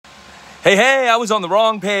Hey, I was on the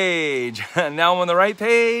wrong page. Now I'm on the right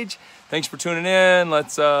page. Thanks for tuning in.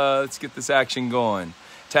 Let's get this action going.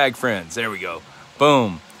 Tag friends. There we go.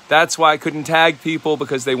 Boom. That's why I couldn't tag people,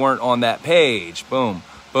 because they weren't on that page. Boom.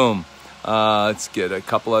 Boom. Let's get a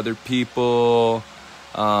couple other people.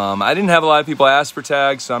 I didn't have a lot of people ask for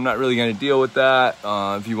tags, so I'm not really going to deal with that.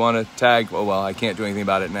 If you want to tag, well, I can't do anything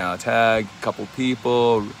about it now. Tag a couple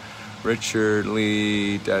people. Richard,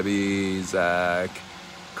 Lee, Debbie, Zach,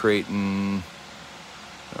 Creighton,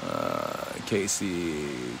 Casey,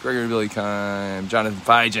 Gregory Billy Kime, Jonathan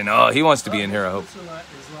Fijan. Oh, he wants to be in here, I hope.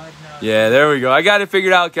 Yeah, there we go. I got it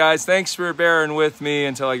figured out, guys. Thanks for bearing with me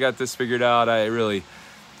until I got this figured out.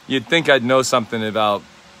 You'd think I'd know something about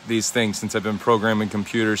these things since I've been programming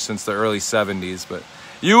computers since the early 70s, but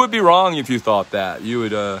you would be wrong if you thought that. You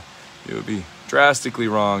would be drastically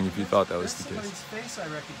wrong if you thought that was the case. Somebody's face I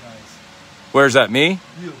recognize. Where's that, me?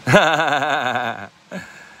 You.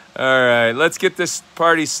 All right, let's get this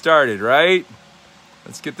party started, right?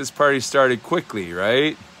 Let's get this party started quickly,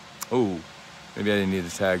 right? Oh, maybe I didn't need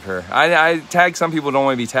to tag her. I tag some people who don't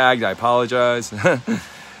want to be tagged. I apologize.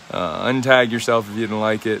 Untag yourself if you didn't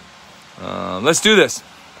like it. Let's do this.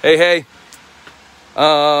 Hey.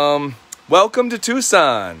 Welcome to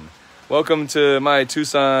Tucson. Welcome to my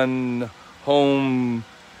Tucson home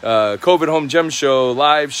COVID home gym show,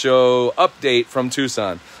 live show update from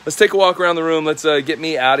Tucson. Let's take a walk around the room. Let's get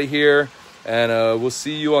me out of here, and we'll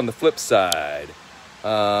see you on the flip side.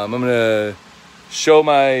 I'm going to show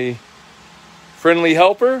my friendly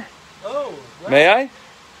helper. Oh, right. May I?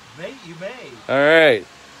 You may. All right.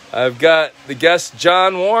 I've got the guest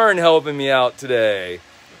John Warren helping me out today.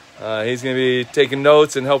 He's going to be taking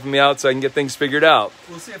notes and helping me out so I can get things figured out.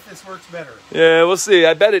 We'll see if this works better. Yeah, we'll see.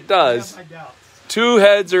 I bet it does. I have my doubts. 2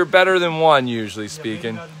 heads are better than 1, usually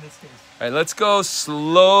speaking. Maybe not in this case. All right, let's go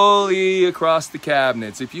slowly across the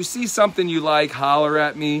cabinets. If you see something you like, holler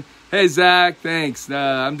at me. Hey, Zach, thanks.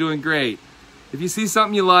 I'm doing great. If you see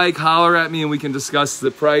something you like, holler at me and we can discuss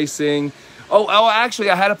the pricing. Oh, actually,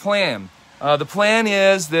 I had a plan. The plan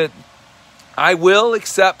is that I will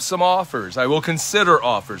accept some offers. I will consider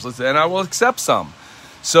offers, and I will accept some.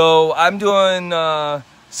 So I'm doing...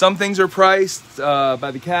 some things are priced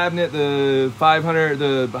by the cabinet, the 500,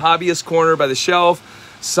 the hobbyist corner by the shelf.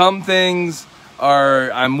 Some things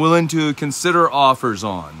I'm willing to consider offers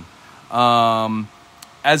on.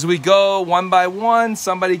 As we go one by one,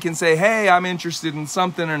 somebody can say, hey, I'm interested in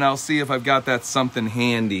something, and I'll see if I've got that something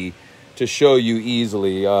handy to show you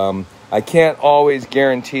easily. I can't always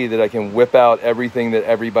guarantee that I can whip out everything that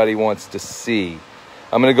everybody wants to see.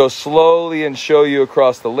 I'm going to go slowly and show you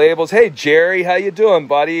across the labels. Hey, Jerry, how you doing,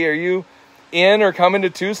 buddy? Are you in or coming to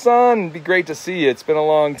Tucson? It'd be great to see you. It's been a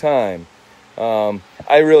long time.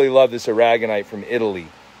 I really love this aragonite from Italy.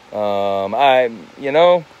 They're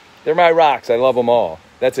my rocks. I love them all.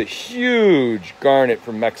 That's a huge garnet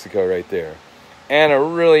from Mexico right there. And a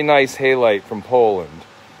really nice halite from Poland.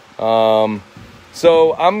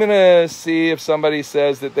 So I'm going to see if somebody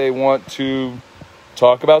says that they want to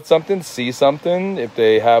talk about something, see something, if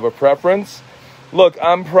they have a preference. Look,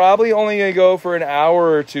 I'm probably only going to go for an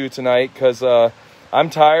hour or two tonight because I'm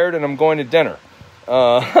tired and I'm going to dinner.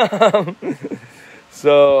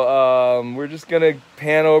 So we're just going to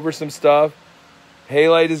pan over some stuff.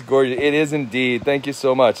 Halite is gorgeous. It is indeed. Thank you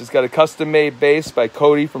so much. It's got a custom-made base by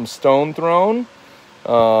Cody from Stone Throne.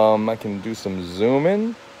 I can do some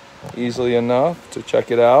zooming easily enough to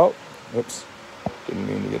check it out. Oops, didn't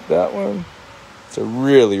mean to get that one. It's a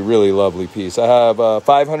really, really lovely piece. I have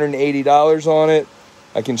 $580 on it.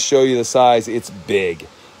 I can show you the size. It's big.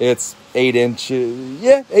 It's 8 inches.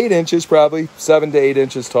 Yeah, 8 inches probably. 7 to 8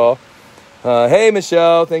 inches tall. Hey,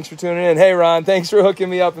 Michelle. Thanks for tuning in. Hey, Ron. Thanks for hooking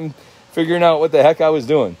me up and figuring out what the heck I was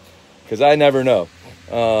doing. Because I never know.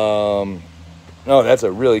 No, that's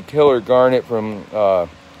a really killer garnet from the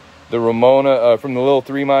Ramona, from the Little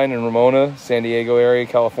 3 Mine in Ramona, San Diego area,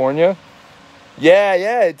 California.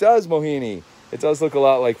 Yeah, it does, Mohini. It does look a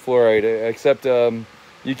lot like fluorite, except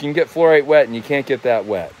you can get fluorite wet and you can't get that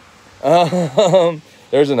wet.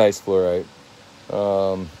 There's a nice fluorite.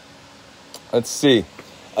 Let's see.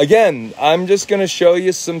 Again, I'm just going to show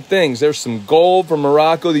you some things. There's some gold from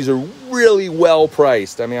Morocco. These are really well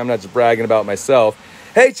priced. I mean, I'm not just bragging about myself.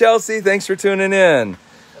 Hey, Chelsea, thanks for tuning in.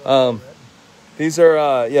 These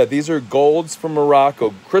are golds from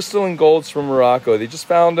Morocco, crystalline golds from Morocco. They just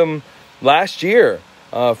found them last year.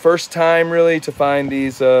 First time, really, to find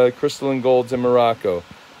these crystalline golds in Morocco.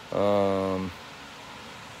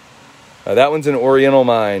 That one's an Oriental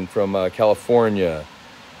mine from California.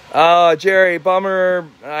 Jerry, bummer.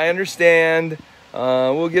 I understand.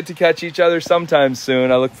 We'll get to catch each other sometime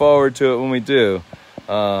soon. I look forward to it when we do.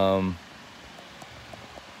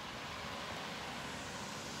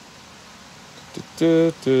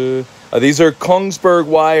 These are Kongsberg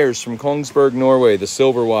wires from Kongsberg, Norway, the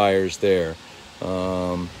silver wires there.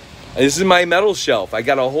 This is my metal shelf. I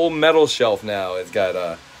got a whole metal shelf now. It's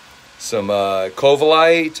got some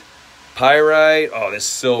Covalite, Pyrite. Oh, this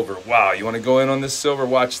silver. Wow, you want to go in on this silver?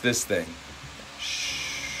 Watch this thing.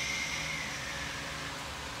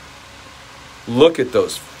 Look at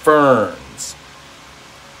those ferns.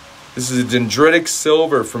 This is a dendritic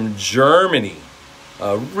silver from Germany.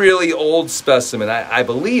 A really old specimen. I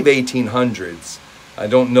believe 1800s. I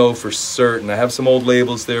don't know for certain. I have some old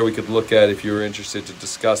labels there we could look at if you were interested to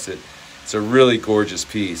discuss it. It's a really gorgeous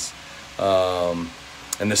piece. And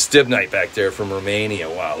the stibnite back there from Romania.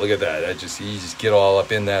 Wow, look at that. You just get all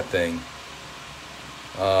up in that thing.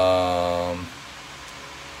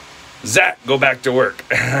 Zach, go back to work.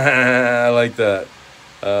 I like that.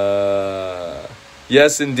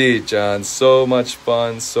 Yes, indeed, John. So much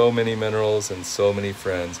fun, so many minerals, and so many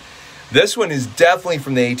friends. This one is definitely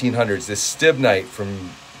from the 1800s. This stibnite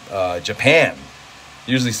from Japan.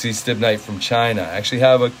 Usually see stibnite from China. I actually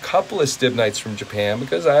have a couple of stibnites from Japan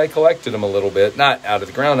because I collected them a little bit. Not out of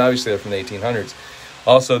the ground, obviously they're from the 1800s.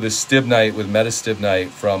 Also this stibnite with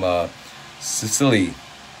metastibnite from Sicily.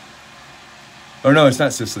 Or no, it's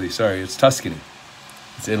not Sicily, sorry, it's Tuscany.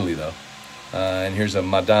 It's Italy though. And here's a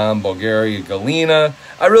Madame Bulgaria Galena.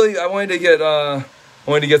 I wanted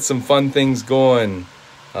to get some fun things going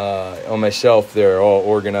on my shelf there, all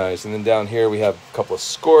organized. And then down here we have a couple of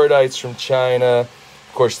scoridites from China.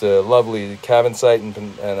 Of course, the lovely cavensite and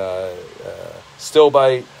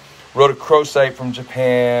stilbite, rhodochrosite from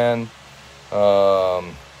Japan.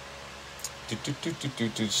 Some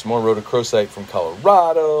more rhodochrosite from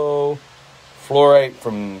Colorado. Fluorite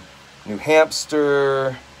from New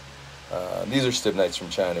Hampshire. These are stibnites from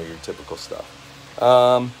China, your typical stuff.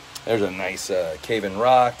 There's a nice cave-in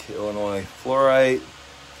rock, Illinois fluorite.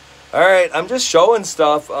 All right, I'm just showing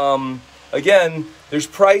stuff. Again, there's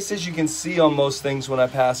prices you can see on most things when I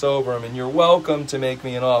pass over them, and you're welcome to make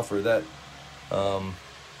me an offer that, and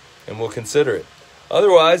we'll consider it.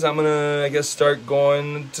 Otherwise, I'm gonna, I guess, start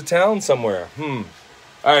going to town somewhere. All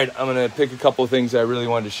right, I'm gonna pick a couple of things I really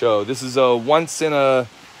wanted to show. This is a once in a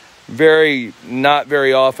not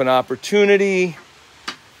very often opportunity.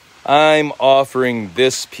 I'm offering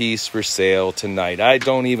this piece for sale tonight. I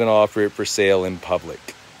don't even offer it for sale in public.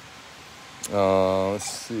 Let's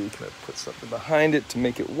see, can I put something behind it to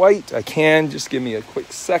make it white? I can, just give me a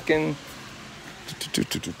quick second. There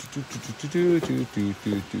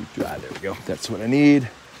we go, that's what I need.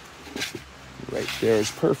 Right there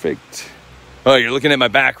is perfect. Oh, you're looking at my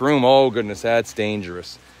back room. Oh, goodness, that's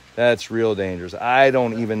dangerous. That's real dangerous. I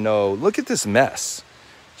don't even know. Look at this mess.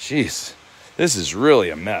 Jeez, this is really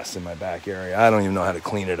a mess in my back area. I don't even know how to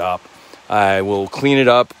clean it up. I will clean it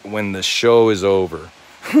up when the show is over.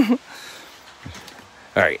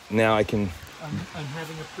 All right, now I can... I'm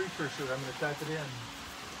having a precursor. I'm going to type it in.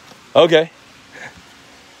 Okay.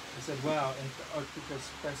 I said, wow, Antarctica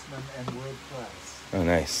specimen and world class. Oh,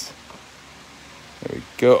 nice. There we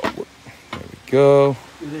go. There we go.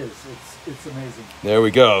 It is. It's amazing. There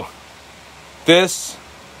we go. This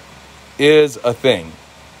is a thing.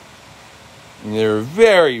 There are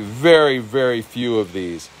very, very, very few of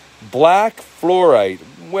these. Black fluorite.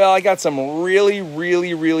 Well, I got some really,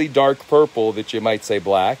 really, really dark purple that you might say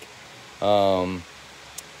black.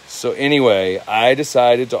 So anyway, I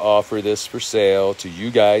decided to offer this for sale to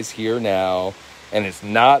you guys here now, and it's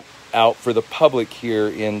not out for the public here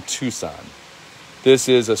in Tucson. This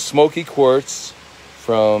is a smoky quartz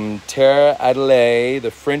from Terre Adelaide,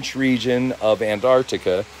 the French region of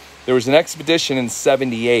Antarctica. There was an expedition in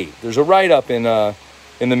 '78. There's a write-up in the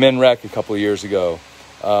MinRec a couple of years ago.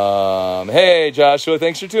 Hey, Joshua,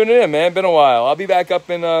 thanks for tuning in, man. Been a while. I'll be back up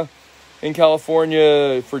in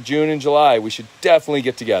California for June and July. We should definitely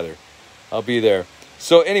get together. I'll be there.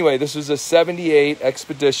 So anyway, this was a '78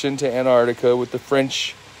 expedition to Antarctica with the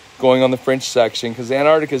French going on the French section, because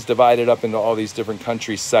Antarctica is divided up into all these different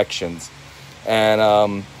country sections. And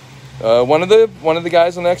one of the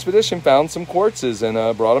guys on the expedition found some quartzes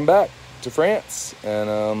and brought them back to France.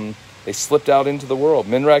 And they slipped out into the world.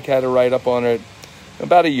 MinRec had a write-up on it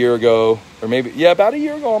about a year ago, or maybe, yeah, about a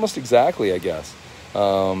year ago, almost exactly, I guess.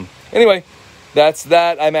 Anyway, that's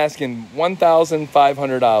that. I'm asking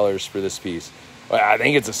 $1,500 for this piece. I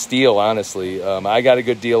think it's a steal, honestly. I got a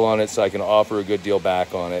good deal on it, so I can offer a good deal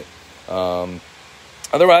back on it.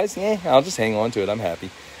 Otherwise, yeah, I'll just hang on to it. I'm happy.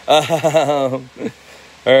 All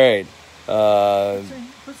right.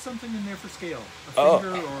 Put something in there for scale. A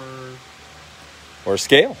finger or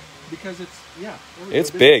scale. Because it's, yeah.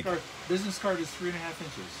 It's big. Business card is 3.5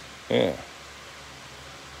 inches. Yeah.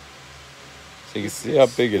 So you can see how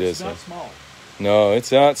big it is. It's not small. No,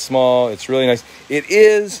 it's not small. It's really nice. It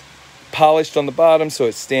is polished on the bottom, so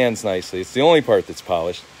it stands nicely. It's the only part that's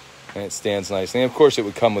polished, and it stands nicely. And of course, it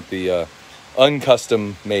would come with the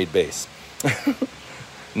uncustom made base.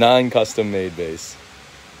 Non-custom made base.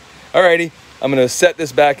 Alrighty, I'm going to set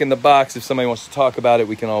this back in the box. If somebody wants to talk about it,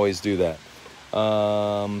 we can always do that.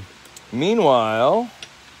 Meanwhile,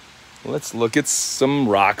 let's look at some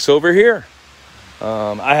rocks over here.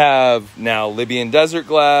 I have now Libyan desert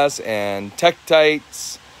glass and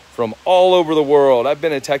Tektites from all over the world. I've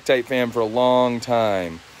been a Tektite fan for a long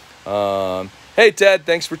time. Hey, Ted,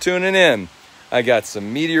 thanks for tuning in. I got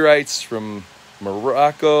some meteorites from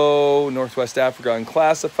Morocco, Northwest Africa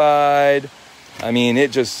unclassified. I mean,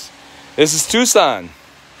 this is Tucson.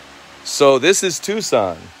 So this is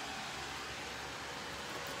Tucson.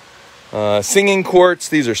 Singing quartz,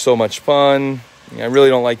 these are so much fun. I really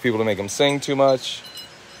don't like people to make them sing too much,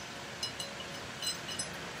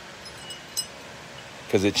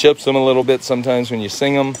 because it chips them a little bit sometimes when you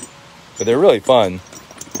sing them, but they're really fun.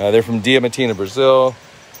 They're from Diamantina, Brazil.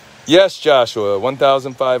 Yes, Joshua,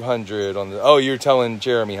 1,500 on the... Oh, you're telling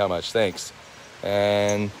Jeremy how much. Thanks.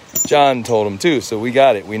 And John told him too, so we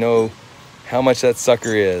got it. We know how much that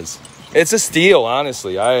sucker is. It's a steal,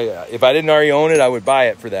 honestly. If I didn't already own it, I would buy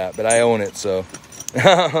it for that, but I own it, so...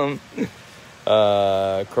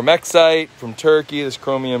 Chromexite from Turkey, this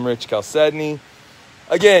chromium-rich chalcedony.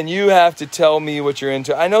 Again, you have to tell me what you're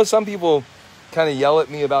into. I know some people kind of yell at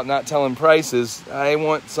me about not telling prices. I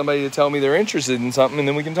want somebody to tell me they're interested in something, and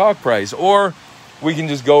then we can talk price. Or we can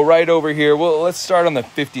just go right over here. Well, let's start on the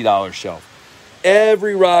 $50 shelf.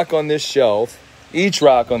 Every rock on this shelf, each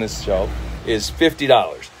rock on this shelf, is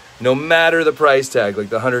 $50. No matter the price tag, like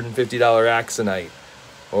the $150 axonite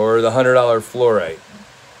or the $100 fluorite.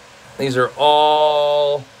 These are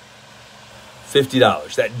all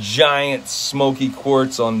 $50. That giant smoky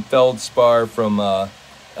quartz on feldspar from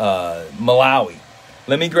Malawi.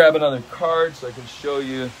 Let me grab another card so I can show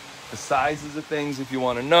you the sizes of things if you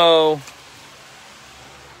want to know.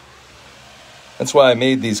 That's why I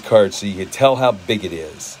made these cards, so you can tell how big it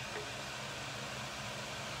is.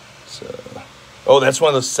 Oh, that's one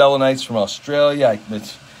of those selenites from Australia.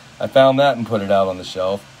 I found that and put it out on the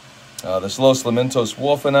shelf. This Los Lamentos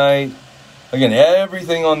wolfenite. Again,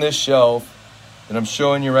 everything on this shelf that I'm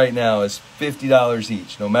showing you right now is $50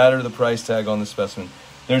 each, no matter the price tag on the specimen.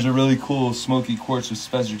 There's a really cool smoky quartz with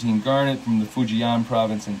spessartine garnet from the Fujian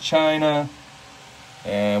province in China.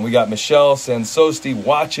 And we got Michelle Sansosti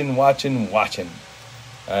watching.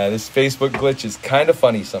 This Facebook glitch is kind of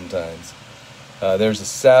funny sometimes. There's a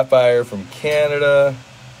sapphire from Canada.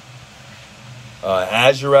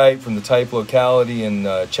 Azurite from the type locality in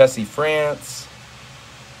Chessy, France.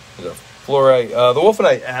 There's a fluorite. The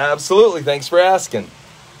wolfenite, absolutely. Thanks for asking.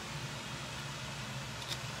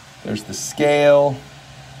 There's the scale.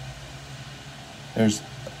 There's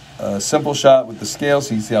a simple shot with the scale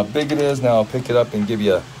so you can see how big it is. Now I'll pick it up and give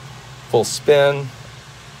you a full spin.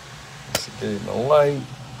 Let's get in the light.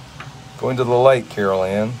 Go into the light, Carol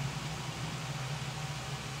Ann.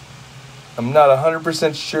 I'm not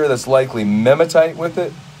 100% sure that's likely mematite with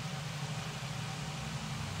it.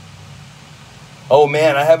 Oh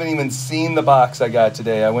man, I haven't even seen the box I got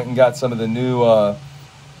today. I went and got some of the new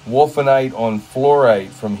wolfenite on fluorite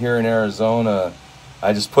from here in Arizona.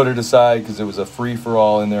 I just put it aside because it was a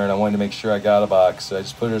free-for-all in there and I wanted to make sure I got a box. So I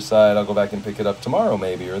just put it aside. I'll go back and pick it up tomorrow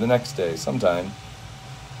maybe, or the next day sometime.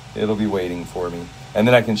 It'll be waiting for me. And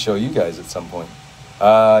then I can show you guys at some point.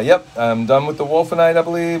 Yep, I'm done with the wolfenite, I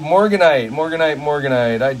believe.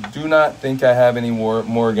 Morganite. I do not think I have any more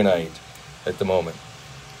morganite at the moment.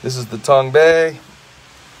 This is the Tongbei.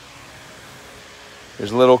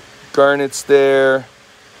 There's little garnets there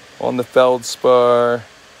on the feldspar.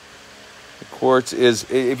 The quartz is,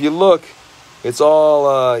 if you look, it's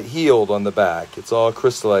all healed on the back. It's all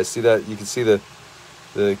crystallized. See that? You can see the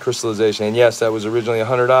crystallization. And yes, that was originally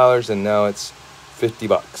 $100 and now it's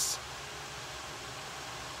 $50.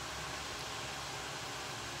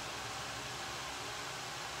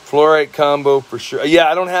 Fluorite combo for sure. Yeah,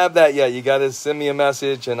 I don't have that yet. You got to send me a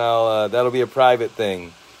message, and I'll. That'll be a private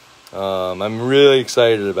thing. I'm really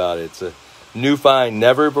excited about it. It's a new find,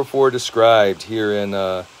 never before described here in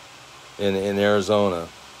Arizona.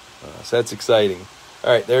 So that's exciting.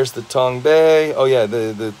 All right, there's the Tongbei. Oh yeah,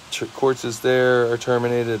 the quartzes there are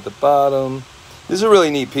terminated at the bottom. This is a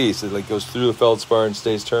really neat piece. It like goes through the feldspar and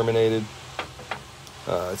stays terminated.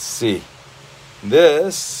 Let's see.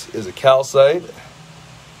 This is a calcite.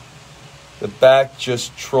 The back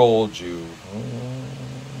just trolled you.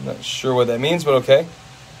 Not sure what that means, but okay.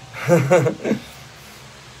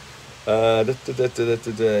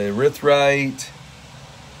 Erythrite.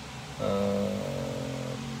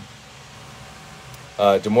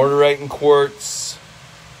 demortarite and quartz,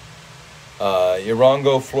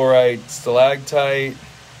 Erongo fluorite stalactite.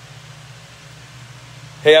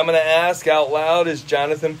 Hey, I'm going to ask out loud, is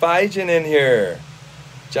Jonathan Fijan in here?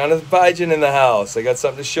 Jonathan Fijan in the house. I got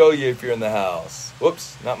something to show you if you're in the house.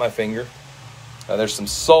 Whoops, not my finger. There's some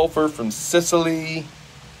sulfur from Sicily.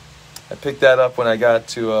 I picked that up when I got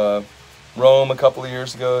to Rome a couple of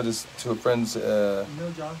years ago to a friend's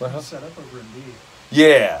Jonathan set up over in D.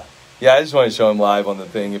 Yeah, I just wanted to show him live on the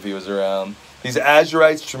thing if he was around. These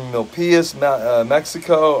azurites from Milpitas,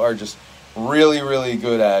 Mexico are just really, really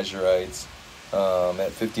good azurites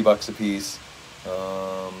at $50 a piece.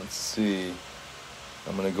 Let's see.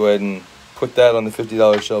 I'm going to go ahead and put that on the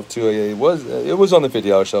 $50 shelf too. It was on the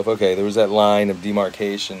 $50 shelf. Okay, there was that line of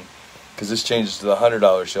demarcation because this changes to the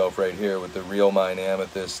 $100 shelf right here with the real mine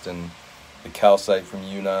amethyst and the calcite from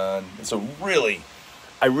Yunnan.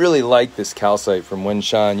 I really like this calcite from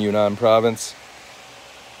Wenshan, Yunnan province.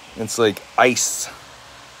 It's like ice.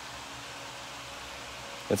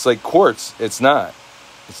 It's like quartz. It's not.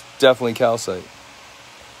 It's definitely calcite.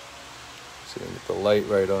 See if I can get the light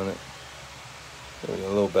right on it. There we go,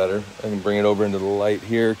 a little better. I can bring it over into the light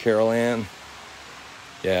here, Carol Ann.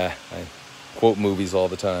 Yeah, I quote movies all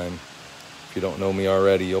the time. If you don't know me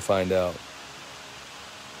already, you'll find out.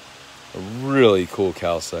 A really cool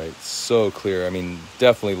calcite. So clear. I mean,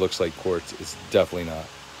 definitely looks like quartz. It's definitely not.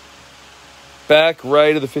 Back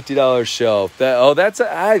right of the $50 shelf. That's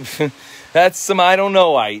some I don't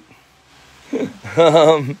know-ite.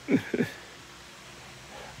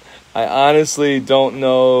 I honestly don't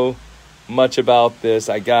know much about this.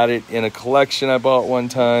 I got it in a collection I bought one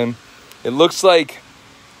time. It looks like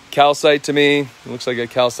calcite to me. It looks like a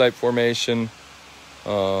calcite formation.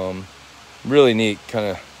 Really neat. Kind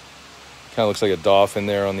of looks like a dolphin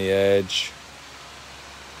there on the edge,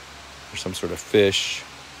 or some sort of fish.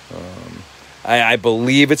 I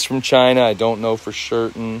believe it's from China. I don't know for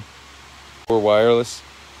certain. Or wireless.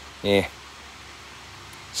 Yeah.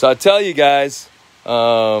 So I tell you guys,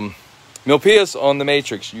 Milpitas on the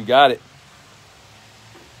Matrix. You got it.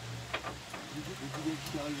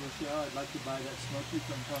 I'd like to buy that Smoky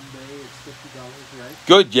from Pompeii. It's $50, right?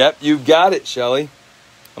 Good. Yep. You got it, Shelly.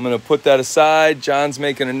 I'm going to put that aside. John's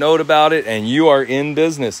making a note about it, and you are in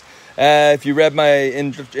business. If you read my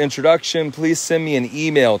introduction, please send me an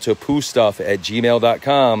email to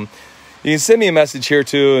poostuff@gmail.com. You can send me a message here,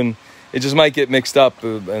 too, and it just might get mixed up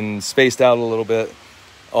and spaced out a little bit,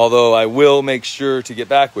 although I will make sure to get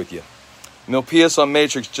back with you. Milpitas on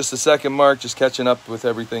Matrix, just a second, Mark, just catching up with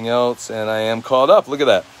everything else, and I am caught up. Look at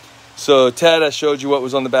that. So, Ted, I showed you what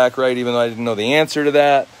was on the back right, even though I didn't know the answer to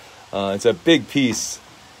that. It's a big piece.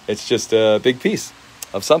 It's just a big piece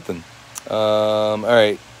of something. All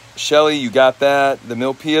right. Shelly, you got that. The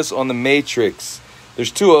Milpitas on the Matrix.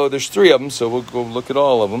 There's three of them, so we'll go look at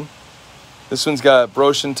all of them. This one's got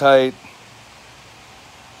brochantite.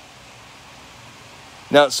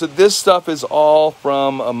 Now, so this stuff is all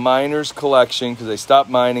from a miner's collection because they stopped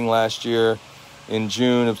mining last year in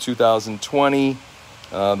June of 2020.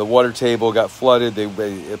 The water table got flooded.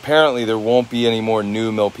 Apparently, there won't be any more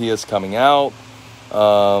new Milpitas coming out.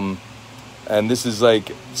 And this is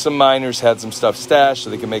like some miners had some stuff stashed so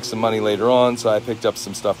they can make some money later on. So I picked up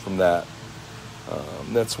some stuff from that.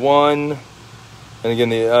 That's one. And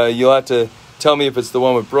again, you'll have to tell me if it's the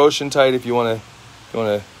one with brochantite if you want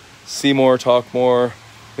to see more, talk more.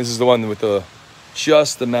 This is the one with the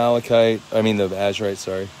malachite. I mean the azurite.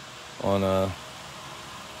 Sorry, on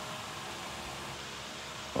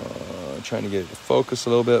trying to get it to focus a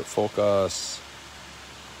little bit. Focus.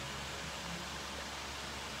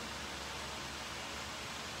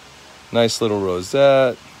 Nice little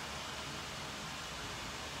rosette.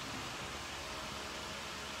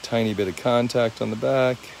 Tiny bit of contact on the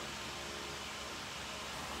back.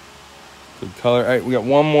 Good color. All right, we got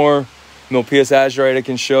one more Milpitas azurite I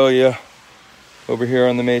can show you over here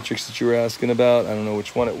on the Matrix that you were asking about. I don't know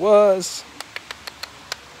which one it was.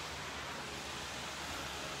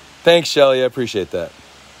 Thanks, Shelly. I appreciate that.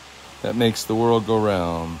 That makes the world go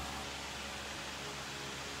round.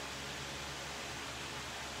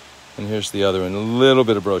 And here's the other one, a little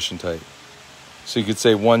bit of brochantite. So you could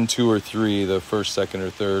say 1, 2, or 3, the first, second, or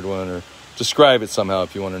third one, or describe it somehow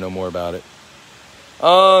if you want to know more about it.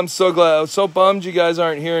 Oh, I'm so glad. I'm so bummed you guys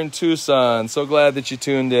aren't here in Tucson. So glad that you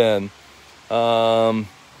tuned in. I'm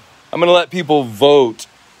going to let people vote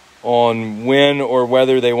on when or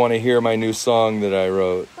whether they want to hear my new song that I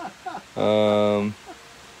wrote. I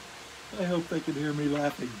hope they can hear me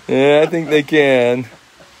laughing. Yeah, I think they can.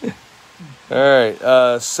 All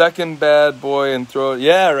right, second bad boy and throw it.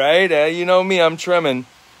 Yeah, right? You know me, I'm trimming.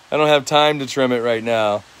 I don't have time to trim it right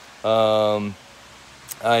now.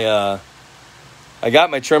 I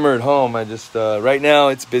got my trimmer at home. I just right now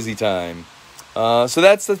it's busy time. So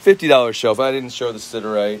that's the $50 shelf. I didn't show the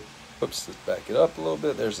siderite. Oops, let's back it up a little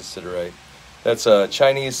bit. There's the siderite. That's a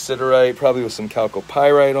Chinese siderite, probably with some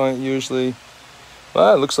chalcopyrite on it usually.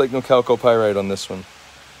 Well, it looks like no chalcopyrite on this one.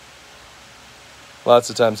 Lots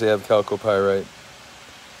of times they have chalcopyrite.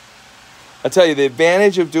 I tell you, the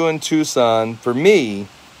advantage of doing Tucson for me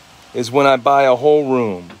is when I buy a whole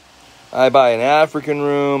room. I buy an African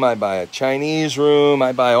room, I buy a Chinese room,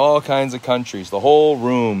 I buy all kinds of countries, the whole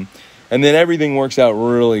room. And then everything works out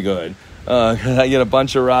really good. I get a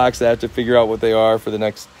bunch of rocks. I have to figure out what they are for the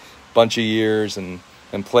next bunch of years and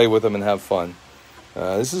play with them and have fun.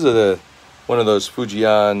 This is one of those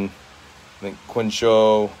Fujian, I think,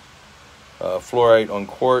 Quinchou fluorite on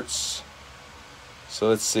quartz. So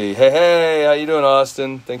let's see. Hey, how you doing,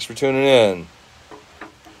 Austin? Thanks for tuning in.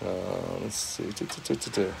 Let's see.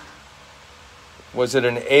 Was it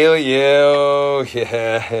an alien? Oh,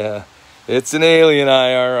 yeah. It's an alien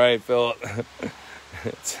eye, all right, Philip.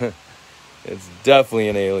 It's definitely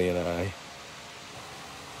an alien eye.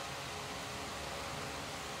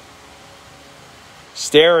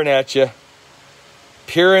 Staring at you.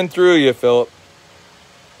 Peering through you, Philip.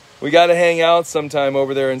 We got to hang out sometime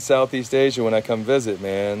over there in Southeast Asia when I come visit,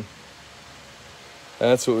 man.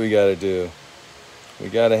 That's what we got to do. We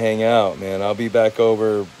got to hang out, man. I'll be back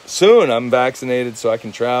over soon. I'm vaccinated, so I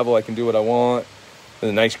can travel. I can do what I want.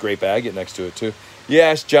 There's a nice grape agate next to it, too. You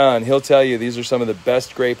ask John. He'll tell you these are some of the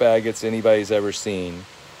best grape agates anybody's ever seen.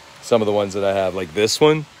 Some of the ones that I have. Like this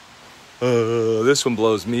one. This one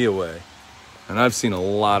blows me away. And I've seen a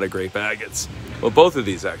lot of grape agates. Well, both of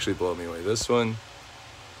these actually blow me away. This one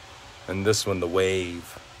and this one, the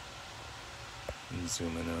wave. And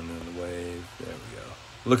zoom in on the wave. There we go.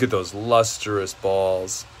 Look at those lustrous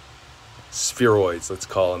balls. Spheroids, let's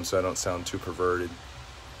call them, so I don't sound too perverted.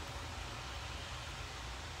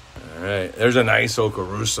 All right, there's a nice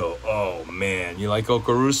Okaruso. Oh, man, you like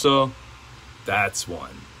Okaruso? That's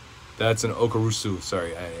one. That's an Okarusu.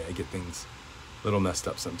 Sorry, I get things a little messed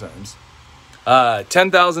up sometimes.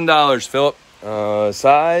 $10,000, Philip.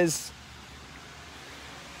 Size?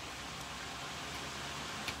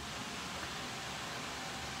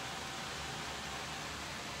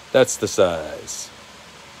 That's the size.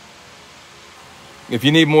 If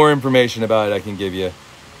you need more information about it, I can give you.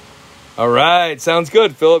 All right, sounds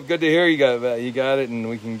good, Philip. Good to hear you got it, and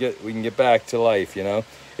we can get back to life. You know,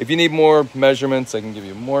 if you need more measurements, I can give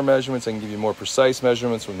you more measurements. I can give you more precise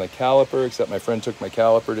measurements with my caliper. Except my friend took my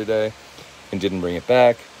caliper today and didn't bring it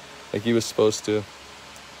back like he was supposed to.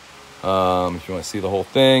 If you want to see the whole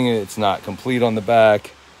thing, it's not complete on the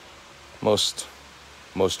back. Most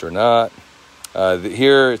are not.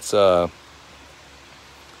 Here it's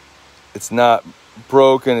not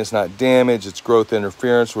broken, it's not damaged, it's growth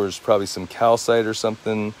interference where there's probably some calcite or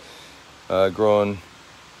something growing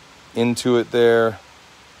into it there.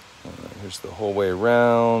 Here's the whole way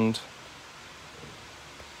around.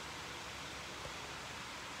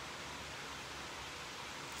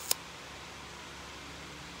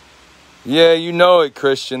 Yeah, you know it,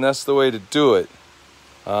 Christian. That's the way to do it.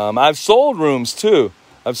 I've sold rooms too.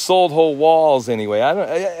 I've sold whole walls anyway.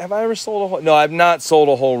 Have I ever sold a whole? No, I've not sold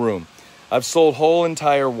a whole room. I've sold whole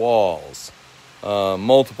entire walls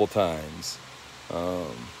multiple times.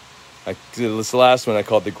 This last one I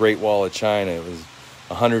called the Great Wall of China. It was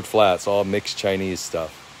 100 flats, all mixed Chinese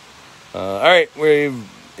stuff. All right, we've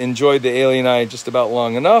enjoyed the alien eye just about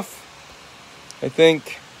long enough, I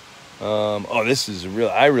think. Oh, this is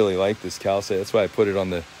I really like this calcite. That's why I put it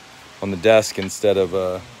on the desk instead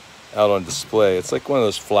of out on display. It's like one of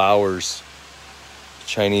those flowers,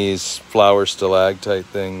 Chinese flower stalactite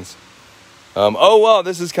things. Oh, well,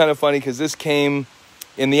 this is kind of funny because this came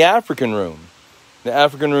in the African room. The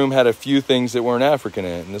African room had a few things that weren't African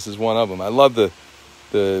in it, and this is one of them. I love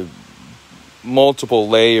the multiple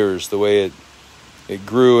layers, the way it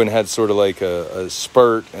grew and had sort of like a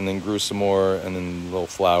spurt and then grew some more and then a little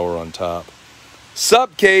flower on top.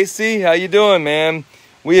 Sup, Casey? How you doing, man?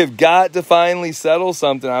 We have got to finally settle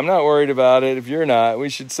something. I'm not worried about it if you're not. We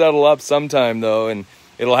should settle up sometime, though, and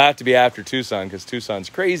it'll have to be after Tucson because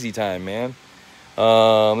Tucson's crazy time, man.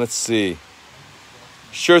 Let's see.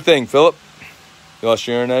 Sure thing, Philip. You lost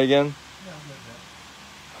your internet again?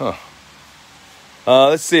 Huh.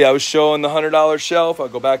 Let's see. I was showing the $100 shelf. I'll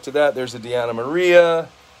go back to that. There's a Deanna Maria,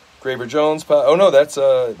 Graver Jones pocket. Oh no, that's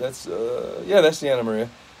Deanna Maria.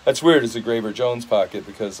 That's weird. It's a Graver Jones pocket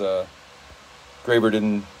because Graver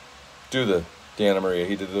didn't do the Deanna Maria.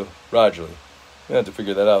 He did the Roger Lee. You have to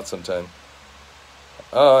figure that out sometime.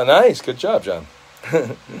 Oh, nice. Good job, John.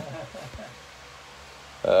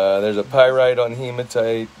 There's a pyrite on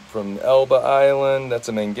hematite from Elba Island. That's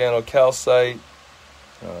a manganocalcite.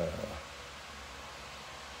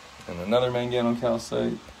 And another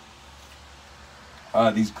manganocalcite.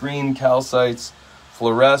 These green calcites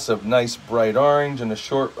fluoresce of nice bright orange and a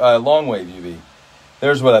short, long wave UV.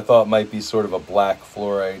 There's what I thought might be sort of a black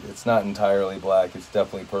fluorite. It's not entirely black. It's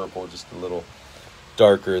definitely purple, just a little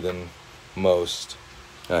darker than most.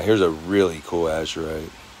 Here's a really cool azurite.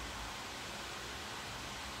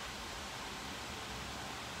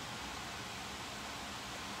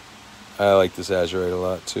 I like this azurite a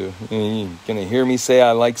lot too. You're gonna hear me say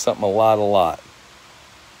I like something a lot.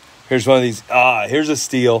 Here's one of these. Here's a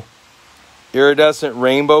steal. Iridescent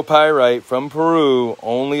rainbow pyrite from Peru,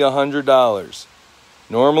 only $100.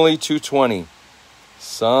 Normally $220.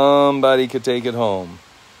 Somebody could take it home.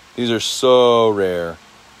 These are so rare.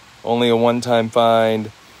 Only a one-time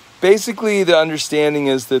find. Basically, the understanding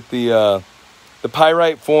is that the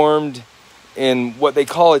pyrite formed in what they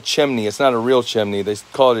call a chimney. It's not a real chimney. They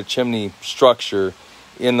call it a chimney structure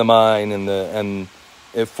in the mine, and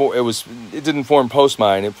it didn't form post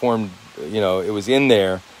mine. It formed, it was in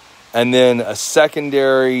there, and then a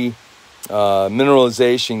secondary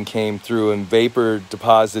mineralization came through and vapor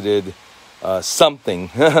deposited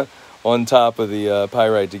something on top of the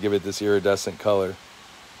pyrite to give it this iridescent color.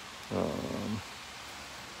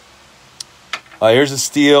 Here's a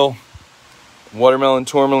steal. Watermelon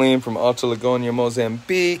tourmaline from Alta Lagonia,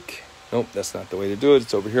 Mozambique. Nope, that's not the way to do it.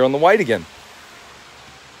 It's over here on the white again.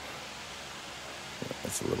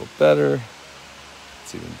 That's a little better.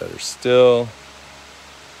 It's even better still.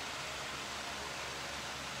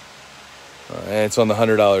 And it's on the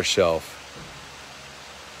 $100 shelf.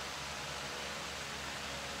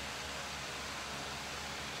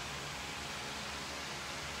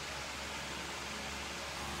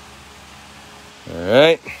 All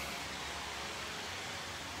right.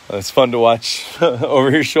 It's fun to watch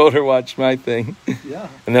over your shoulder, watch my thing. Yeah.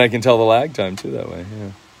 And then I can tell the lag time too that way.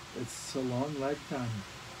 Yeah. It's a long lag time.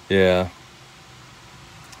 Yeah.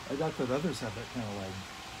 I doubt that others have that kind of lag.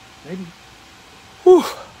 Maybe. Whew.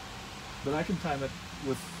 But I can time it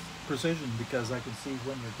with precision because I can see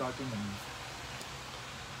when you're talking and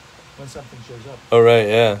when something shows up. All right,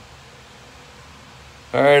 yeah.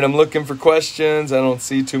 All right, I'm looking for questions. I don't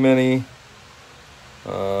see too many.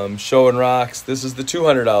 Showing rocks. This is the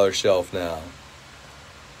 $200 shelf now.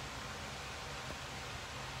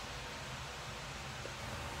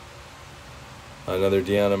 Another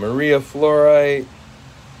Diana Maria fluorite.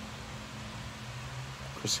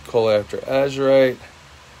 Chrysocolla after azurite.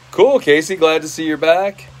 Cool, Casey. Glad to see you're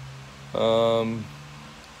back.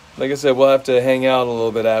 Like I said, we'll have to hang out a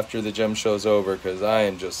little bit after the gem show's over because I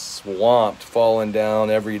am just swamped, falling down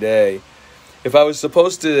every day. If I was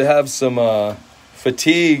supposed to have some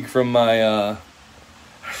fatigue from my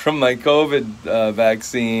COVID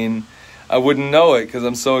vaccine, I wouldn't know it because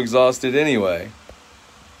I'm so exhausted anyway.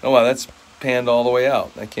 Oh wow, that's panned all the way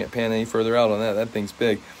out. I can't pan any further out on that. That thing's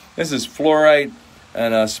big. This is fluorite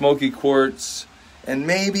and smoky quartz. And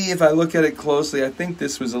maybe if I look at it closely, I think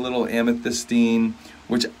this was a little amethystine,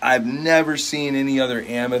 which I've never seen any other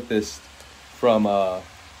amethyst from the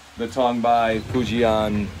Tongbai,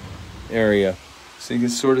 Fujian area. So you can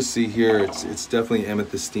sort of see here, it's definitely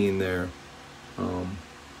amethystine there.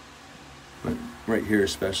 Right here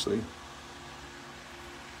especially.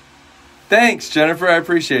 Thanks, Jennifer. I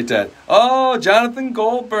appreciate that. Oh, Jonathan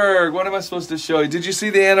Goldberg. What am I supposed to show you? Did you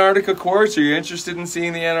see the Antarctica quartz? Are you interested in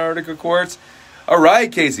seeing the Antarctica quartz? All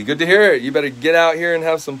right, Casey. Good to hear it. You better get out here and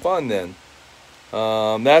have some fun then.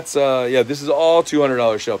 This is all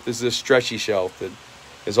 $200 shelf. This is a stretchy shelf that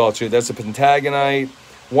is all true. That's a pentagonite.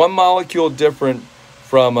 One molecule different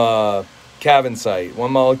from cavensite.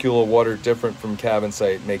 One molecule of water different from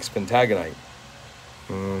cavensite makes pentagonite.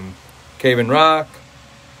 Cave and rock.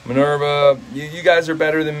 Minerva, you guys are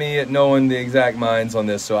better than me at knowing the exact mines on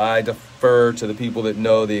this, so I defer to the people that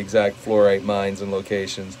know the exact fluorite mines and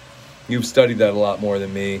locations. You've studied that a lot more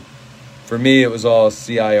than me. For me, it was all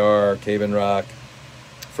CIR, Cave and Rock,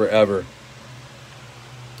 forever.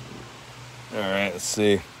 All right, let's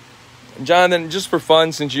see. Jonathan, just for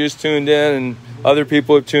fun, since you just tuned in and other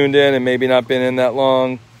people have tuned in and maybe not been in that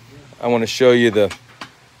long, I want to show you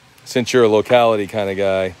since you're a locality kind of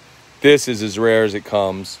guy, this is as rare as it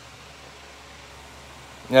comes.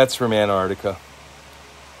 That's from Antarctica.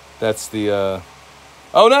 That's the,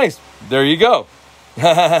 oh, nice. There you go. All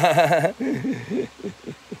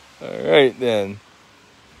right, then.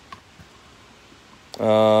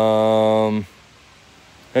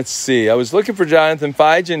 Let's see. I was looking for Jonathan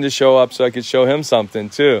Figen to show up so I could show him something,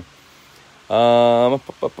 too. Let's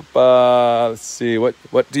see.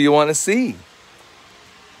 What do you want to see?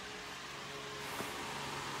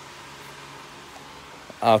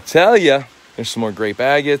 I'll tell you, there's some more grape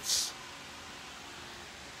agates.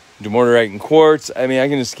 Dumortierite and quartz. I mean, I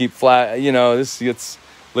can just keep flat. You know, this gets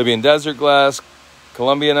Libyan desert glass,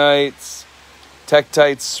 Columbianites,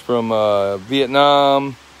 tektites from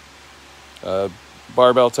Vietnam,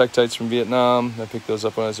 barbell tektites from Vietnam. I picked those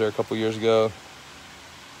up when I was there a couple years ago.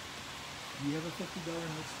 Do you have a $50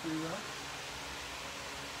 mixed 3 rock?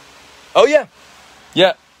 Oh, yeah.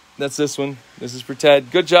 Yeah, that's this one. This is for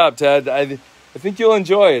Ted. Good job, Ted. I think you'll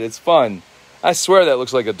enjoy it. It's fun. I swear that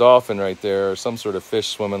looks like a dolphin right there or some sort of fish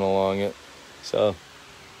swimming along it. So,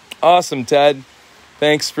 awesome, Ted.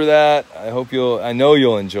 Thanks for that. I know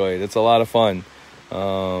you'll enjoy it. It's a lot of fun.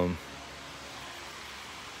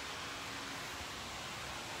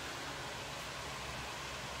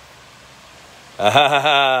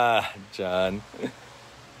 John.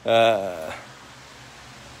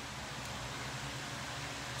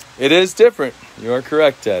 It is different. You are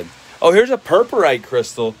correct, Ted. Oh, here's a purpurite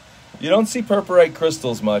crystal. You don't see purpurite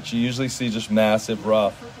crystals much. You usually see just massive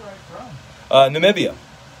rough. Namibia.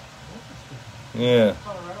 Yeah.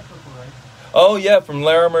 Oh, yeah, from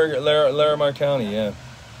Larimer County, yeah.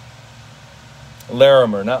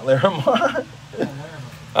 Larimer, not Larimar.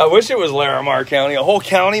 I wish it was Larimar County. A whole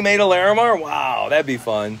county made of Larimar? Wow, that'd be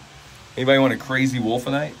fun. Anybody want a crazy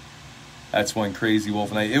wolfenite? That's one crazy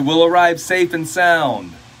wolfenite. It will arrive safe and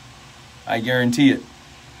sound. I guarantee it.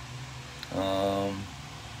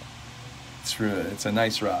 It's a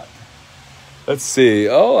nice rock. Let's see.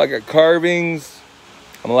 Oh, I got carvings.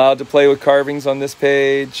 I'm allowed to play with carvings on this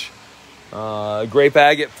page. Grape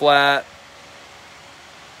agate flat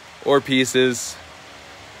or pieces.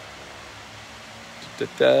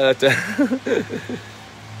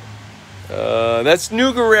 That's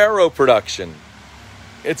New Guerrero production.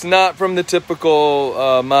 It's not from the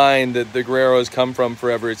typical mine that the Guerreros come from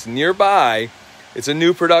forever. It's nearby. It's a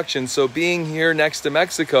new production. So being here next to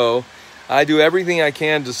Mexico, I do everything I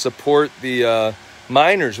can to support the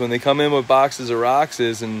miners when they come in with boxes of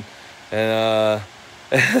Roxas and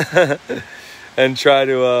and try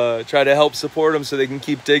to help support them so they can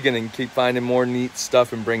keep digging and keep finding more neat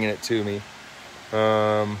stuff and bringing it to me.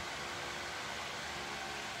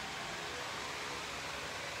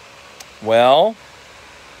 Well,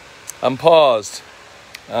 I'm paused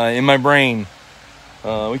in my brain.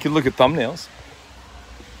 We could look at thumbnails.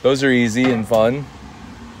 Those are easy and fun.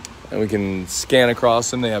 And we can scan across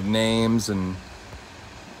them. They have names and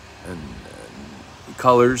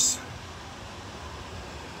colors.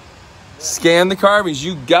 Scan the carvings.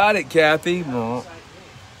 You got it, Kathy.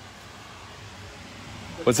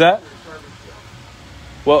 What's that?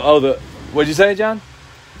 Well, what'd you say, John?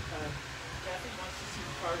 Kathy wants to see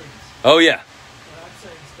the carvings. Oh, yeah. And I'm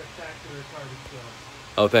saying spectacular carving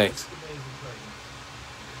jobs. Oh, thanks. Amazing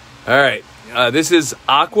carvings. All right. This is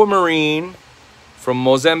aquamarine from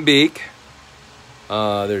Mozambique.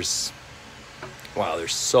 There's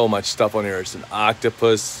so much stuff on here. It's an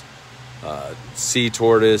octopus, sea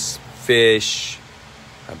tortoise, fish.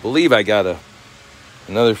 I believe I got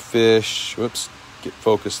another fish. Whoops. Get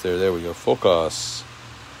focused there. There we go. Focus.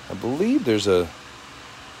 I believe there's oh,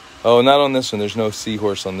 not on this one. There's no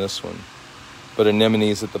seahorse on this one. But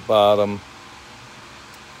anemones at the bottom.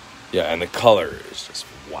 Yeah, and the color is just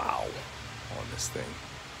wow on this thing.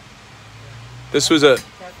 This was a... Kathy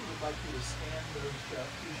would like you to scan those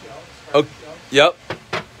two shells. Oh, Shells, yep. and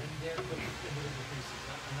then put individual pieces.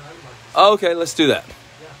 And I would like to see Okay, let's do that.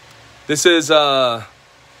 Yeah. This is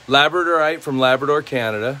Labradorite from Labrador,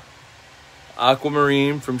 Canada.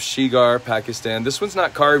 Aquamarine from Shigar, Pakistan. This one's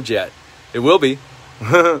not carved yet. It will be.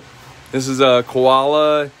 This is a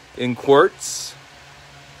koala in quartz.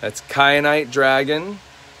 That's kyanite dragon.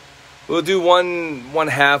 We'll do one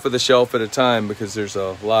half of the shelf at a time because there's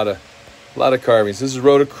a lot of carvings. This is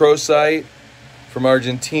rhodochrosite from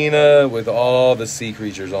Argentina with all the sea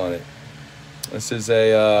creatures on it. This is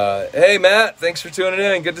hey Matt, thanks for tuning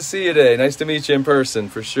in. Good to see you today. Nice to meet you in person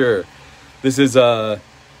for sure. This is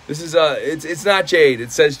it's not jade.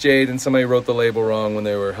 It says jade, and somebody wrote the label wrong when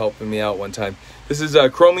they were helping me out one time. This is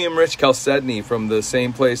chromium-rich chalcedony from the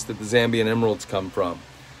same place that the Zambian emeralds come from.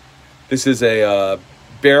 This is a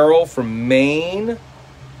barrel from Maine,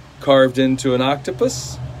 carved into an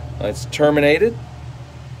octopus. It's terminated.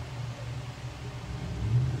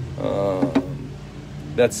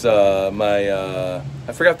 That's I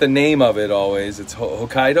forgot the name of it always. It's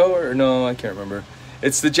Hokkaido, or no, I can't remember.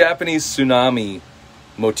 It's the Japanese tsunami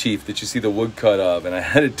motif that you see the woodcut of, and I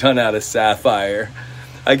had it done out of sapphire.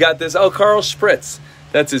 I got this, Carl Spritz.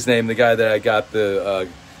 That's his name, the guy that I got the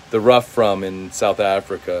rough from in South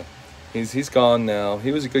Africa. He's gone now.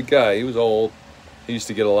 He was a good guy. He was old. He used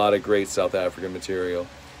to get a lot of great South African material.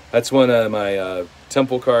 That's one of my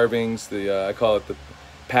temple carvings. I call it the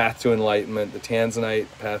Path to Enlightenment, the Tanzanite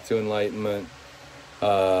Path to Enlightenment.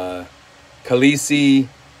 Khaleesi,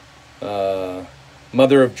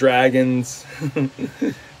 Mother of Dragons.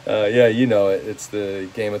 Yeah, you know it. It's the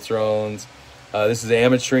Game of Thrones. This is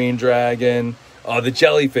Ametrine Dragon. Oh, the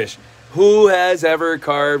jellyfish. Who has ever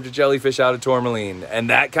carved a jellyfish out of tourmaline? And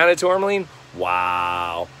that kind of tourmaline?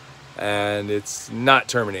 Wow. And it's not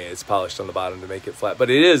terminated. It's polished on the bottom to make it flat. But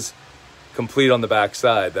it is complete on the back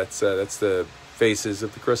side. That's the faces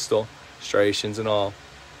of the crystal, striations and all.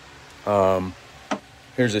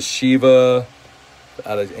 Here's a Shiva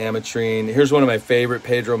out of Ametrine. Here's one of my favorite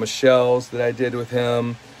Pedro Michels that I did with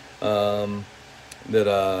him.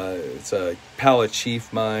 It's a Pala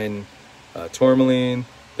Chief Mine tourmaline.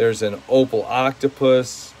 There's an opal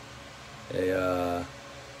octopus, a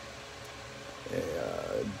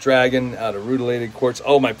dragon out of rutilated quartz.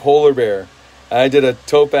 Oh, my polar bear. I did a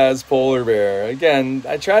topaz polar bear. Again,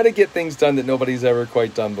 I try to get things done that nobody's ever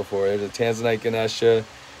quite done before. There's a Tanzanite Ganesha.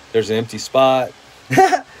 There's an empty spot.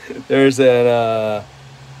 There's a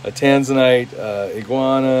Tanzanite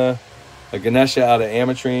iguana, a Ganesha out of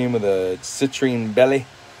Ametrine with a citrine belly.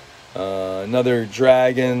 Another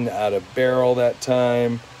dragon out of barrel that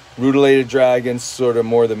time. Rutilated dragons, sort of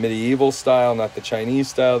more the medieval style, not the Chinese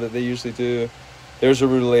style that they usually do. There's a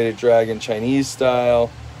rutilated dragon, Chinese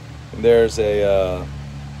style. And there's a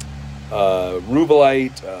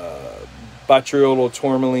rubellite, botryoidal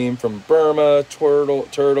tourmaline from Burma,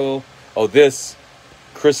 turtle. Oh, this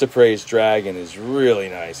chrysoprase dragon is really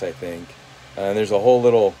nice, I think. And there's a whole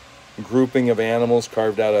little grouping of animals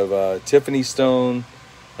carved out of Tiffany stone,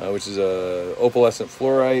 which is a opalescent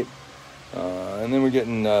fluorite. And then we're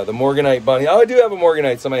getting the Morganite bunny. Oh, I do have a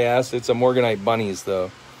Morganite. Somebody asked. It's a Morganite bunnies,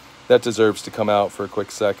 though. That deserves to come out for a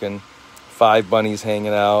quick second. 5 bunnies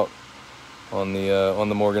hanging out on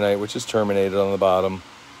the Morganite, which is terminated on the bottom.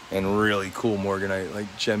 And really cool Morganite, like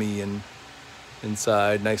gemmy and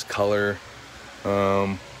inside. Nice color.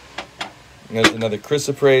 There's another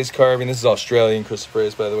chrysoprase carving. This is Australian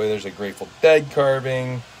chrysoprase, by the way. There's a Grateful Dead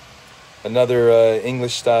carving. Another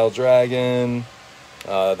English-style dragon.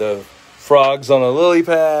 The frogs on a lily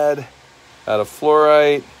pad out of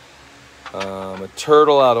fluorite. A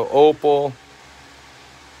turtle out of opal.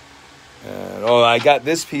 And, I got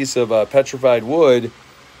this piece of petrified wood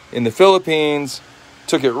in the Philippines.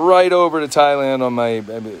 Took it right over to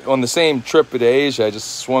Thailand on the same trip to Asia. I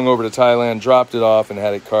just swung over to Thailand, dropped it off, and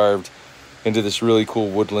had it carved into this really cool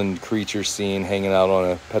woodland creature scene hanging out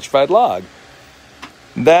on a petrified log.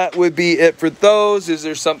 That would be it for those. Is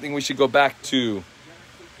there something we should go back to?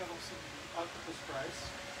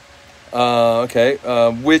 Okay.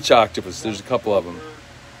 Which octopus? There's a couple of them.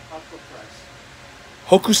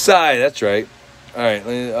 Hokusai, that's right. All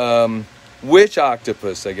right. Which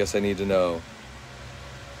octopus? I guess I need to know.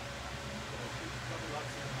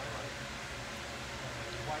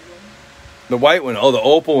 The white one. Oh, the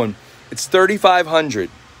opal one. It's $3,500.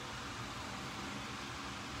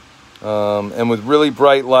 And with really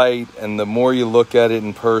bright light, and the more you look at it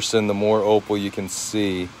in person, the more opal you can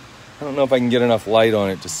see. I don't know if I can get enough light on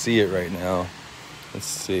it to see it right now. Let's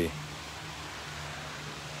see.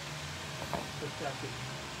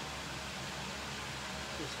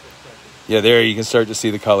 Yeah, there you can start to see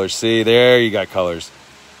the colors. See, there you got colors.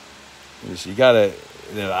 You got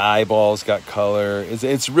the eyeballs got color.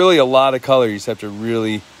 It's really a lot of color. You just have to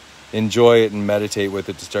really enjoy it and meditate with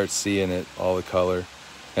it to start seeing it, all the color.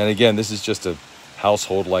 And again, this is just a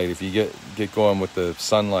household light. If you get going with the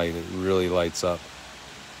sunlight, it really lights up.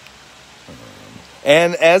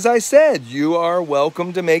 And as I said, you are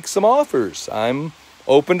welcome to make some offers. I'm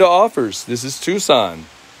open to offers. This is Tucson.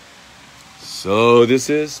 So this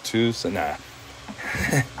is Tucson. Nah.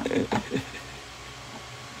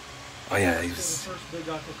 Oh yeah. So the first big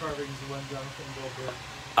aqua carving is the one Jonathan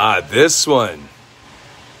Goldberg. This one.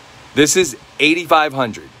 This is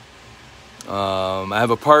 $8,500. I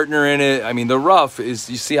have a partner in it. I mean, the rough is,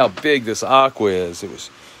 you see how big this aqua is. It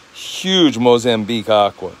was huge Mozambique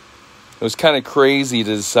aqua. It was kind of crazy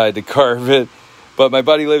to decide to carve it. But my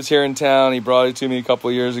buddy lives here in town. He brought it to me a couple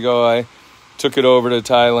of years ago. I took it over to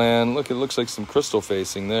Thailand. Look, it looks like some crystal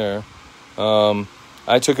facing there.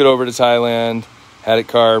 I took it over to Thailand, had it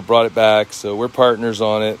carved, brought it back. So we're partners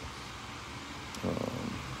on it.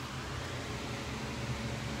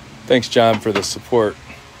 Thanks, John, for the support.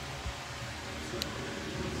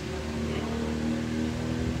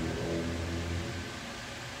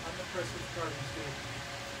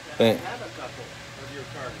 I have a couple of your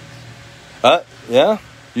carvings. Yeah,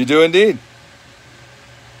 you do indeed.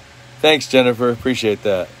 Thanks, Jennifer. Appreciate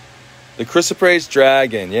that. The chrysoprase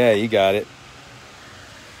dragon. Yeah, you got it.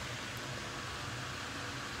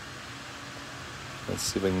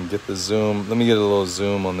 Let's see if I can get the zoom. Let me get a little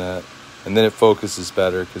zoom on that. And then it focuses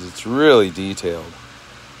better because it's really detailed.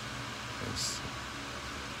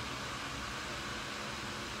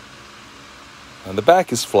 And the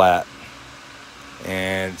back is flat.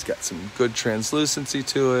 And it's got some good translucency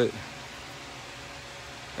to it.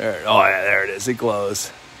 There, oh yeah, there it is. It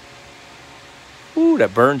glows. Ooh,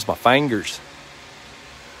 that burns my fingers.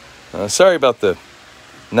 Sorry about the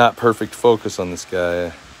not perfect focus on this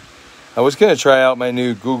guy. I was going to try out my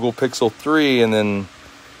new Google Pixel 3 and then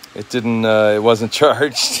it wasn't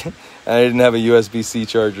charged. And I didn't have a USB-C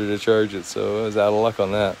charger to charge it, so I was out of luck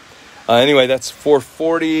on that. Anyway, that's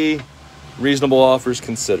 $440, reasonable offers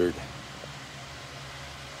considered.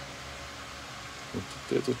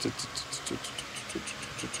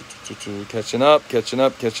 Catching up.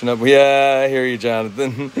 Yeah, I hear you,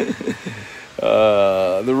 Jonathan.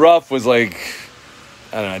 The rough was like,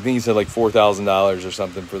 I don't know, I think he said like $4,000 or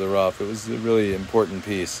something for the rough. It was a really important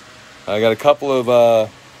piece. I got a couple of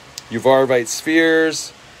Uvarvite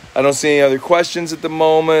spheres. I don't see any other questions at the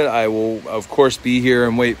moment. I will, of course, be here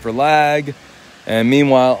and wait for lag. And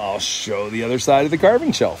meanwhile, I'll show the other side of the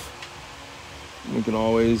carving shelf. We can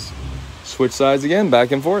always switch sides again,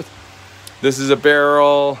 back and forth. This is a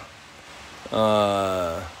barrel.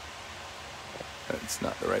 That's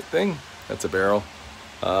not the right thing. That's a barrel.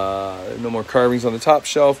 No more carvings on the top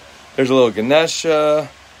shelf. There's a little Ganesha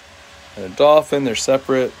and a dolphin. They're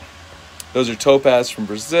separate. Those are topaz from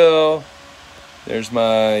Brazil. There's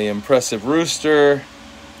my impressive rooster.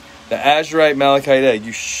 The azurite malachite egg.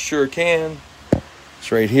 You sure can.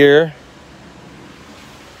 It's right here.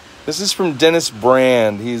 This is from Dennis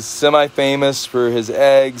Brand. He's semi-famous for his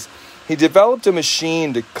eggs. He developed a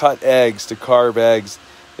machine to cut eggs, to carve eggs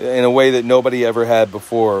in a way that nobody ever had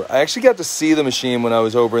before. I actually got to see the machine when I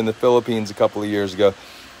was over in the Philippines a couple of years ago.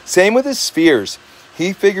 Same with his spheres.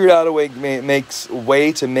 He figured out a way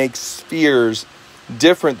to make spheres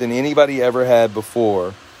different than anybody ever had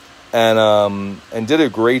before, and did a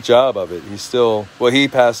great job of it. He's still, well, he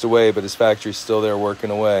passed away, but his factory's still there working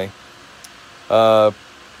away. The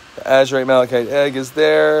azurite malachite egg is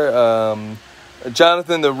there.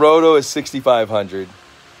 Jonathan, the roto is $6,500.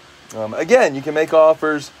 Again, you can make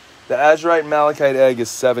offers. The azurite malachite egg is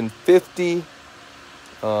 $750.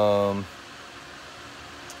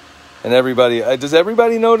 And everybody, does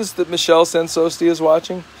everybody notice that Michelle Sensosti is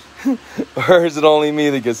watching? Or is it only me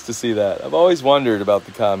that gets to see that? I've always wondered about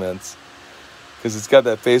the comments, because it's got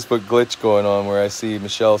that Facebook glitch going on where I see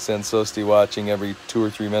Michelle Sensosti watching every 2 or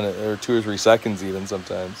 3 minutes, or 2 or 3 seconds even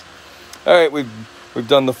sometimes. All right, we've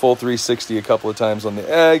done the full 360 a couple of times on the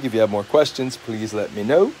egg. If you have more questions, please let me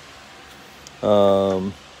know.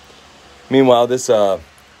 Meanwhile, this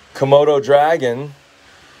Komodo dragon,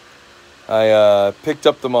 I picked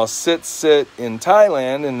up the Mosit in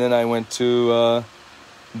Thailand, and then I went to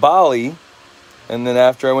Bali. And then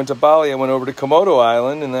after I went to Bali, I went over to Komodo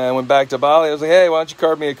Island, and then I went back to Bali. I was like, hey, why don't you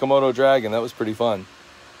carve me a Komodo dragon? That was pretty fun.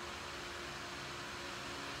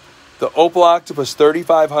 The Opal Octopus,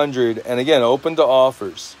 $3,500, and again, open to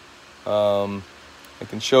offers. I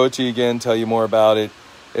can show it to you again, tell you more about it.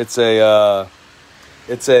 It's a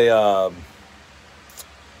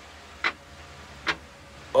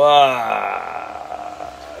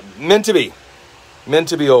meant to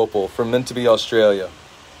be opal from meant to be Australia.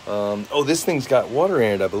 Oh, this thing's got water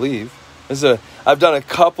in it, I believe. I've done a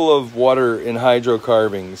couple of water in hydro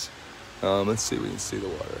carvings. Let's see if we can see the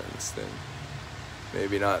water in this thing.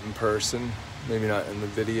 Maybe not in person, maybe not in the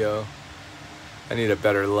video. I need a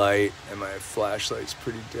better light, and my flashlight's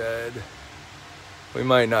pretty dead. We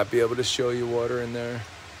might not be able to show you water in there.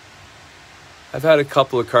 I've had a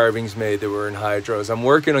couple of carvings made that were in hydros. I'm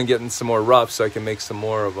working on getting some more rough so I can make some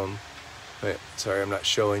more of them. Wait, sorry, I'm not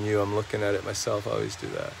showing you. I'm looking at it myself. I always do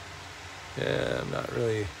that. Yeah, I'm not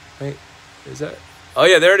really... Wait, is that... Oh,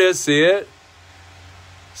 yeah, there it is. See it?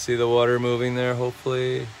 See the water moving there,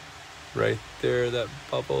 hopefully? Right there, that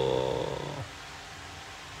bubble.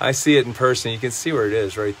 I see it in person. You can see where it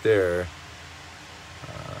is right there.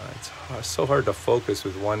 It's so hard to focus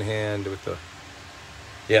with one hand with the...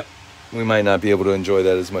 Yep. We might not be able to enjoy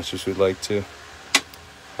that as much as we'd like to.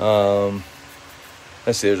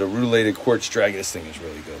 Let's see, there's a rutilated quartz dragon. This thing is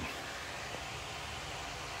really good.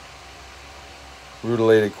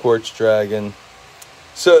 Rutilated quartz dragon.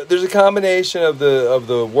 So there's a combination of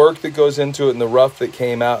the work that goes into it and the rough that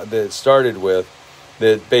came out, that it started with,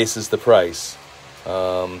 that bases the price.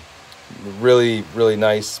 Really, really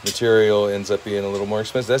nice material, ends up being a little more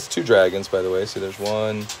expensive. That's 2 dragons, by the way. So there's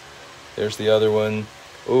one. There's the other one.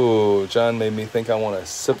 Ooh, John made me think I want a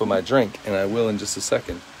sip of my drink, and I will in just a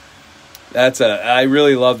second. I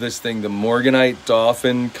really love this thing. The Morganite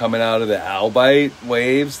dolphin coming out of the Albite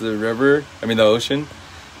waves, the river. I mean, the ocean.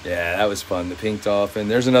 Yeah, that was fun. The pink dolphin.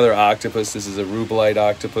 There's another octopus. This is a rubellite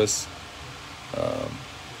octopus.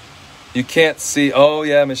 You can't see. Oh,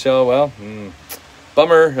 yeah, Michelle. Well,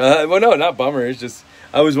 bummer. Well, no, not bummer. It's just,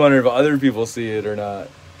 I was wondering if other people see it or not.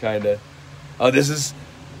 Kind of. Oh, this is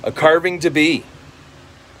a carving to be.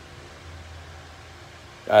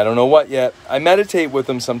 I don't know what yet. I meditate with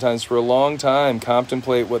them sometimes for a long time,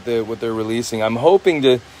 contemplate what they're releasing. I'm hoping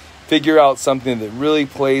to figure out something that really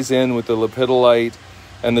plays in with the lepidolite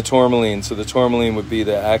and the tourmaline. So the tourmaline would be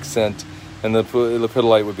the accent, and the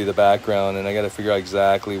lepidolite would be the background. And I got to figure out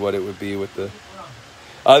exactly what it would be with the.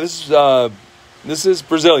 This is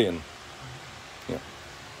Brazilian. Yeah.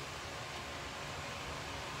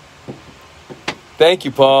 Thank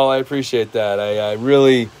you, Paul. I appreciate that. I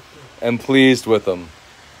really am pleased with them.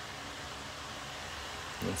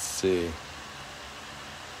 Let's see. I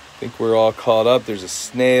think we're all caught up. There's a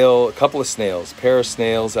snail, a couple of snails, a pair of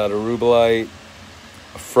snails out of rubellite,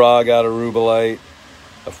 a frog out of rubellite,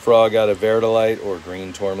 a frog out of verdolite or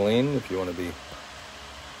green tourmaline, if you want to be.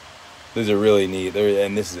 These are really neat.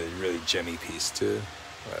 And this is a really gemmy piece too.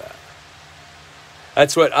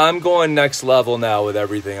 That's what I'm going next level now with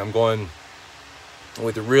everything. I'm going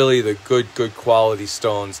with really the good quality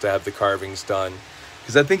stones to have the carvings done,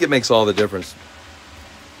 because I think it makes all the difference.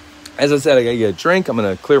 As I said, I gotta get a drink. I'm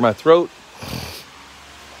gonna clear my throat.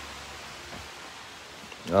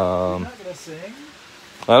 You're not gonna sing?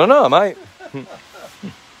 I don't know. I might.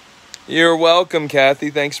 You're welcome, Kathy.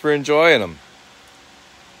 Thanks for enjoying them.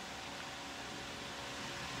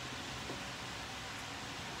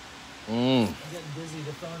 I'm getting busy.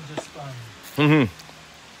 The phone just spun. Mm-hmm.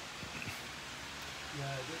 Yeah,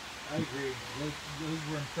 I agree. Those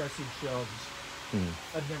were impressive shelves.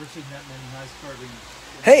 I've never seen that many nice carvings.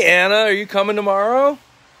 Hey, Anna, are you coming tomorrow?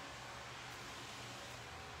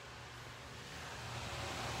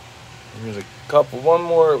 There's a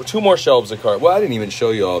couple, two more shelves of carvings. Well, I didn't even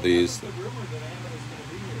show you all these.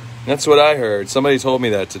 That's what I heard. Somebody told me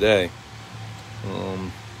that today.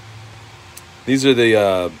 These are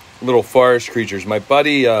the little forest creatures. My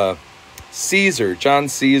buddy Caesar, John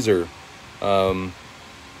Caesar,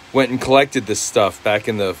 went and collected this stuff back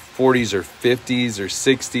in the 40s or 50s or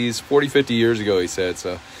 60s, 40, 50 years ago, he said.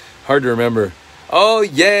 So hard to remember. Oh,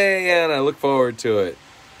 yay, and I look forward to it.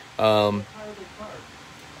 Well,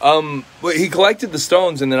 he collected the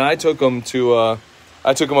stones, and then I took them over to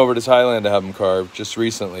Thailand to have them carved just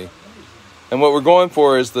recently. And what we're going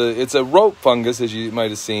for is it's a rope fungus, as you might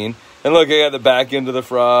have seen. And look, I got the back end of the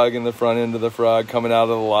frog and the front end of the frog coming out of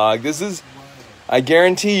the log. I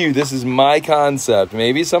guarantee you, this is my concept.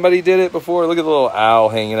 Maybe somebody did it before. Look at the little owl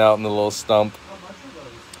hanging out in the little stump.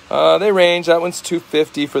 They range. That one's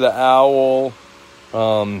 $250 for the owl.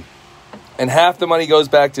 And half the money goes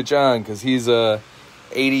back to John because he's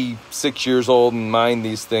 86 years old and mined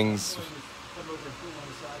these things.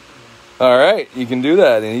 All right, you can do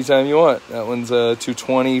that anytime you want. That one's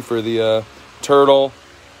 $220 for the turtle.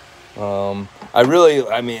 My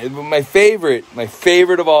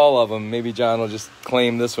favorite of all of them, maybe John will just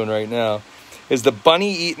claim this one right now, is the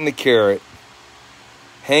bunny eating the carrot,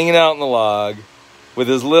 hanging out in the log, with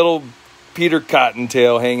his little Peter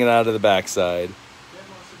Cottontail hanging out of the backside.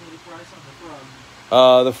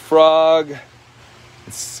 The frog,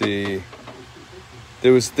 let's see,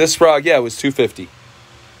 there was this frog, yeah, it was $250.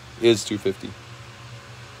 Is $250.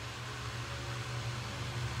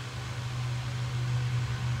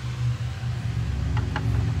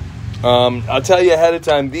 I'll tell you ahead of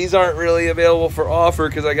time, these aren't really available for offer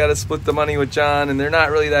because I got to split the money with John, and they're not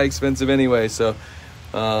really that expensive anyway. So,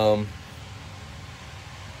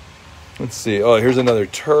 let's see. Oh, here's another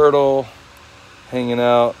turtle hanging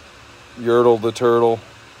out. Yertle the turtle.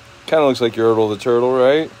 Kind of looks like Yertle the turtle,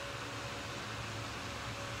 right?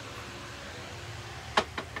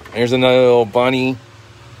 Here's another little bunny.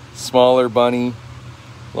 Smaller bunny.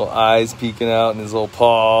 Little eyes peeking out and his little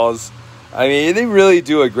paws. I mean, they really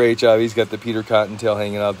do a great job. He's got the Peter Cottontail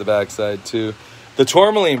hanging out the backside, too. The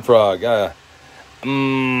tourmaline frog.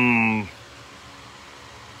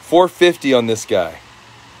 $450 on this guy.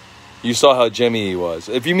 You saw how gemmy he was.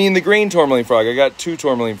 If you mean the green tourmaline frog, I got two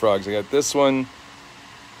tourmaline frogs. I got this one,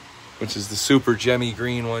 which is the super gemmy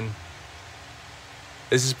green one.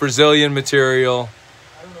 This is Brazilian material.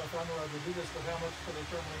 I don't know if I'm allowed to do this, but how much for the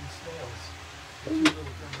tourmaline snails?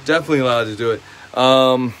 Definitely allowed to do it.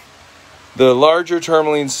 The larger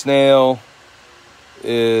tourmaline snail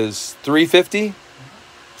is $350,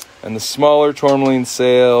 and the smaller tourmaline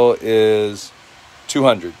snail is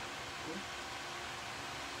 $200.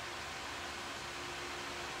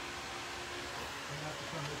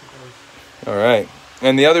 All right.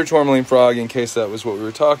 And the other tourmaline frog, in case that was what we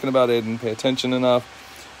were talking about, I didn't pay attention enough.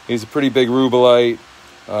 He's a pretty big rubellite.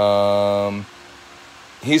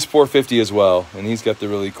 He's 450 as well, and he's got the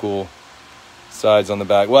really cool sides on the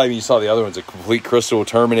back. Well, I mean, you saw the other one's a complete crystal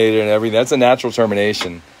terminated and everything. That's a natural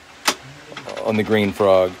termination on the green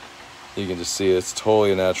frog. You can just see it's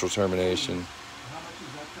totally a natural termination. How much is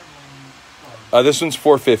that tourmaline frog? This one's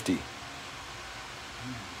 450. Where's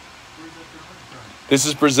that tourmaline from? This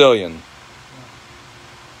is Brazilian.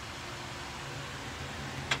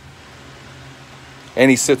 And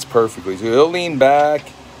he sits perfectly. So he'll lean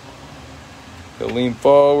back. He'll lean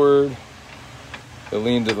forward. He'll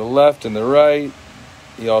lean to the left and the right.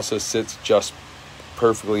 He also sits just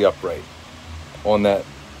perfectly upright on that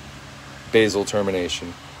basal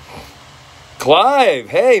termination. Clive,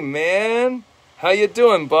 hey man. How you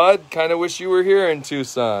doing, bud? Kind of wish you were here in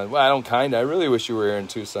Tucson. Well, I don't kind of. I really wish you were here in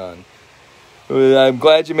Tucson. I'm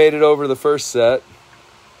glad you made it over to the first set.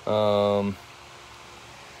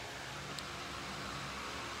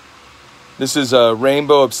 This is a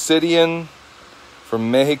rainbow obsidian from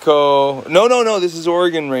Mexico. No. This is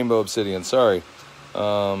Oregon rainbow obsidian. Sorry.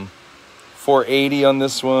 480 on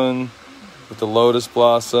this one with the lotus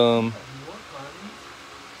blossom.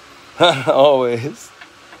 Always.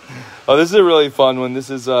 Oh, this is a really fun one. This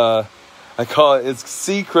is I call it's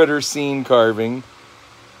sea critter scene carving.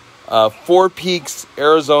 Four Peaks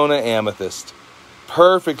Arizona amethyst.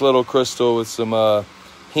 Perfect little crystal with some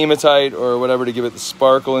hematite or whatever to give it the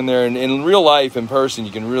sparkle in there. And in real life, in person,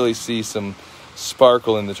 you can really see some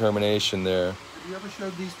sparkle in the termination there. Have you ever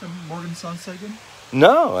showed these to Morgan Sonsagan?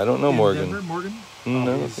 No, I don't know In Morgan. Denver, Morgan? No, I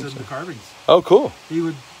don't These think are so. the carvings. Oh, cool. He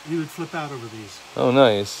would flip out over these. Oh,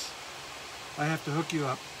 nice. I have to hook you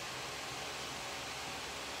up.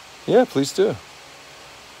 Yeah, please do.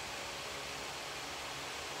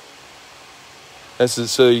 This is,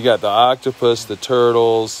 so you got the octopus, the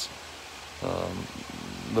turtles, a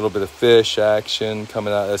little bit of fish action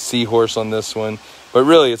coming out, a seahorse on this one. But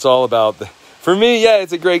really, it's all about for me, yeah,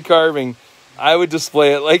 it's a great carving. I would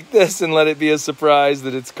display it like this and let it be a surprise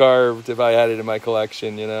that it's carved if I had it in my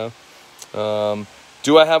collection, you know.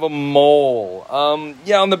 Do I have a mole?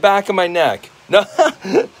 Yeah, on the back of my neck. No,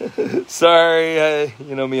 sorry,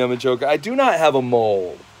 you know me, I'm a joker. I do not have a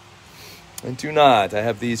mole. I do not. I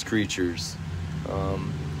have these creatures.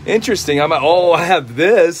 Interesting. I have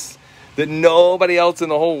this that nobody else in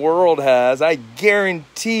the whole world has. I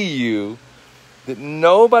guarantee you that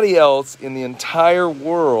nobody else in the entire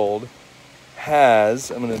world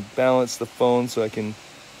has. I'm going to balance the phone so I can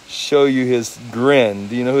show you his grin.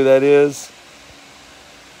 Do you know who that is?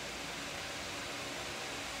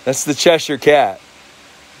 That's the Cheshire Cat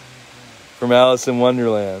from Alice in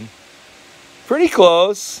Wonderland. Pretty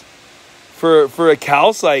close for a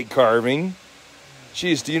calcite carving.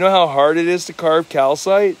 Jeez, do you know how hard it is to carve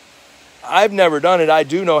calcite? I've never done it. I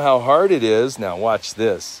do know how hard it is. Now watch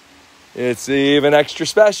this. It's even extra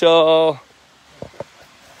special.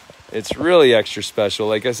 It's really extra special.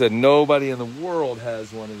 Like I said, nobody in the world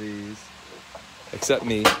has one of these except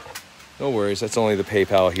me. No worries. That's only the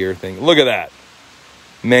PayPal here thing. Look at that.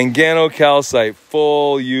 Mangano calcite,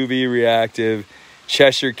 full UV reactive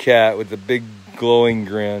Cheshire Cat with the big glowing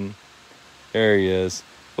grin. There he is.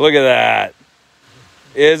 Look at that.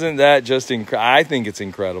 Isn't that just incredible? I think it's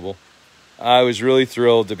incredible. I was really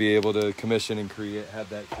thrilled to be able to commission and have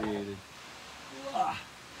that created.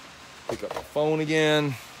 Pick up the phone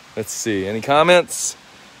again. Let's see. Any comments?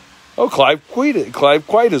 Oh, Clive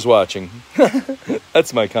Quite is watching.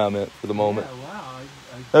 That's my comment for the moment. Yeah, wow.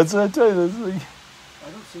 That's what I tell you. I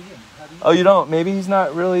don't see him. How do you Oh, you don't? Maybe he's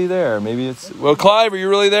not really there. Maybe it's... Well, Clive, are you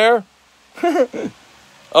really there?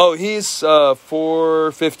 Oh, he's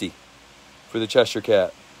 450 for the Cheshire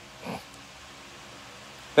Cat.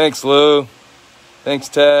 Thanks, Lou. Thanks,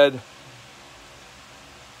 Ted.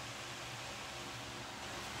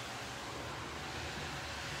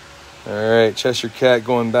 All right, Cheshire Cat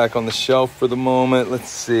going back on the shelf for the moment. Let's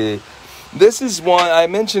see. This is one, I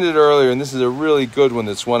mentioned it earlier, and this is a really good one.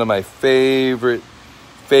 That's one of my favorite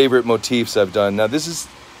motifs I've done. Now, this is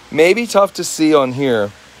maybe tough to see on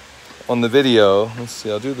here, on the video. Let's see,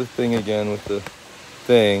 I'll do the thing again with the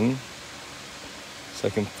thing so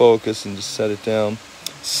I can focus and just set it down.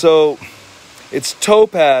 So, it's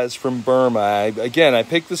topaz from Burma. I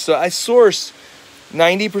picked this up. I source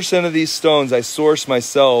 90% of these stones. I source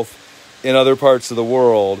myself in other parts of the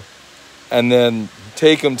world and then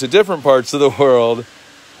take them to different parts of the world.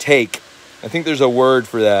 I think there's a word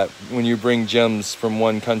for that when you bring gems from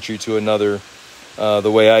one country to another,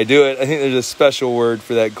 the way I do it. I think there's a special word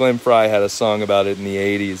for that. Glenn Fry had a song about it in the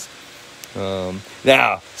 80s.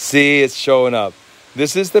 Now, see, it's showing up.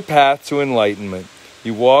 This is the path to enlightenment.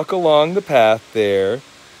 You walk along the path there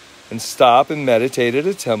and stop and meditate at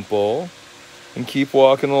a temple and keep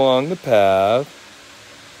walking along the path.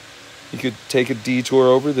 You could take a detour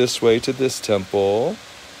over this way to this temple.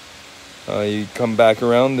 You come back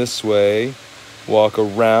around this way, walk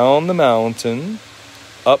around the mountain,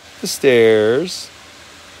 up the stairs.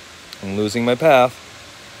 I'm losing my path.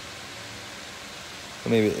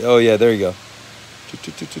 Maybe, oh yeah, there you go.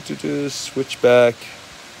 Switch back.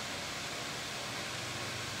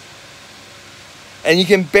 And you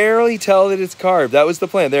can barely tell that it's carved. That was the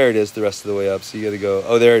plan. There it is the rest of the way up. So you got to go,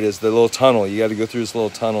 oh, there it is, the little tunnel. You got to go through this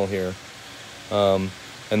little tunnel here. And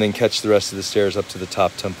then catch the rest of the stairs up to the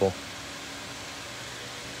top temple.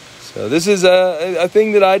 So this is a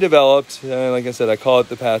thing that I developed. Like I said, I call it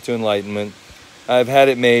the Path to Enlightenment. I've had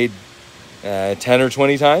it made 10 or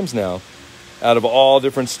 20 times now out of all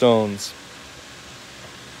different stones.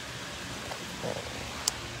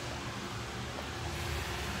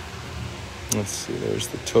 Let's see, there's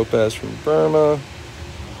the topaz from Burma.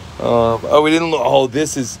 Oh, we didn't look. Oh,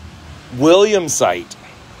 this is Williamsite.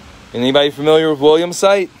 Anybody familiar with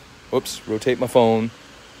Williamsite? Whoops, rotate my phone.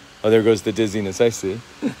 Oh, there goes the dizziness, I see.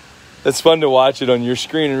 It's fun to watch it on your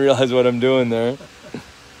screen and realize what I'm doing there.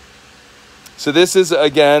 So this is,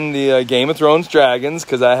 again, the Game of Thrones dragons,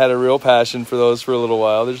 because I had a real passion for those for a little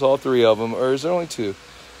while. There's all three of them. Or is there only two?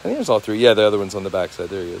 I think there's all three. Yeah, the other one's on the backside.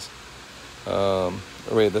 There he is. Or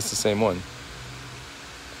wait, that's the same one.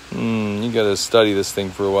 You got to study this thing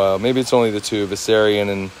for a while. Maybe it's only the two, Viserion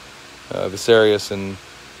and Viserys and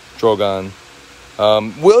Drogon.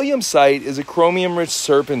 Williamsite is a chromium-rich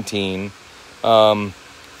serpentine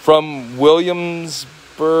from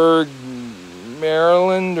Williamsburg,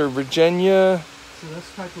 Maryland or Virginia. So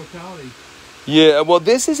that's type locality. Yeah, well,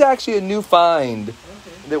 this is actually a new find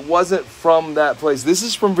that wasn't from that place. This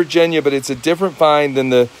is from Virginia, but it's a different find than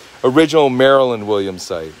the original Maryland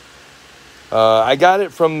Williamsite. I got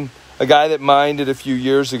it from a guy that mined it a few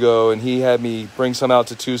years ago, and he had me bring some out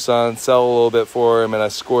to Tucson, sell a little bit for him, and I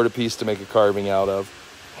scored a piece to make a carving out of.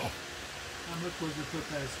 How much was the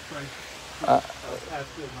topaz price?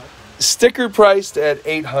 Sticker priced at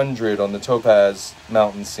 $800 on the Topaz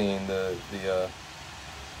Mountain scene, the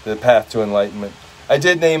Path to Enlightenment. I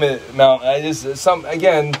did name it Mountain. I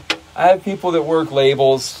have people that work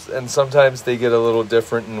labels, and sometimes they get a little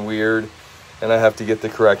different and weird, and I have to get the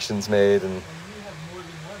corrections made. And you have more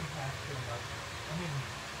than one path to enlightenment. I mean,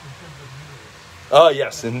 in terms of universe. oh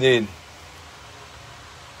yes, indeed.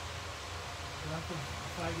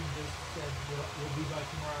 Fighting just said we'll be by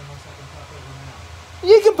tomorrow unless I can pop over now.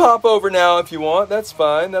 You can pop over now if you want. That's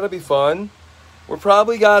fine. That'll be fun. We're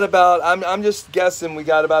probably got about, I'm just guessing we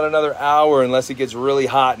got about another hour unless it gets really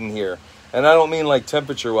hot in here. And I don't mean like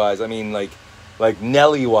temperature-wise. I mean like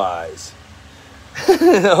Nelly-wise.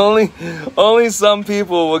 only some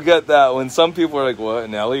people will get that one. Some people are like, what?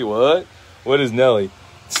 Nelly? What? What is Nelly?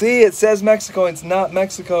 See, it says Mexico. It's not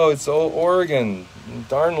Mexico. It's Oregon.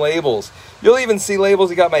 Darn labels. You'll even see labels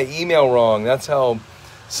that got my email wrong. That's how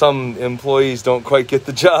some employees don't quite get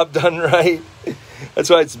the job done right.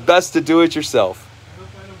 That's why it's best to do it yourself. I hope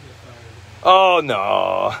I don't get fired. Oh,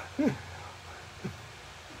 no.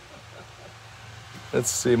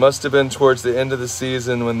 Let's see. Must have been towards the end of the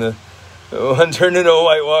season when the one turned into a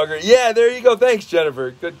White Walker. Yeah, there you go. Thanks,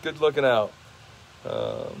 Jennifer. Good looking out.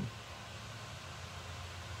 All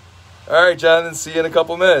right, Jonathan. See you in a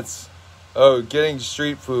couple minutes. Oh, getting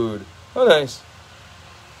street food. Oh, nice.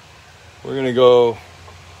 We're going to go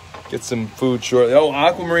get some food shortly. Oh,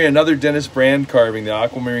 Aquamarine, another Dennis Brand carving, the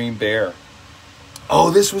Aquamarine Bear.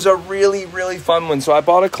 Oh, this was a really, really fun one. So I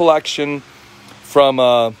bought a collection from,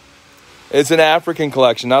 it's an African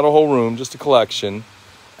collection, not a whole room, just a collection.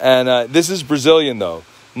 And this is Brazilian, though.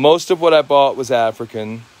 Most of what I bought was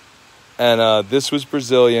African, and this was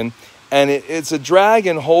Brazilian. And it's a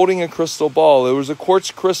dragon holding a crystal ball. It was a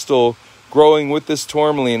quartz crystal growing with this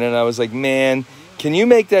tourmaline, and I was like, man, can you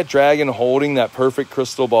make that dragon holding that perfect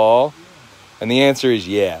crystal ball? And the answer is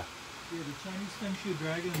yeah. Yeah, the Chinese Feng Shui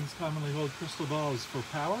dragons commonly hold crystal balls for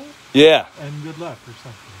power. Yeah. And good luck or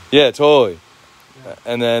something. Yeah, totally. Yeah.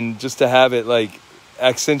 And then just to have it like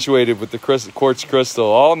accentuated with the quartz crystal,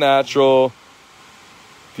 all natural,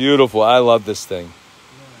 beautiful. I love this thing.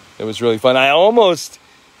 Yeah. It was really fun. I almost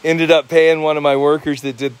ended up paying one of my workers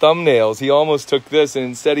that did thumbnails. He almost took this, and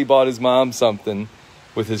instead he bought his mom something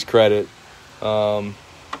with his credit. Let's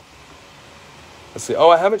see. Oh,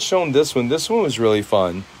 I haven't shown this one. This one was really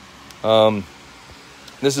fun.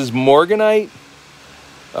 This is morganite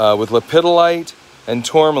with lepidolite and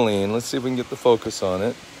tourmaline. Let's see if we can get the focus on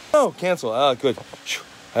it. Oh, cancel. Ah, good.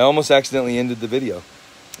 I almost accidentally ended the video.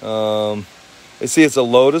 see it's a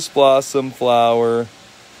lotus blossom flower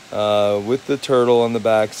with the turtle on the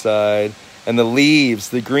backside. And the leaves,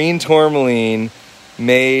 the green tourmaline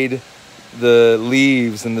made the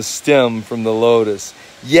leaves and the stem from the lotus.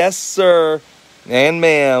 Yes, sir and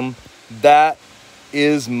ma'am, that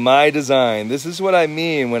is my design. This is what I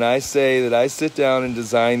mean when I say that I sit down and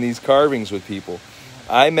design these carvings with people.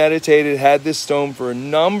 I meditated, had this stone for a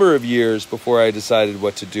number of years before I decided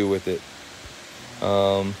what to do with it.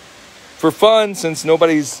 For fun, since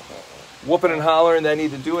nobody's whooping and hollering that I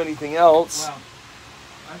need to do anything else. Wow.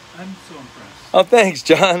 I'm so impressed. Oh, thanks,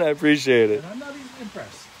 John. I appreciate it. And I'm not even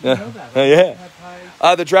impressed. You know that.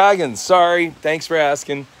 Yeah. The dragons. Sorry. Thanks for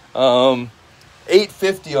asking.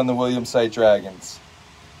 $850 on the William Site dragons.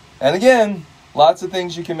 And again, lots of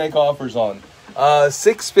things you can make offers on.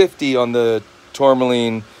 $650 on the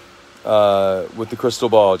tourmaline with the crystal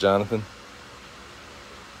ball, Jonathan.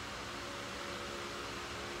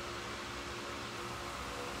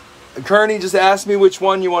 Kearney just asked me which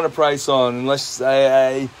one you want to price on, unless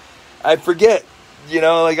I forget. You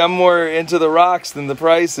know, like I'm more into the rocks than the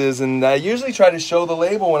prices, and I usually try to show the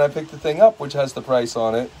label when I pick the thing up, which has the price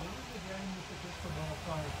on it.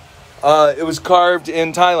 It was carved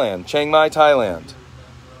in Thailand, Chiang Mai, Thailand.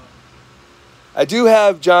 I do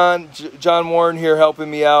have John Warren here helping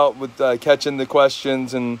me out with catching the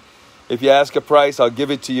questions, and if you ask a price, I'll give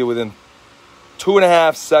it to you within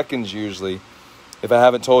 2.5 seconds usually, if I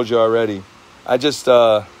haven't told you already. I just,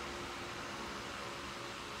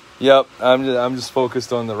 yep, I'm just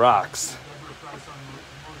focused on the rocks.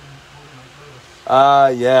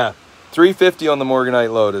 Yeah, $350 on the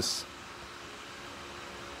Morganite Lotus.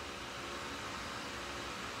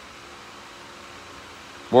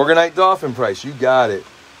 Morganite Dolphin price, you got it.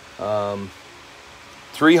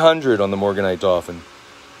 $300 on the Morganite Dolphin.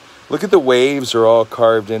 Look at the waves are all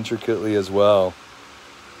carved intricately as well.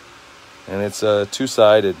 And it's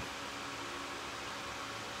two-sided.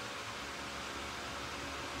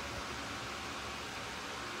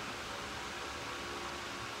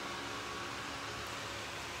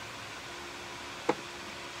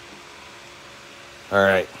 All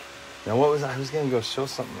right. Now what was I was going to go show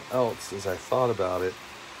something else as I thought about it.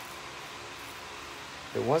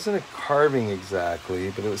 It wasn't a carving exactly,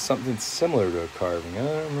 but it was something similar to a carving. I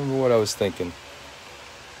don't remember what I was thinking.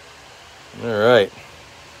 All right.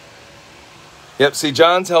 Yep, see,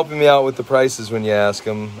 John's helping me out with the prices when you ask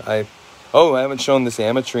him. I haven't shown this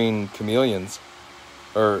ametrine chameleons.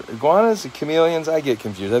 Or iguanas, chameleons? I get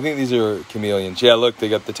confused. I think these are chameleons. Yeah, look, they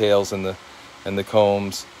got the tails and the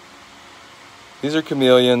combs. These are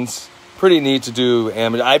chameleons. Pretty neat to do.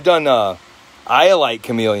 I've done iolite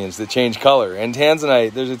chameleons that change color. And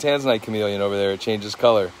tanzanite, there's a tanzanite chameleon over there. It changes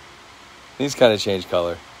color. These kind of change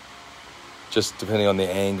color. Just depending on the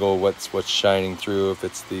angle, what's shining through, if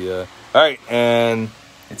it's the... All right, and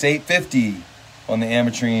it's $850 on the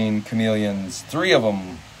ametrine chameleons. 3 of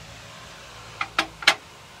them.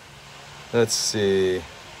 Let's see.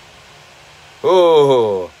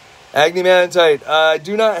 Oh, agnemanitite. I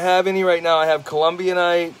do not have any right now. I have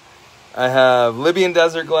Columbianite. I have Libyan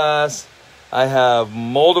desert glass. I have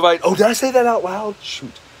moldavite. Oh, did I say that out loud?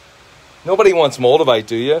 Shoot. Nobody wants moldavite,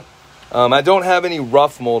 do you? I don't have any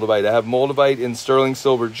rough moldavite. I have moldavite in sterling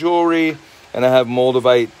silver jewelry, and I have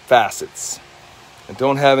moldavite facets. I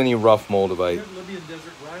don't have any rough moldavite. You have Libyan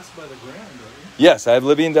desert glass by the gram, don't you? Yes, I have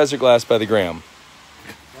Libyan desert glass by the gram.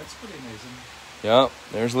 That's pretty amazing. Yeah,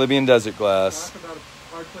 there's Libyan desert glass. Talk about a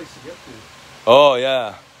hard place to get to. Oh,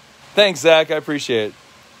 yeah. Thanks, Zach. I appreciate it.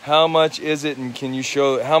 How much is it, and can you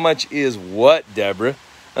show... How much is what, Deborah?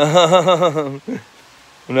 I'm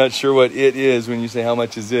not sure what it is when you say how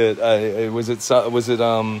much is it. I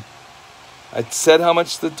said how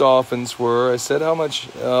much the dolphins were. I said how much...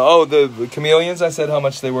 the chameleons, I said how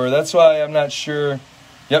much they were. That's why I'm not sure.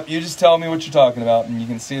 Yep, you just tell me what you're talking about, and you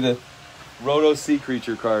can see the Rhodo sea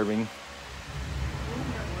creature carving.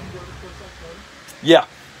 Yeah.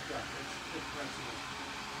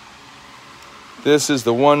 This is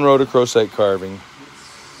the one rhodochrosite carving.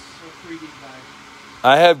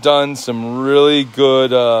 I have done some really good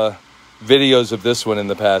videos of this one in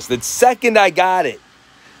the past. The second I got it,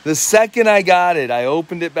 I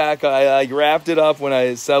opened it back. I wrapped it up when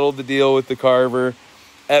I settled the deal with the carver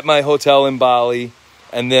at my hotel in Bali.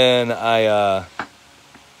 And then I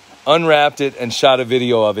unwrapped it and shot a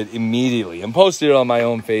video of it immediately and posted it on my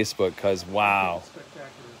own Facebook because, wow. It's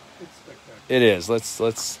spectacular. It's spectacular. It is.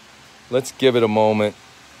 Let's give it a moment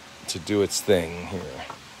to do its thing here.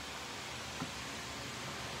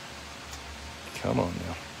 Come on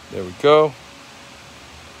now. There we go.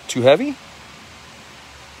 Too heavy?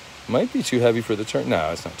 Might be too heavy for the turn.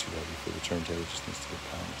 No, it's not too heavy for the turntable. It just needs to get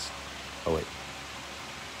balanced. Oh, wait.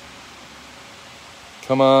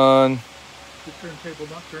 Come on. The turntable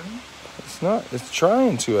not turning? It's not. It's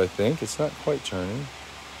trying to, I think. It's not quite turning.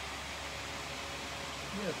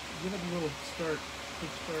 Yeah, give it a little start. Good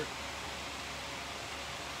start.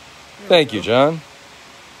 There Thank we you, go. John.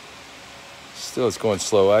 Still, it's going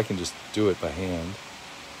slow. I can just do it by hand.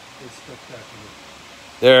 It's spectacular.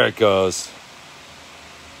 There it goes.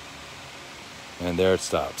 And there it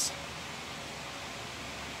stops.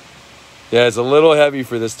 Yeah, it's a little heavy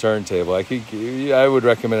for this turntable. I would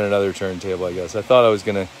recommend another turntable, I guess. I thought I was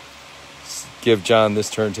going to give John this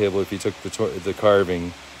turntable if he took the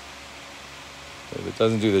carving. If it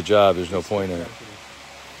doesn't do the job, there's no point in it.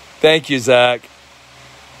 Thank you, Zach.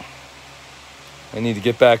 I need to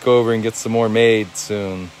get back over and get some more made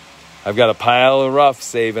soon. I've got a pile of rough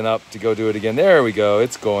saving up to go do it again. There we go.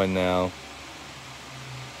 It's going now.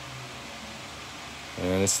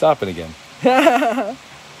 And it's stopping again.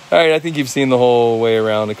 All right, I think you've seen the whole way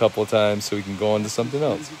around a couple of times, so we can go on to something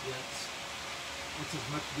else. It's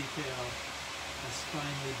as much detail as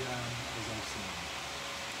finely done as I've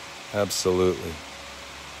seen. Absolutely.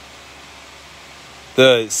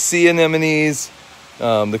 The sea anemones,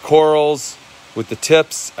 the corals with the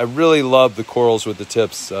tips. I really love the corals with the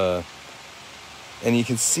tips. And you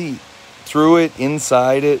can see through it,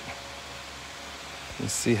 inside it. You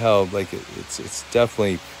see how like it's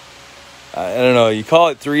definitely, I don't know, you call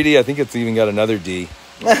it 3D. I think it's even got another D.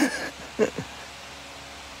 All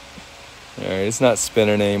right, it's not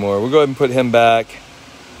spinning anymore. We'll go ahead and put him back.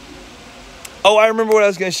 Oh, I remember what I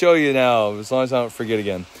was going to show you now, as long as I don't forget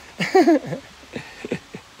again.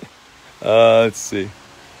 Let's see.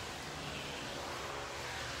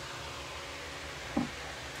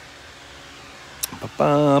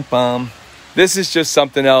 Ba-bum-bum. This is just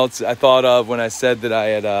something else I thought of when I said that I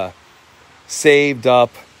had saved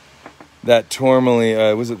up that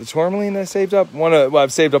tourmaline. Was it the tourmaline that I saved up?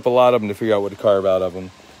 I've saved up a lot of them to figure out what to carve out of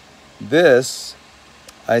them. This,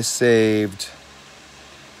 I saved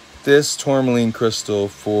this tourmaline crystal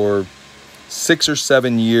for 6 or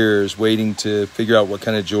 7 years waiting to figure out what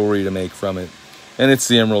kind of jewelry to make from it. And it's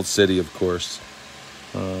the Emerald City, of course.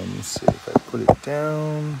 Let's see if I put it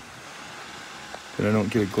down. That I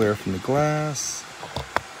don't get a glare from the glass.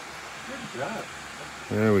 Good job.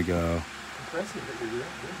 There we go. Impressive that you're doing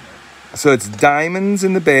that. So it's diamonds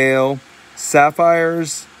in the bale,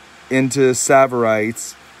 sapphires into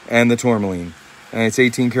savorites, and the tourmaline. And it's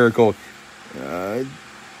 18 karat gold.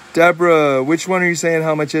 Deborah, which one are you saying?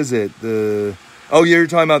 How much is it? Oh, you're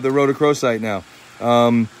talking about the rhodochrosite now.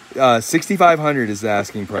 6,500 is the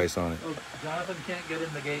asking price on it. Oh, Jonathan can't get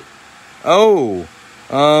in the gate. Oh,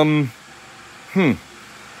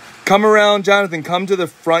 Come around, Jonathan. Come to the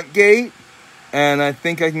front gate, and I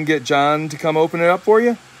think I can get John to come open it up for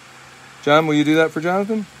you. John, will you do that for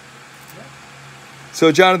Jonathan? Yeah.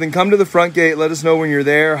 So, Jonathan, come to the front gate. Let us know when you're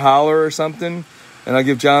there. Holler or something, and I'll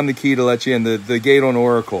give John the key to let you in. The gate on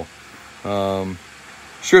Oracle.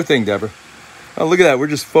 Sure thing, Deborah. Oh, look at that. We're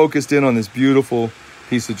just focused in on this beautiful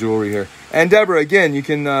piece of jewelry here. And Deborah, again, you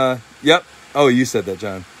can. Yep. Oh, you said that,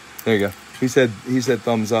 John. There you go. He said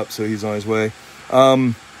thumbs up, so he's on his way.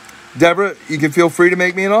 Deborah, you can feel free to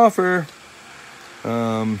make me an offer.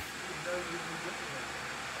 Oh,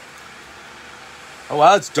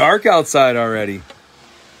 wow, it's dark outside already. I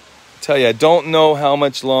tell you, I don't know how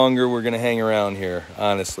much longer we're going to hang around here,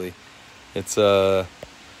 honestly. It's dinner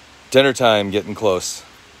time getting close.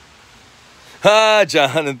 Ah,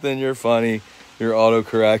 Jonathan, you're funny. You're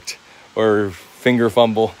autocorrect or finger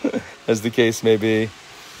fumble, as the case may be.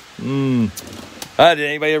 Did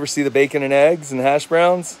anybody ever see the bacon and eggs and hash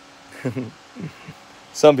browns?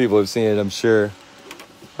 Some people have seen it, I'm sure.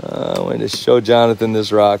 I wanted to show Jonathan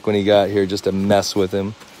this rock when he got here just to mess with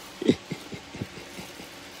him.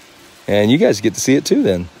 And you guys get to see it too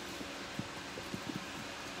then.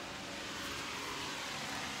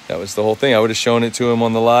 That was the whole thing. I would have shown it to him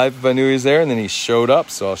on the live if I knew he was there, and then he showed up,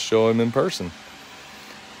 so I'll show him in person.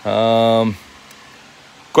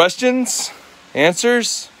 Questions?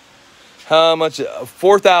 Answers? How much?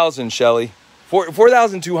 4,000, Shelly.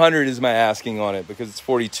 4,200 is my asking on it because it's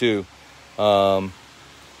 42.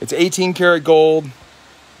 It's 18 karat gold.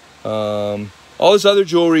 All this other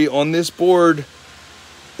jewelry on this board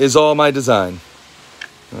is all my design.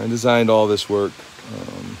 I designed all this work.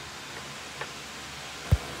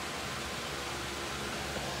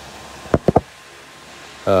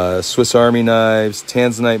 Swiss Army knives,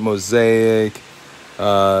 Tanzanite mosaic,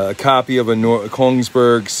 a copy of a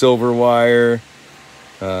Kongsberg silver wire,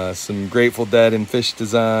 some Grateful Dead and fish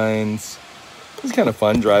designs. It's kind of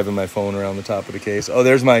fun driving my phone around the top of the case. Oh,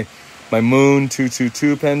 there's my Moon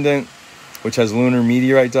 222 pendant, which has lunar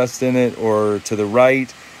meteorite dust in it. Or to the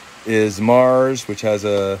right is Mars, which has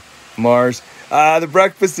a Mars. The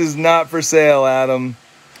breakfast is not for sale, Adam.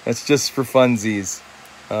 That's just for funsies.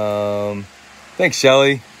 Thanks,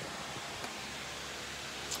 Shelly.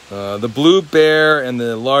 The blue bear and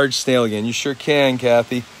the large snail again. You sure can,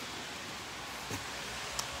 Kathy.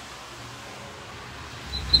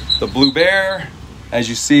 The blue bear, as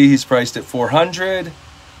you see, he's priced at $400.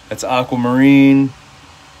 That's aquamarine.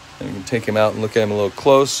 And we can take him out and look at him a little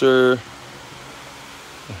closer.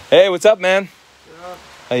 Hey, what's up, man? Yeah.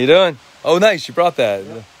 How you doing? Oh, nice. You brought that.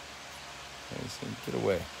 Yeah. Nice. Get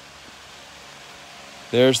away.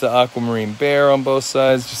 There's the aquamarine bear on both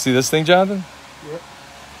sides. Did you see this thing, Jonathan? Yep.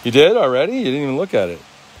 You did already? You didn't even look at it.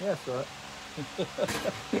 Yeah, I saw it.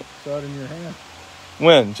 Saw it in your hand.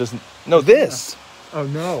 When? Just no. This. Oh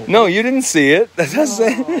no. No, you didn't see it. That's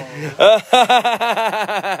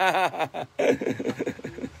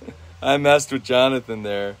I messed with Jonathan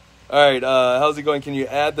there. All right, how's it going? Can you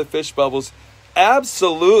add the fish bubbles?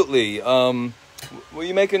 Absolutely. Will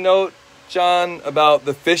you make a note, John, about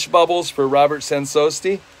the fish bubbles for Robert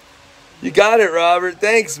Sensosti? You got it, Robert.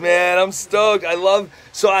 Thanks, man. I'm stoked.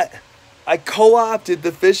 I co-opted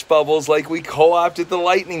the fish bubbles like we co-opted the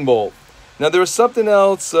lightning bolt. Now, there was something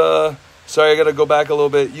else. Sorry, I got to go back a little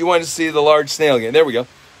bit. You wanted to see the large snail again. There we go.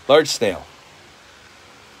 Large snail.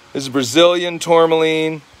 This is Brazilian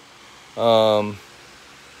tourmaline. Carved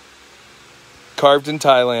in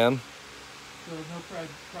Thailand. So there's no price,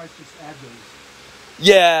 just add those.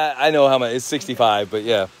 Yeah, I know how much. It's 65, but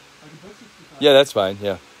yeah. I can put 65. Yeah, that's fine,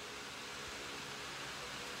 yeah.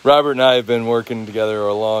 Robert and I have been working together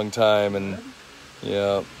a long time, and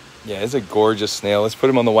yeah, it's a gorgeous snail. Let's put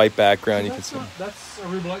him on the white background. So you can see. That's a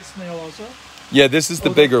riblet snail also? Yeah, this is the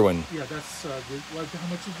bigger one. Yeah, that's, how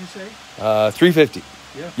much did you say? $350.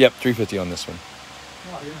 Yeah. Yep, $350 on this one.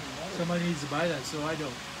 Oh, yeah. Somebody needs to buy that, so I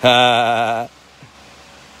don't.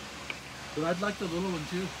 But I'd like the little one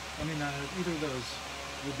too. I mean, either of those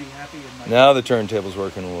would be happy in my... Now the turntable's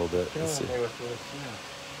working a little bit. Yeah, Let's see. okay with this,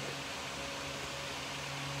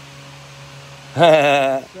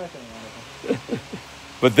 Second one.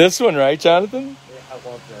 But this one, right, Jonathan? Yeah, I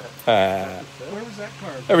love Ah. that. Where was that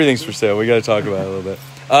carved? Everything's for sale. We got to talk about it a little bit.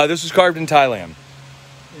 This was carved in Thailand.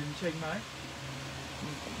 In Chiang Mai?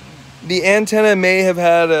 The antenna may have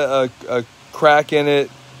had a crack in it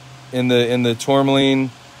in the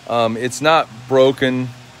tourmaline. It's not broken.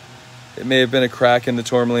 It may have been a crack in the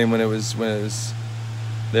tourmaline when it was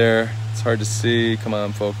there. It's hard to see. Come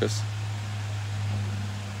on, focus.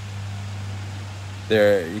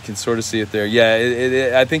 There, you can sort of see it there.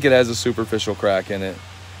 Yeah, I think it has a superficial crack in it.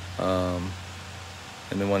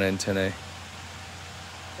 In the one antennae.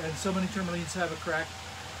 And so many tourmalines have a crack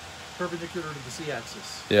perpendicular to the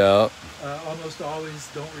Z-axis. Yeah. Almost always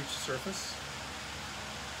don't reach the surface.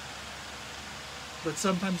 But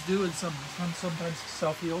sometimes do, and sometimes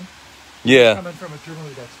self-healed. Yeah. Coming from a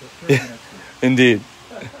tourmaline expert. Indeed.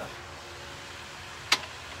 I don't know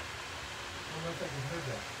if I can hear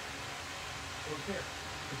that.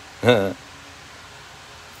 Okay.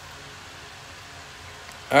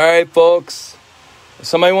 All right, folks. If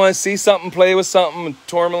somebody want to see something, play with something,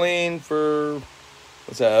 tourmaline for,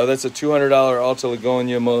 what's that? Oh, that's a $200 Alta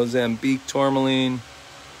Ligonia Mozambique tourmaline.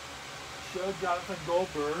 Show Jonathan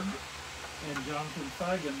Goldberg and Jonathan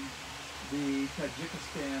Fagan the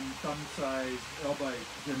Tajikistan thumb-sized L-bite,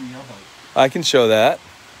 Jimmy L-bite. I can show that.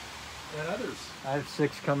 And others. I have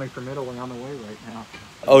 6 coming from Italy on the way right now.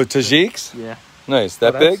 Oh, Tajiks? Yeah. Nice.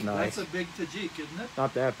 That that's big? nice. That's a big Tajik, isn't it?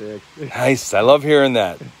 Not that big. Nice. I love hearing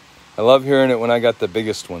that. I love hearing it when I got the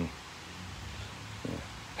biggest one.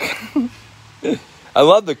 Yeah. I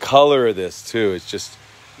love the color of this too. It's just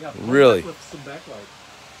really with some backlight.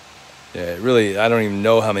 Yeah, it really, I don't even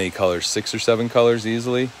know how many colors, 6 or 7 colors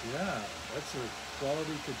easily. Yeah, that's a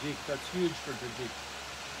quality Tajik. That's huge for Tajik.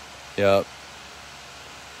 Yep.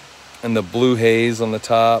 And the blue haze on the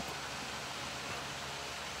top.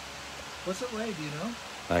 What's it weigh, do you know?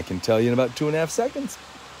 I can tell you in about 2.5 seconds.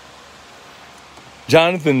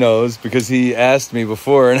 Jonathan knows because he asked me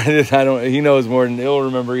before, and he knows more than he'll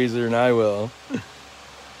remember easier than I will.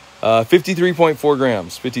 53.4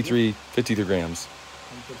 grams, 53 grams.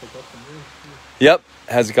 Yep,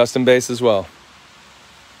 has a custom base as well.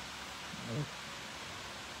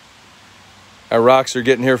 Our rocks are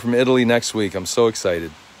getting here from Italy next week. I'm so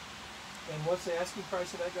excited. And what's the asking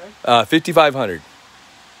price of that guy? $5,500.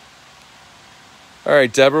 All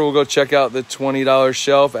right, Deborah, we'll go check out the $20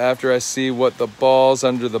 shelf after I see what the balls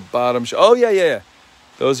under the bottom. Oh, yeah.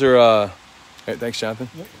 Those are, all right, thanks, Jonathan.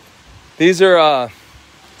 Yep. These are,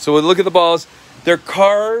 so we'll look at the balls. They're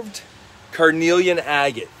carved carnelian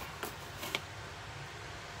agate.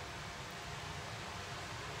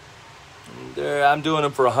 I'm doing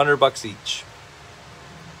them for $100 each.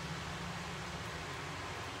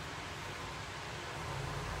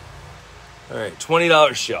 All right,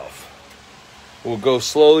 $20 shelf. We'll go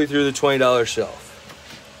slowly through the $20 shelf.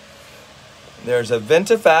 There's a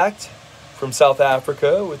Ventifact from South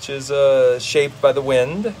Africa, which is shaped by the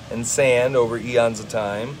wind and sand over eons of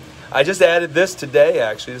time. I just added this today,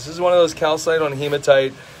 actually. This is one of those calcite on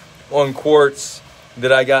hematite on quartz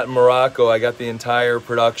that I got in Morocco. I got the entire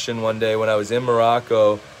production one day when I was in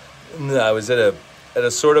Morocco. I was at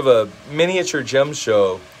a sort of a miniature gem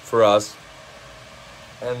show for us,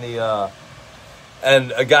 and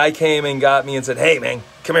a guy came and got me and said, "Hey, man,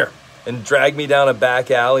 come here," and dragged me down a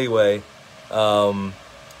back alleyway to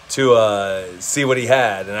see what he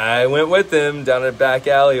had. And I went with him down a back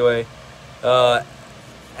alleyway.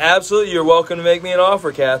 Absolutely, you're welcome to make me an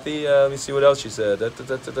offer, Kathy. Let me see what else she said.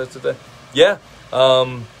 Yeah,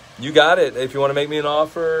 you got it. If you want to make me an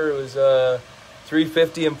offer, it was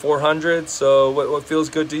 $350 and $400. So what feels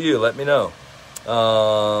good to you? Let me know.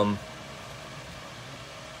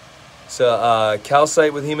 So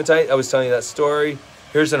calcite with hematite, I was telling you that story.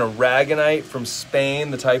 Here's an aragonite from Spain,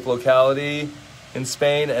 the type locality in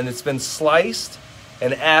Spain, and it's been sliced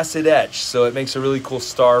and acid etched, so it makes a really cool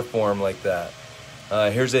star form like that.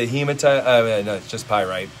 Here's a hematite, no, it's just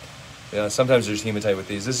pyrite. Sometimes there's hematite with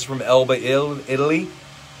these. This is from Elba, Italy.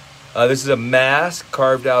 This is a mask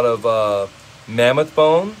carved out of mammoth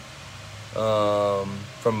bone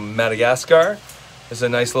from Madagascar. There's a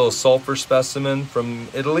nice little sulfur specimen from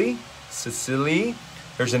Italy, Sicily.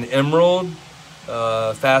 There's an emerald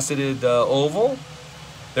faceted oval.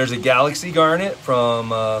 There's a galaxy garnet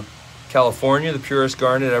from California, the purest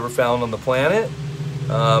garnet ever found on the planet.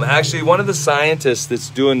 Actually, one of the scientists that's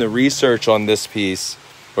doing the research on this piece,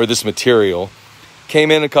 or this material,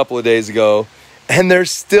 came in a couple of days ago, and they're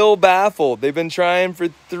still baffled. They've been trying for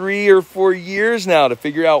 3 or 4 years now to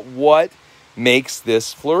figure out what makes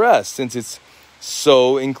this fluoresce, since it's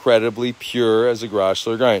so incredibly pure as a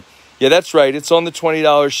Grosschler garnet. Yeah, that's right. It's on the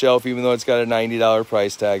 $20 shelf, even though it's got a $90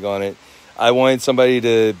 price tag on it. I wanted somebody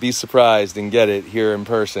to be surprised and get it here in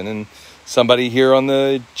person, and somebody here on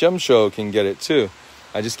the gem show can get it too.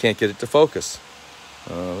 I just can't get it to focus.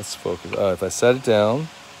 Let's focus. If I set it down,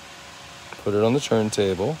 put it on the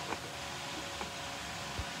turntable,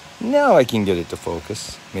 now I can get it to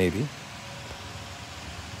focus, maybe.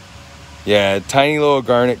 Yeah, tiny little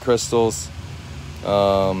garnet crystals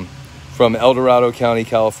from El Dorado County,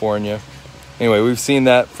 California. Anyway, we've seen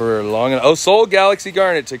that for long. Oh, sold Galaxy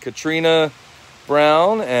Garnet to Katrina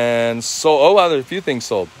Brown and sold. Oh, wow, there's a few things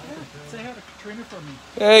sold. Say hi to Katrina for me.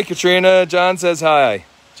 Hey, Katrina. John says hi.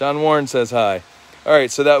 John Warren says hi. All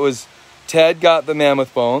right, so that was Ted got the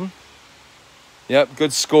mammoth bone. Yep,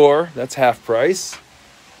 good score. That's half price.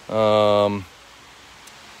 And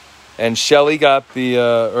Shelly got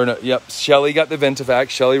the, Shelly got the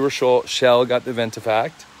Ventifact. Shelly Rochelle got the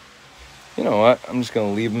Ventifact. You know what? I'm just going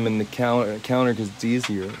to leave them in the counter because it's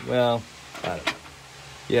easier. Well, I don't know.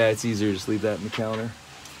 Yeah, it's easier to just leave that in the counter.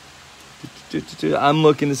 I'm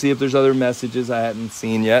looking to see if there's other messages I hadn't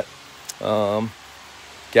seen yet.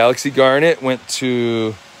 Galaxy Garnet went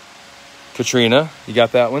to Katrina. You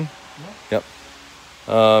got that one? Yep.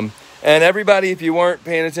 And everybody, if you weren't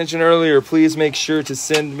paying attention earlier, please make sure to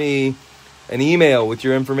send me an email with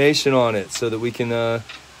your information on it so that we can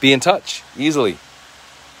be in touch easily.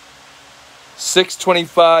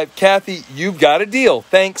 $625. Kathy, you've got a deal.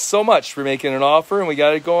 Thanks so much for making an offer, and we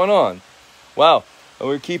got it going on. Wow.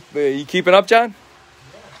 You keeping up, John?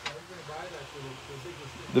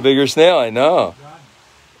 The bigger snail, I know.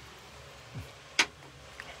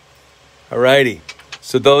 Alrighty.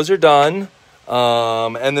 So those are done.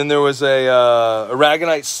 And then there was a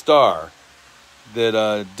aragonite star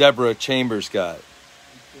that Deborah Chambers got.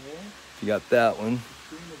 You got that one.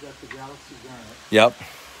 Yep.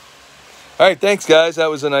 All right, thanks, guys. That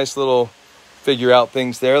was a nice little figure out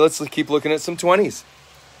things there. Let's keep looking at some 20s.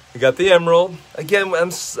 We got the emerald. Again, I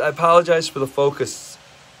apologize for the focus,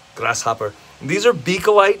 grasshopper. These are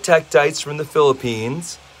Beacolite tektites from the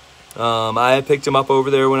Philippines. I picked them up over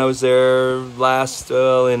there when I was there last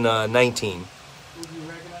in 19.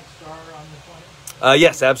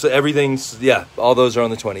 Yes, absolutely. Everything's, yeah, all those are on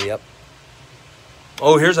the 20, yep.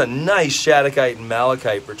 Oh, here's a nice Shattuckite and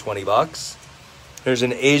Malachite for $20. There's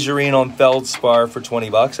an azurine on feldspar for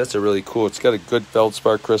 $20. That's a really cool. It's got a good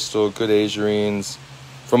feldspar crystal, good azurines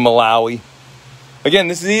from Malawi. Again,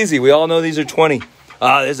 this is easy. We all know these are 20.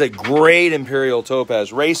 There's a great Imperial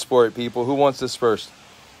Topaz. Race Sport, people. Who wants this first?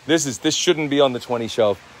 This shouldn't be on the 20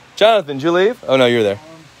 shelf. Jonathan, did you leave? Oh, no, you're there.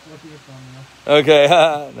 Okay,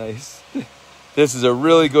 nice. This is a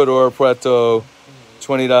really good Oro Puerto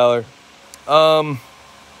 $20.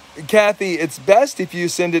 Kathy, it's best if you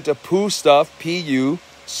send it to poostuff, P-U,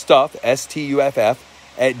 stuff,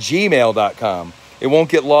 S-T-U-F-F, at gmail.com. It won't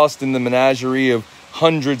get lost in the menagerie of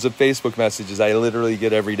hundreds of Facebook messages I literally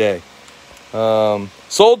get every day.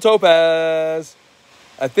 Sold topaz.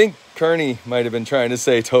 I think Kearney might have been trying to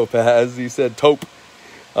say topaz. He said taupe.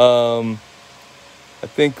 I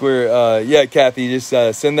think we're, yeah, Kathy, just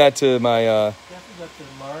send that to my... Kathy got the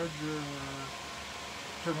larger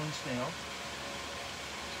turtling snail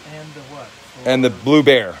and the what? And the blue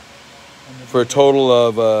bear for a total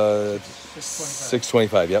of $625.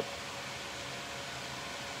 $625, yep.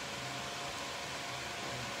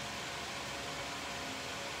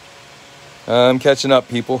 I'm catching up,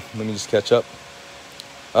 people. Let me just catch up.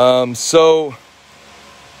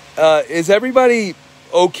 Is everybody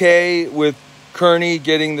okay with Kearney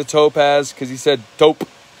getting the topaz? Because he said taupe,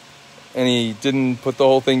 and he didn't put the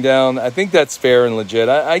whole thing down. I think that's fair and legit.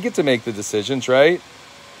 I get to make the decisions, right?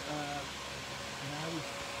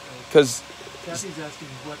 Because Kathy's asking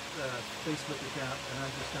what Facebook account, and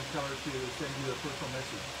I'm just going to tell her to send you a personal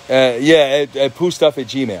message. at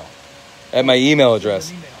poostuff@gmail, at my email address.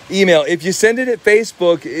 Send an Email. If you send it at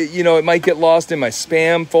Facebook, it might get lost in my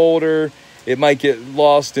spam folder. It might get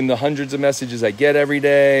lost in the hundreds of messages I get every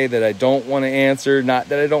day that I don't want to answer. Not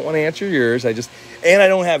that I don't want to answer yours. And I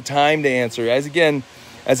don't have time to answer.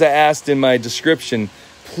 As I asked in my description,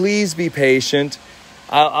 please be patient.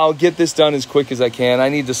 I'll get this done as quick as I can. I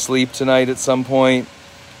need to sleep tonight at some point,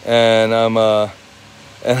 and I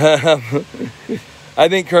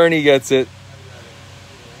think Kearney gets it.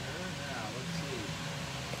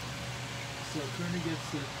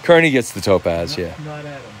 Kearney gets the topaz, yeah. Not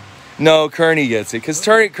Adam. No, Kearney gets it. Because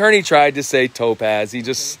Kearney tried to say topaz. He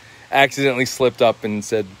just accidentally slipped up and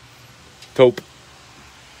said taupe.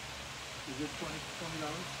 Is it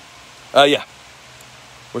 $20? Yeah.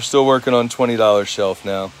 We're still working on $20 shelf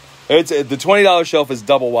now. The $20 shelf is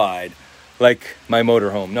double wide, like my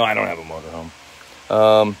motorhome. No, I don't have a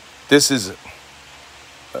motorhome. This is...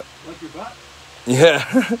 Like your butt? Yeah.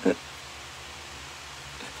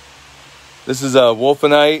 This is a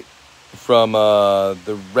Wolfenite from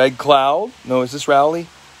the Red Cloud. No, is this Rowley?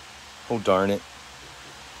 Oh, darn it.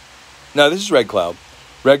 No, this is Red Cloud.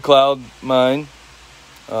 Red Cloud mine.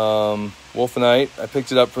 Wolfenite. I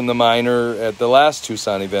picked it up from the miner at the last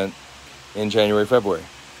Tucson event in January, February.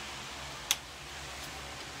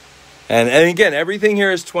 And again, everything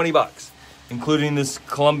here is $20, including this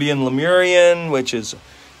Colombian Lemurian, which is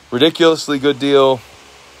ridiculously good deal.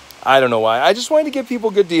 I don't know why. I just wanted to give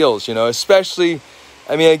people good deals, especially,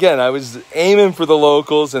 again, I was aiming for the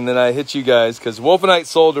locals, and then I hit you guys, because Wolfenite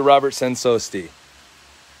sold to Robert Sensosti.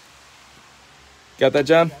 Got that,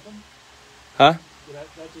 John? Huh? Did that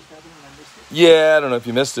just happen and I missed it? Yeah, I don't know if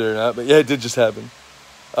you missed it or not, but yeah, it did just happen.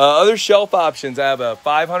 Other shelf options. I have a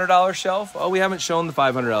 $500 shelf. Oh, we haven't shown the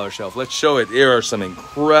 $500 shelf. Let's show it. There are some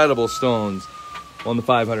incredible stones on the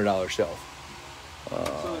 $500 shelf.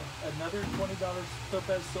 So another $20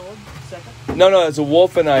 topaz sold? Second? No, it's a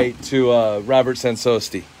Wolfenite to Robert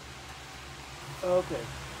Sensosti. Okay.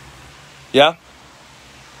 Yeah?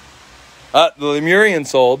 The Lemurian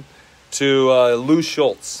sold to Lou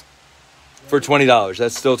Schultz for $20.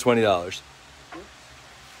 That's still $20.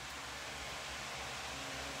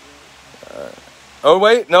 Oh,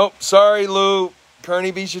 wait. Nope. Sorry, Lou.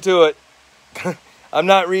 Kearney beat you to it. I'm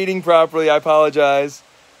not reading properly. I apologize.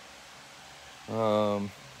 Robert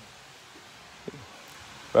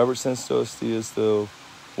Sensosti is the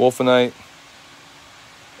Wolfenite.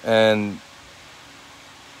 And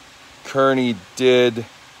Kearney did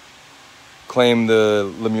claim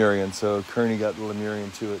the Lemurian. So Kearney got the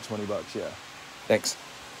Lemurian too at $20. Yeah. Thanks.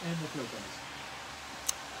 And the topaz.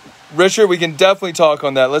 Richard, we can definitely talk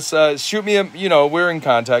on that. Let's shoot me we're in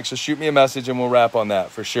contact, so shoot me a message and we'll wrap on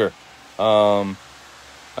that for sure. I'm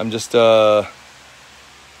just, yep,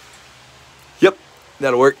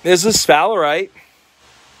 that'll work. This is sphalerite.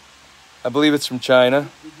 I believe it's from China.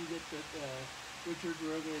 Did you get that Richard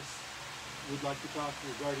Rodriguez would like to talk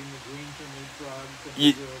regarding the green turning frog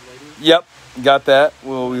later? Yep, got that.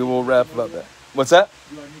 We will wrap about that. What's that?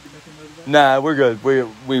 Do I need to make a note of that? Nah, we're good.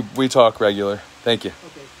 We talk regular. Thank you.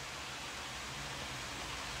 Okay.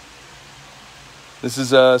 This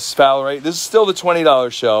is sphalerite. This is still the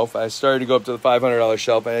 $20 shelf. I started to go up to the $500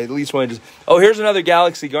 shelf. I at least wanted to... Oh, here's another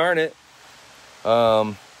Galaxy Garnet.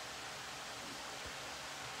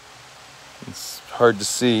 It's hard to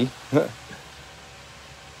see. There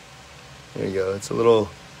you go. It's a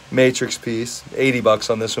little matrix piece.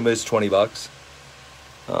 $80 on this one, but it's $20.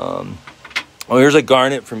 Oh, here's a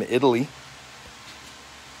garnet from Italy.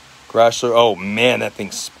 Grashler. Oh, man, that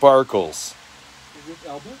thing sparkles. Is it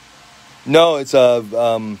Elba? No, it's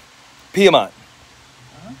Piedmont.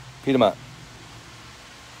 Uh-huh. Piedmont.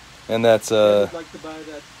 And that's I would like to buy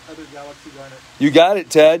that other Galaxy Garnet. You got it,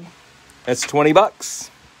 Ted. That's $20.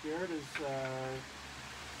 Jared is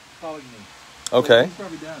calling me. Okay. So he's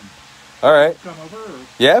probably done. All right. Come over? Or?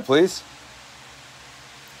 Yeah, please.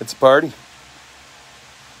 It's a party.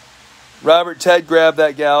 Robert, Ted grabbed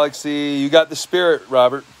that Galaxy. You got the Spirit,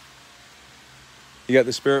 Robert. You got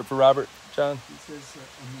the Spirit for Robert, John? He says,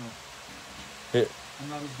 no. Here. I'm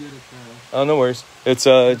not as good at Oh, no worries. It's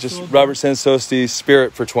just Robert Sansosti's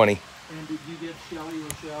Spirit for 20. And did you get Shelly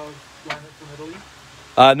Rochelle's garnet from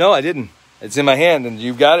Italy? No, I didn't. It's in my hand, and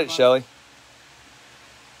you've got it, Shelly.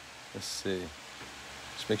 Let's see.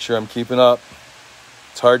 Just make sure I'm keeping up.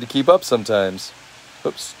 It's hard to keep up sometimes.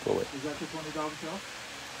 Oops, go away. Is that the $20 shelf?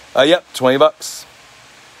 Yep, $20.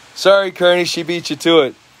 Sorry, Kearney, she beat you to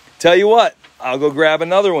it. Tell you what, I'll go grab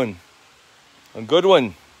another one. A good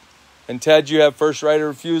one. And Ted, you have first right of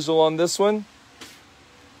refusal on this one?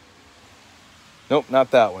 Nope,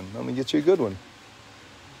 not that one. Let me get you a good one.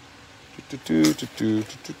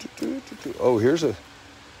 Oh, here's a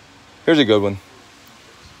good one.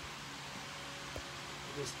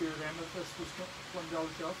 The Spirit Amethyst was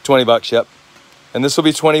 $20 shelf? $20, yep. And this will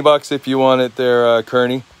be $20 if you want it there,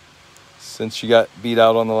 Kearney, since you got beat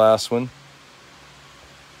out on the last one.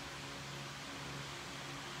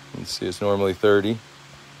 Let's see, it's normally $30.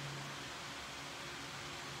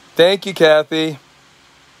 Thank you, Kathy. Did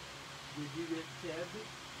you get Ted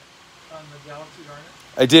on the Galaxy Garnet?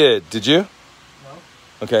 I did. Did you? No.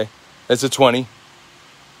 Okay. That's a 20.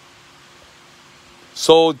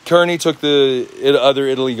 Sold. Kearney took the other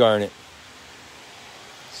Italy Garnet.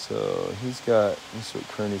 So he's got, let's see what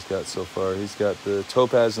Kearney's got so far. He's got the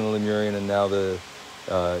Topaz and the Lemurian and now the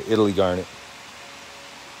Italy Garnet.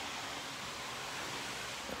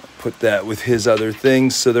 Put that with his other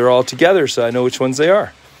things so they're all together so I know which ones they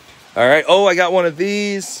are. All right. Oh, I got one of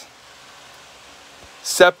these.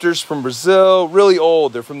 Scepters from Brazil. Really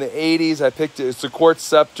old. They're from the 80s. I picked it. It's a quartz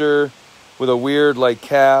scepter with a weird like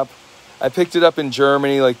cap. I picked it up in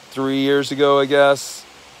Germany like 3 years ago, I guess.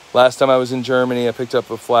 Last time I was in Germany, I picked up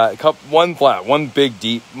one big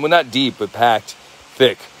deep, well not deep, but packed,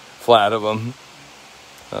 thick flat of them.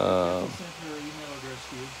 Sent her email address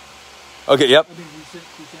to you. Okay, yep. I think she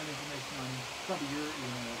sent information on probably your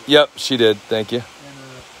email address. Yep, she did. Thank you.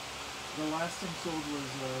 And the last thing sold was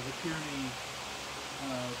the Kearney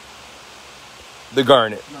The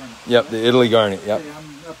Garnet. Garnet. Yep, the Italy Garnet. Yep. Okay,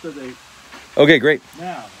 I'm up to date. Okay, great.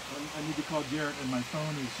 Now, I need to call Jarrett, and my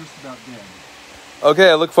phone is just about dead.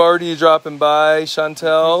 Okay, I look forward to you dropping by,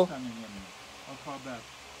 Chantel. Coming in. I'll call back.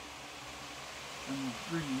 I'm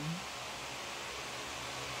ringing.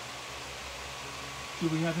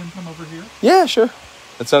 Should we have him come over here? Yeah, sure.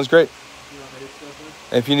 That sounds great. You want me to step in?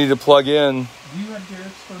 And if you need to plug in, Do you have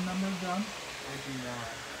Jarrett's phone number, John? I do not.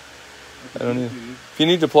 I don't need. If you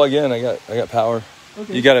need to plug in, I got power.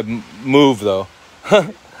 Okay. You got to move though.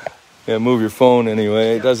 Yeah, move your phone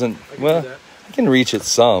anyway. It doesn't. Well, I can reach it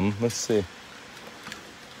some. Let's see.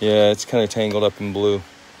 Yeah, it's kind of tangled up in blue.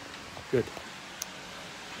 Good.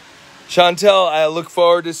 Chantel, I look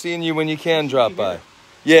forward to seeing you when you can drop by.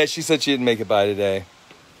 Yeah, she said she didn't make it by today.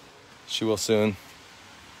 She will soon.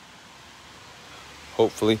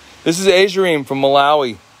 Hopefully. This is Azurine from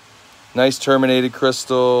Malawi. Nice terminated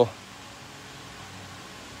crystal.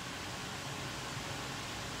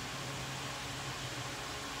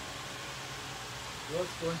 Well,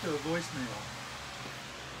 it's going to a voicemail.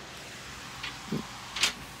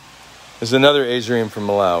 There's another Azurine from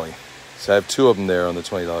Malawi. So I have two of them there on the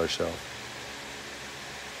 $20 shelf.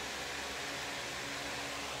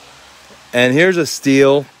 And here's a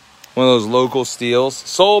steel. One of those local steels.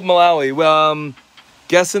 Sold Malawi. Well,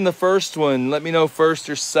 guessing the first one. Let me know first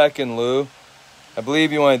or second, Lou. I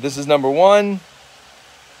believe you wanted, this is number 1.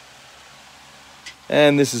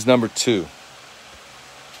 And this is number 2.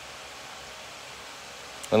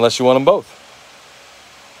 Unless you want them both.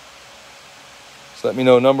 So let me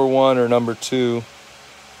know number 1 or number 2.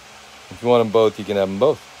 If you want them both, you can have them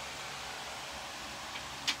both.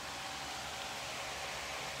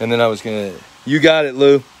 And then I was going to, you got it,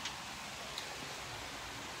 Lou. Can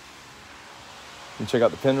you check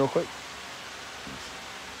out the pin real quick?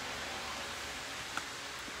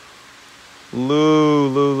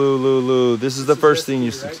 Lou. This is the first thing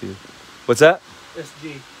you succeed. What's that?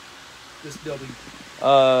 SG. This building.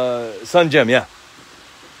 Sun Gem, yeah.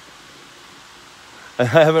 I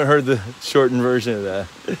haven't heard the shortened version of that.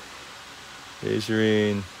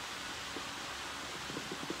 Azurine.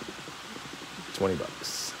 $20.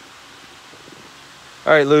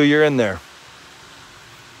 All right, Lou, you're in there.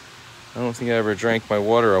 I don't think I ever drank my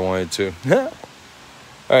water I wanted to. All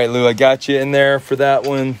right, Lou, I got you in there for that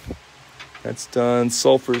one. That's done.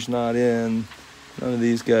 Sulfur's not in. None of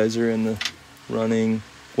these guys are in the running.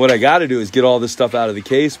 What I got to do is get all this stuff out of the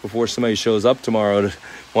case before somebody shows up tomorrow to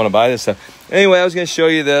want to buy this stuff. Anyway, I was going to show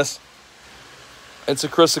you this. It's a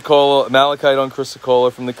chrysocolla, malachite on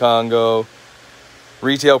chrysocolla from the Congo.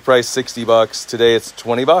 Retail price $60. Today it's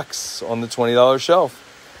 $20 on the $20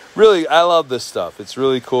 shelf. Really, I love this stuff. It's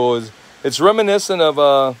really cool. It's reminiscent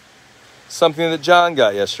of something that John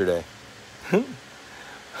got yesterday.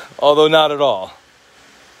 Although not at all.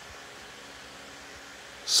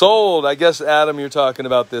 Sold. I guess, Adam, you're talking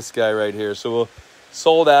about this guy right here. So we'll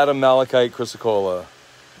sold Adam malachite chrysocolla.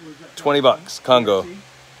 $20. Congo.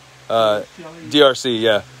 DRC,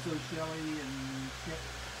 yeah. So Shelly and Kip.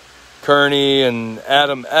 Kearney and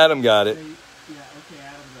Adam got it. Yeah, okay,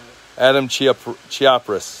 Adam got it. Adam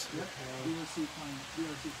Chiapris. Yep. DRC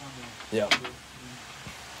Congo. Yeah.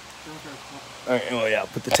 All right, well, yeah,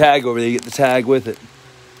 put the tag over there. You get the tag with it.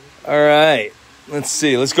 All right. Let's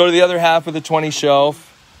see. Let's go to the other half of the 20 shelf.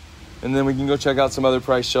 And then we can go check out some other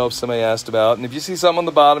price shelves somebody asked about. And if you see something on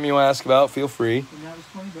the bottom you want to ask about, feel free. And that was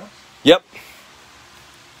 $20? Yep.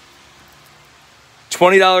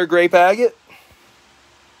 $20 grape agate.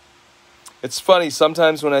 It's funny.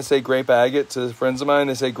 Sometimes when I say grape agate to friends of mine,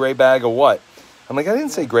 they say grape bag of what? I'm like, I didn't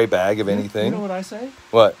say grape bag of anything. You know what I say?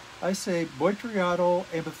 What? I say Boitriato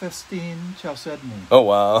Amethystine Chalcedony. Oh,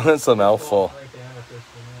 wow. That's a mouthful.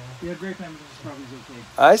 Yeah, grape amethyst probably is okay.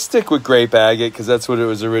 I stick with grape agate because that's what it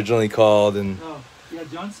was originally called. And Oh, yeah,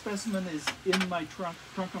 John's specimen is in my trunk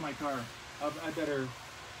of my car. I better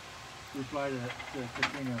reply to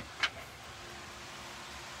Katrina.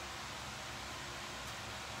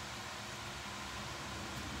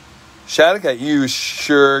 Shattuckite, you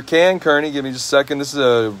sure can, Kearney. Give me just a second. This is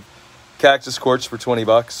a cactus quartz for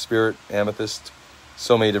 $20. Spirit amethyst.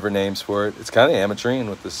 So many different names for it. It's kind of ametrine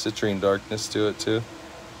with the citrine darkness to it too.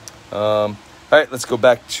 All right, let's go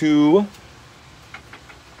back to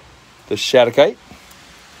the Shattuckite.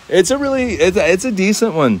 It's a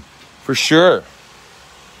decent one for sure.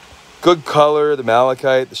 Good color, the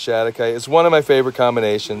malachite, the Shattuckite. It's one of my favorite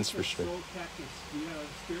combinations for sure.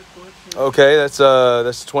 Okay, that's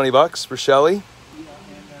 $20 for Shelly. Yeah, and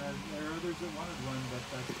there are others that wanted one, but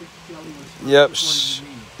I think Shelly was first. Yep. According to me.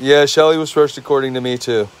 Yeah, Shelly was first according to me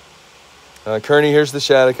too. Kearney, here's the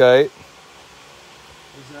Shattuckite. Is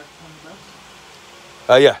that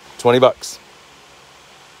 $20? Yeah, $20.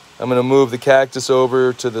 I'm gonna move the cactus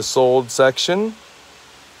over to the sold section.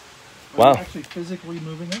 Are Wow. you actually physically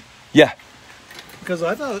moving it? Yeah. Because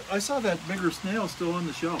I saw that bigger snail still on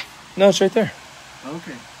the shelf. No, it's right there.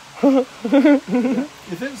 Okay.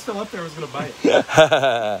 If it was still up there, I was going to buy it.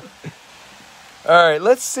 All right,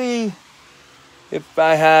 let's see if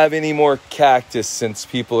I have any more cactus since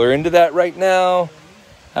people are into that right now.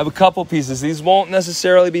 I have a couple pieces. These won't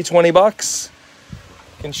necessarily be $20.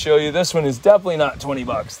 I can show you this one is definitely not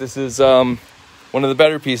 $20. This is one of the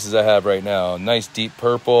better pieces I have right now. Nice deep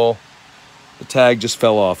purple. The tag just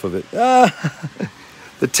fell off of it.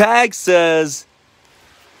 The tag says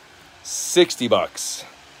 $60.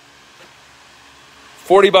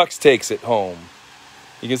 $40 takes it home.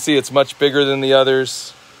 You can see it's much bigger than the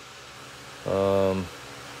others. Good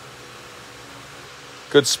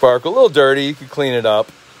sparkle. A little dirty. You could clean it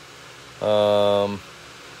up. I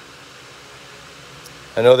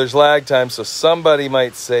know there's lag time, so somebody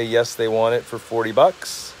might say yes, they want it for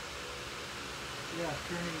 $40. Yeah,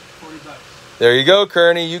 Kearney, $40. There you go,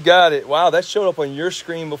 Kearney. You got it. Wow, that showed up on your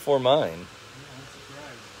screen before mine.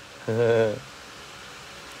 Yeah, I'm surprised.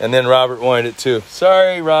 And then Robert wanted it too.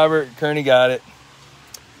 Sorry, Robert. Kearney got it.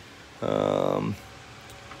 All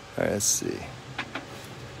right, let's see.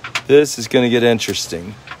 This is going to get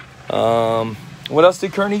interesting. What else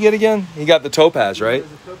did Kearney get again? He got the topaz, right?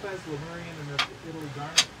 There's a topaz, Lemurian, and the Italy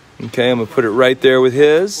garnet. Okay, I'm going to put it right there with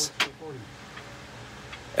his. For 40.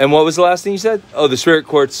 And what was the last thing you said? Oh, the spirit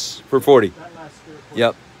quartz for 40. That last spirit quartz.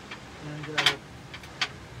 Yep. And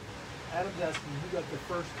Adam's asking who got the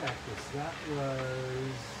first cactus. That was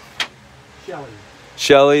Shelly.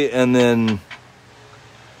 Shelly, and then...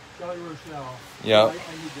 Shelly Rochelle. Yeah. I need to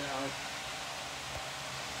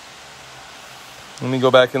Let me go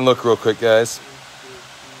back and look real quick, guys.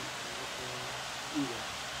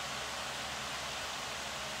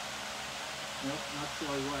 Nope, not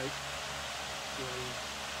Shelly White.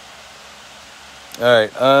 All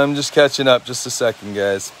right, I'm just catching up. Just a second,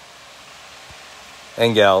 guys.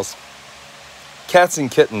 And gals. Cats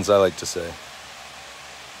and kittens, I like to say.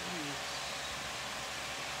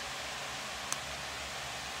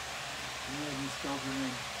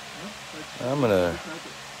 I'm gonna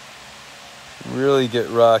Really get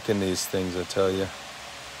rocking these things, I tell you.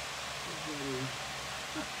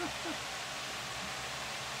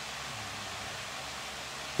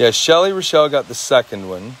 Yeah, Shelly Rochelle got the second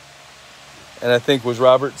one. And I think was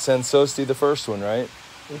Robert Sensosti the first one, right?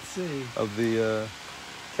 Let's see. Of the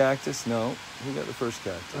cactus? No. Who got the first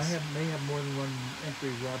cactus? May have more than one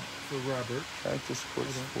entry for Robert. Cactus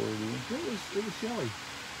quartz 40. It was Shelly.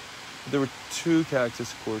 There were 2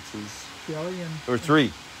 cactus quartzes. Shelly and... There were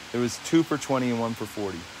 3. There was 2 for 20 and 1 for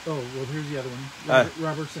 40. Oh, well, here's the other one.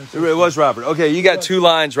 Robert Sensosti. It was Robert. Okay, you got 2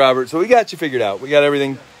 lines, Robert. So we got you figured out. We got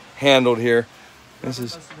everything handled here. This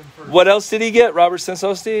is. What else did he get? Robert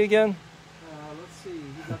Sensosti again? Let's see.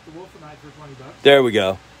 He got the Wolfenite for $20. There we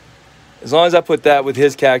go. As long as I put that with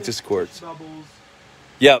his cactus quartz. Bubbles.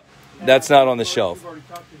 Yep, that's not on the shelf. We've already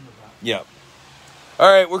talked to him about. Yep.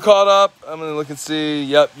 All right, we're caught up. I'm going to look and see.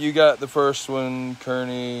 Yep, you got the first one,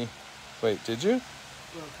 Kearney. Wait, did you?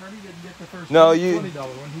 Well, Kearney didn't get the first No, $20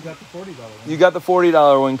 one. He got the $40 one. You got the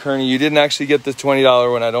 $40 one, Kearney. You didn't actually get the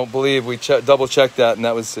 $20 one. I don't believe. We double-checked that, and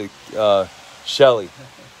that was Shelly,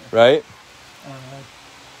 right?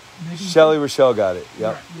 Shelly Rochelle got it.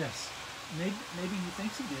 Yep. Right, yes. Maybe he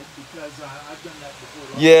thinks he did because I've done that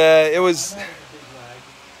before. Yeah, it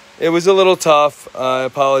was a little tough. I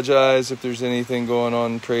apologize if there's anything going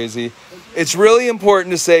on crazy. It's really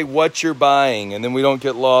important to say what you're buying, and then we don't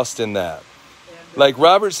get lost in that. Like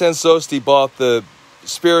Robert Sensosti bought the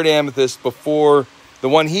Spirit Amethyst before the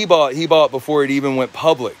one he bought before it even went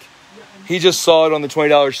public. He just saw it on the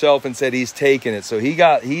 $20 shelf and said he's taking it. So he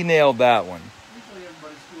nailed that one. Usually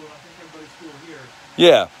everybody's cool. I think everybody's cool here.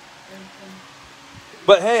 Yeah.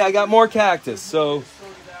 But hey, I got more cactus. So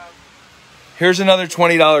here's another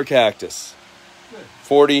 $20 cactus.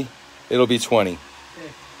 40, it'll be 20.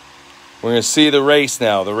 We're going to see the race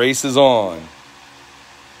now. The race is on.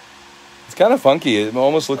 It's kind of funky. It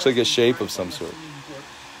almost looks like a shape of some sort.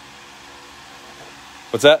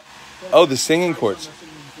 What's that? Oh, the singing quartz.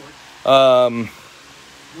 Nobody's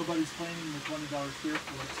claiming the $20 Spirit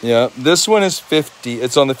quartz. Yeah, this one is 50.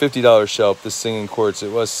 It's on the $50 shelf, this singing quartz.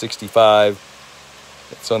 It was 65.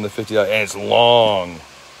 It's on the $50, and it's long. I'm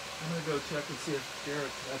going to go check and see if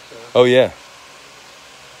Garrett's at the... Oh, yeah.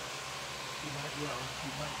 He might hear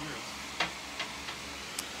us.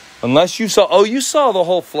 Unless you saw the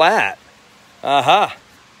whole flat. Aha.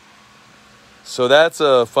 So that's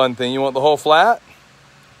a fun thing. You want the whole flat?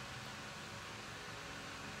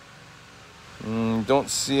 Don't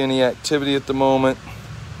see any activity at the moment.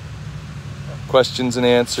 Questions and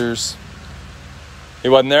answers. He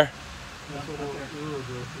wasn't there?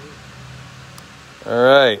 All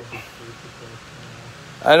right.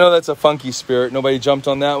 I know that's a funky spirit. Nobody jumped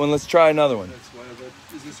on that one. Let's try another one.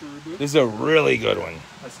 Is this a Rubu? This is a really good one.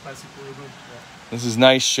 That's classic Rubu. This is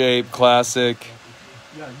nice shape, classic.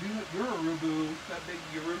 Yeah, you're a Rubu. That big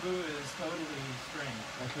Yorubu is totally strange.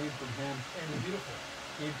 I came from him. And beautiful.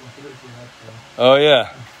 Came from Philippines, actually. Oh,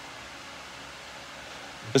 yeah.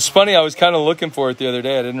 It's funny. I was kind of looking for it the other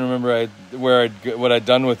day. I didn't remember what I'd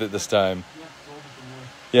done with it this time.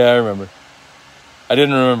 Yeah, I remember. I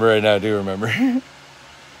didn't remember right now. I do remember.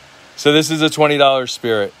 So this is a $20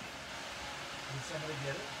 spirit. Did somebody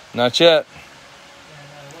get it? Not yet.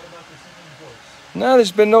 And what about the singing quartz? No,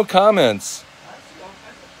 there's been no comments. I see all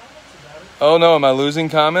kinds of comments about it. Oh, no. Am I losing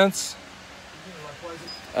comments?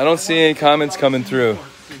 I don't see any comments coming through.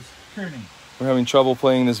 We're having trouble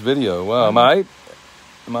playing this video. Wow. Am I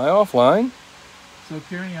offline? So,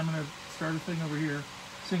 Kearney, I'm going to start a thing over here.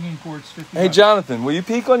 Singing quartz, $50. Hey, Jonathan, will you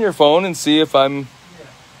peek on your phone and see if I'm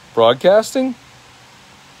broadcasting?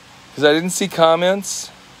 Because I didn't see comments.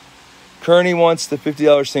 Kearney wants the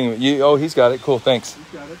 $50 singing. He's got it. Cool, thanks. He's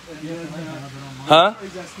got it. And then, Huh?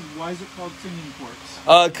 he's asking, why is it called singing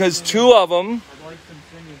quartz? Because 2 of them. I'd like some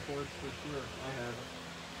singing quartz for sure. I have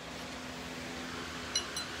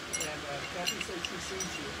it. And Kathy says she sees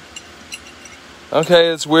you. Okay,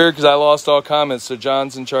 it's weird because I lost all comments, so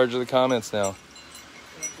John's in charge of the comments now.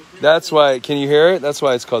 That's why. Can you hear it? That's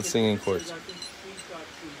why it's called singing quartz.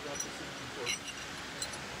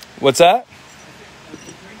 What's that?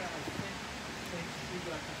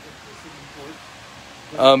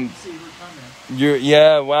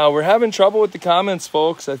 Wow, we're having trouble with the comments,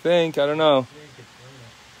 folks, I think. I don't know.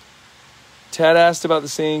 Ted asked about the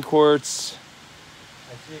singing quartz.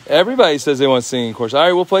 Everybody says they want singing quartz. All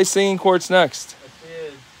right, we'll play singing quartz next. I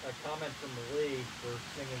see a comment from the league for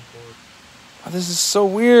singing quartz. Oh, this is so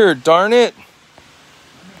weird, darn it. I'm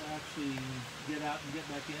going to actually get out and get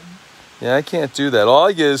back in. Yeah, I can't do that. All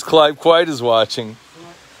I get is Clive Quite is watching.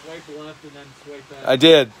 Swipe left and then swipe back. I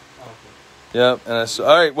did. Oh, okay. Yep. And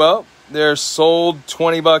all right, well, they're sold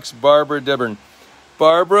 $20, Barbara Dibburn.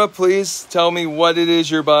 Barbara, please tell me what it is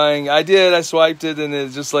you're buying. I did. I swiped it, and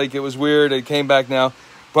it's just like it was weird. It came back now.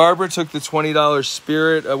 Barbara took the $20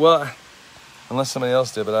 Spirit. Well, unless somebody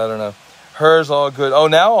else did, but I don't know. Hers all good. Oh,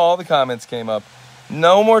 now all the comments came up.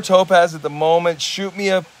 No more Topaz at the moment. Shoot me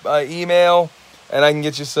a email, and I can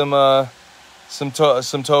get you some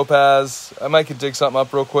Topaz. I might could dig something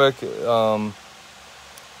up real quick.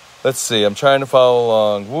 Let's see. I'm trying to follow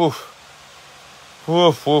along. Woof.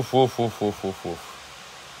 Woof, woof, woof, woof, woof, woof, woof.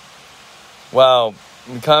 Wow.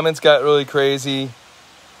 The comments got really crazy.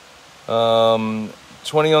 20 on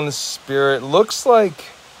the Spirit. Looks like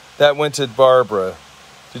that went to Barbara.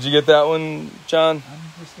 Did you get that one, John? I'm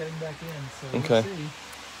just getting back in, so okay. We'll see.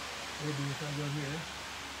 Maybe if I go here.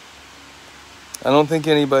 I don't think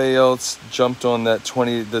anybody else jumped on that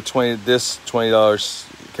this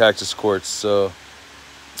 $20 cactus quartz. So,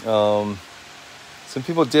 some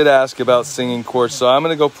people did ask about singing quartz. So I'm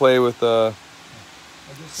gonna go play with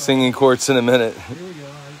singing quartz in a minute. Here we go.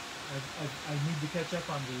 I need to catch up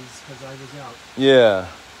on these because I was out. Yeah.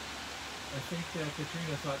 I think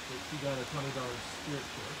Katrina thought that she got a $20 Spirit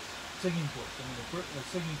quartz, singing quartz. I mean, the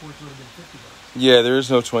singing quartz would have been $50. Yeah, there is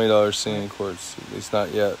no $20 singing quartz, at least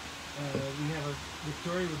not yet. We have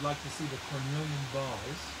Victoria would like to see the cornelian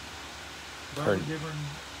balls. Barbara Divern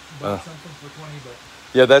bought something for $20, but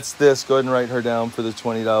yeah, that's this. Go ahead and write her down for the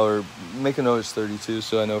 $20. Make a note it's 32,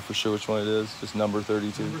 so I know for sure which one it is. Just number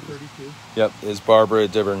 32. Number 32. Yep, is Barbara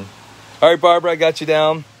Divern. All right, Barbara, I got you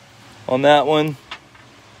down on that one.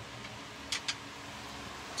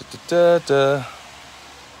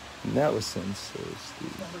 And that was since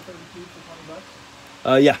number 32 for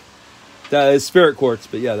 $20. Yeah, that is Spirit quartz,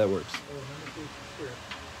 but yeah, that works. Oh, number 2 Spirit.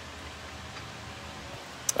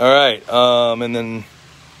 All right, and then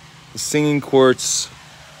the singing quartz.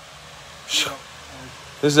 This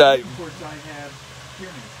is that. Quartz I have here.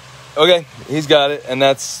 Okay, he's got it, and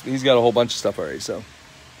he's got a whole bunch of stuff already. So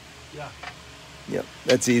yeah, yep,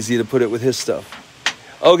 that's easy to put it with his stuff.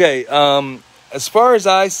 Okay, as far as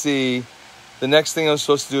I see, the next thing I'm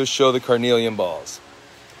supposed to do is show the carnelian balls.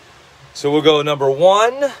 So we'll go number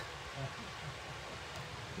 1,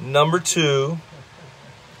 number 2,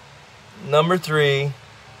 number 3,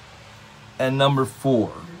 and number 4.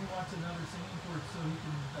 Maybe wants another singing quartz so he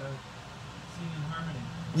can sing in harmony.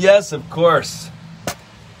 Yes, of course.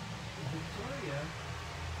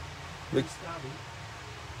 Victoria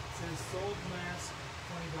says sold mask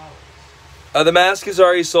 $20. The mask is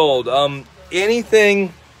already sold.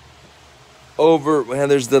 Anything over, well,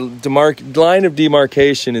 there's the line of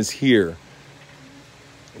demarcation is here.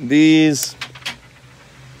 These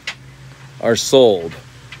are sold.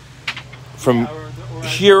 From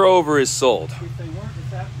here over is sold. If they weren't,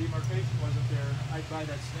 if that demarcation wasn't there, I'd buy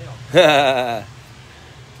that snail.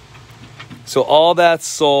 So all that's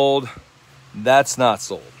sold. That's not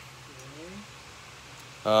sold.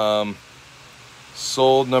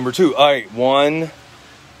 Sold number 2. All right, 1,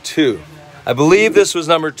 2. I believe this was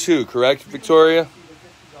number 2, correct, Victoria?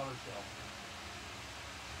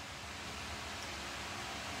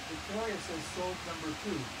 Victoria says sold number 2.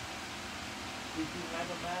 Did you have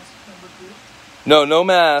a mask number 2? No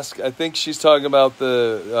mask. I think she's talking about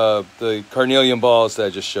the carnelian balls that I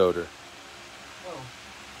just showed her. Oh.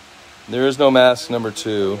 There is no mask number 2.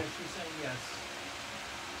 Yeah, she's saying yes.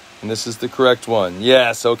 And this is the correct one.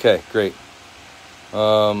 Yes, okay, great.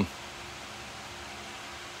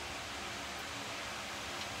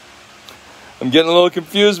 I'm getting a little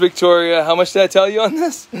confused, Victoria. How much did I tell you on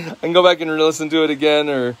this? I can go back and listen to it again,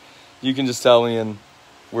 or you can just tell me and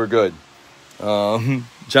we're good. John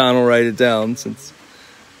will write it down since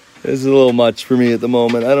it's a little much for me at the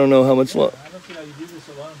moment. I don't know how much. I don't see how you do this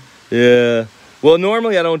alone. Yeah. Well,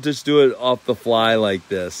 normally I don't just do it off the fly like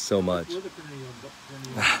this so much.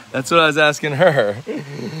 That's what I was asking her.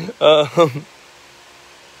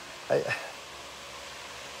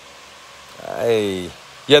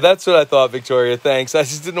 Yeah, that's what I thought, Victoria. Thanks. I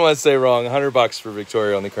just didn't want to say wrong. $100 for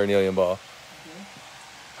Victoria on the carnelian ball. Okay.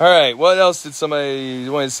 All right. What else did somebody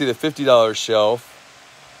wanted to see? The $50 shelf.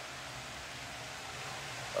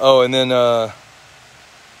 Oh, and then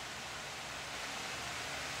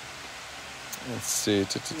let's see.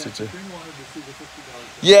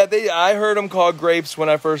 Yeah, I heard them called grapes when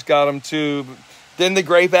I first got them too. Then the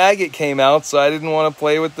grape agate came out, so I didn't want to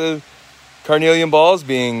play with the carnelian balls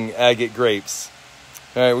being agate grapes.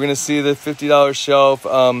 All right, we're going to see the $50 shelf.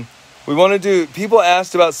 We want to do, people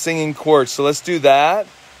asked about singing quartz, so let's do that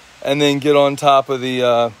and then get on top of the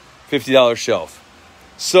 $50 shelf.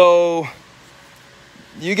 So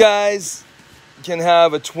you guys can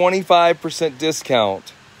have a 25%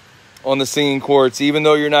 discount on the singing quartz, even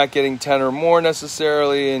though you're not getting 10 or more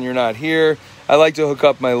necessarily and you're not here. I like to hook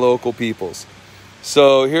up my local peoples.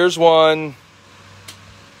 So here's one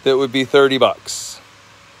that would be $30.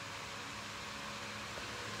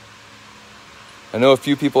 I know a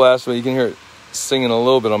few people asked me, you can hear it singing a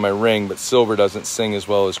little bit on my ring, but silver doesn't sing as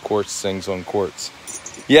well as quartz sings on quartz.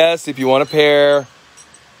 Yes, if you want a pair,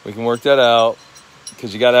 we can work that out,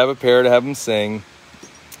 because you got to have a pair to have them sing.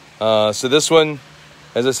 So this one,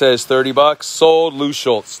 as I said, is $30. Sold, Lou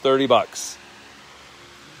Schultz, $30.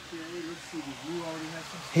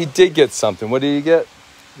 He did get something. What did he get?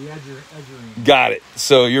 The azurine. Got it.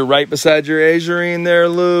 So you're right beside your azurine there,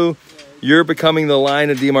 Lou. You're becoming the line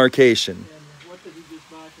of demarcation. And what did he just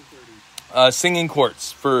buy for 30? Singing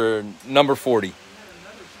quartz for number 40.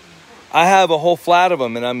 I have a whole flat of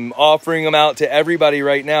them, and I'm offering them out to everybody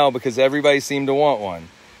right now because everybody seemed to want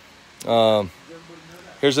one.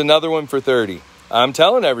 Here's another one for 30. I'm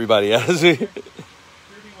telling everybody. As we...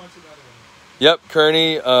 Yep,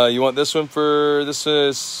 Kearney, you want this one for, this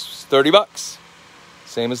is $30.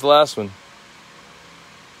 Same as the last one. And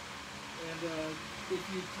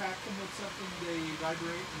if you tap them with something, they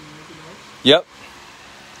vibrate and make a noise? Yep.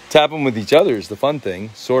 Tap them with each other is the fun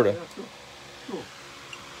thing, sort of. Yeah, cool. Cool.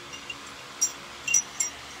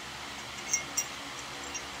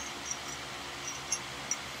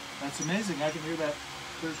 That's amazing. I can hear that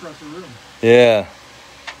clear across the room. Yeah.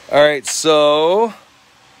 All right, so...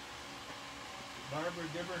 Barbara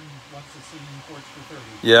Dibburn wants to see quartz for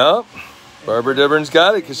 30. Yep. Barbara Dibbern's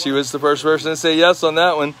got it because she was the first person to say yes on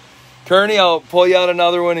that one. Kearney, I'll pull you out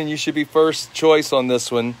another one, and you should be first choice on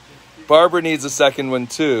this one. Barbara needs a second one,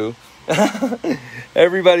 too.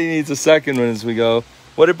 Everybody needs a second one as we go.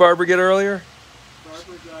 What did Barbara get earlier?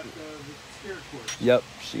 Barbara got the spirit quartz. Yep,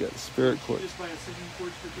 she got the spirit Did quartz. she just buy a singing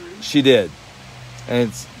quartz for 30? She did. And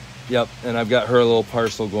it's, yep, and I've got her little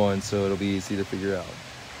parcel going, so it'll be easy to figure out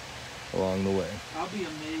along the way. I'll be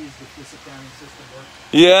amazed if this accounting system works.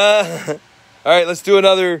 Yeah. All right, let's do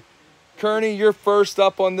another. Kearney, you're first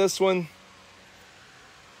up on this one.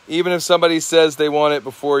 Even if somebody says they want it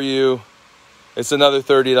before you, it's another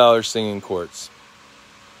 $30 singing quartz.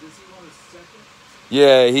 Does he want a second?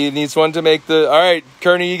 Yeah, he needs one to make the... All right,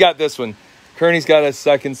 Kearney, you got this one. Kearney's got a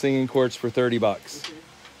second singing quartz for $30. Okay, plus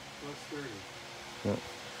 30. Yeah.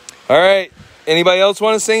 All right, anybody else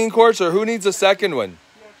want a singing quartz, or who needs a second one?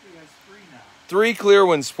 He actually has 3 now. 3 clear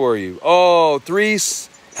ones for you. Oh, 3...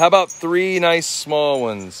 How about 3 nice small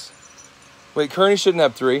ones? Wait, Kearney shouldn't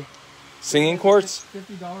have 3. Singing quartz?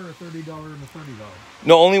 $50 or $30 and a $30.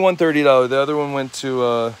 No, only one $30. The other one went to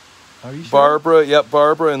Are you sure? Barbara. Yep,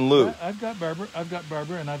 Barbara and Lou. I've got Barbara,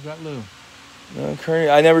 and I've got Lou. No, Kearney,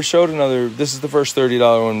 I never showed another. This is the first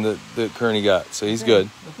 $30 one that Kearney got, so he's good.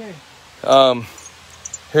 Okay.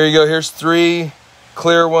 Here you go. Here's 3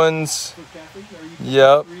 clear ones. So Kathy, are you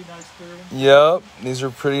Yep. 3 nice clear ones? Yep, these are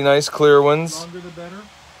pretty nice clear ones. Longer the better.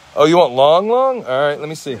 Oh, you want long? All right, let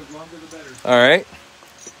me see. The longer the better. All right.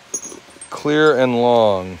 Clear and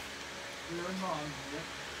long. Clear and long. Yep.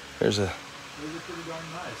 There's a. Those are pretty darn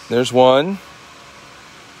nice. There's one.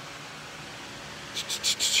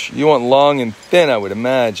 You want long and thin, I would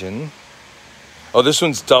imagine. Oh, this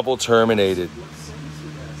one's double terminated.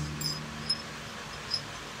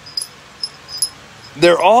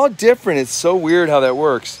 They're all different. It's so weird how that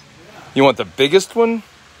works. Yeah. You want the biggest one?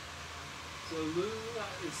 So Lou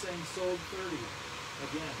is saying sold 30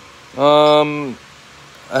 again.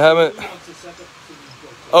 I haven't. Lou wants a second singing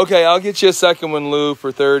quartz. Okay, I'll get you a second one, Lou,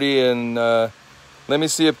 for 30, and let me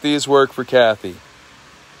see if these work for Kathy.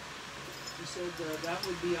 She said that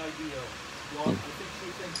would be ideal. Long, I think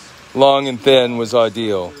she thinks Long and thin was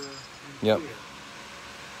ideal. Yep.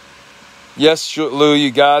 Yes, Lou, you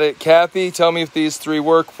got it. Kathy, tell me if these 3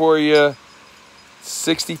 work for you.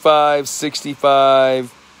 65,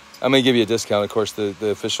 65. I'm going to give you a discount, of course, the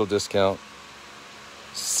official discount.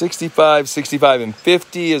 65, 65, and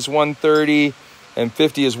 50 is 130, and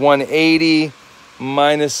 50 is 180.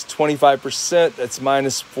 Minus 25%, that's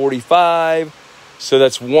minus 45. So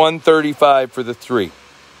that's 135 for the 3.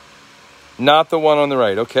 Not the one on the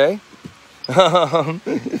right, okay?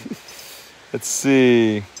 Let's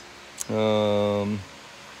see. I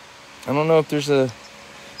don't know if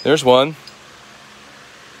there's one.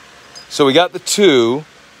 So we got the 2.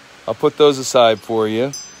 I'll put those aside for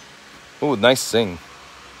you. Ooh, nice sing.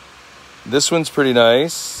 This one's pretty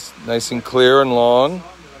nice. Nice and clear and long.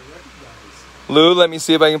 Lou, let me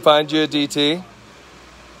see if I can find you a DT.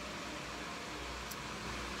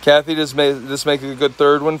 Kathy, does this make a good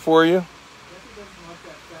third one for you? Kathy doesn't like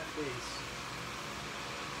that fat base.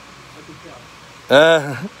 I can tell.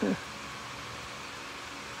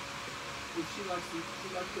 She likes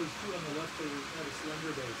those 2 on the left that have a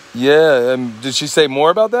slender base. Yeah. Did she say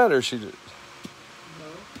more about that, or she did?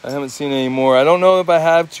 I haven't seen any more. I don't know if I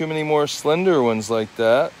have too many more slender ones like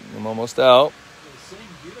that. I'm almost out. They sing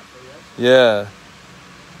beautifully, Yeah.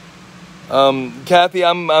 Kathy,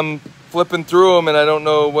 I'm flipping through them and I don't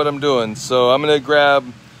know what I'm doing. So I'm gonna grab.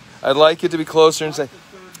 I'd like it to be closer and say,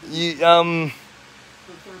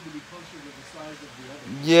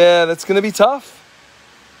 yeah, that's gonna be tough.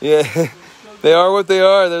 Yeah, they are what they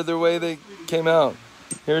are. They're the way they came out.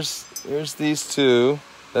 Here's these two.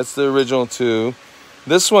 That's the original two.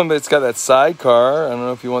 This one, it's got that sidecar. I don't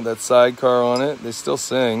know if you want that sidecar on it. They still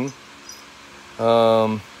sing.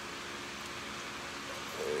 I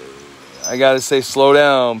gotta say, slow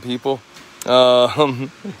down, people.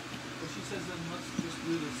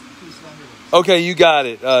 Okay, you got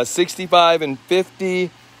it. 65 and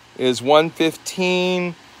 50 is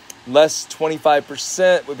 115. Less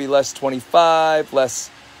 25% would be less 25. Less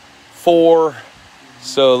 4.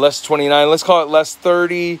 So less 29. Let's call it less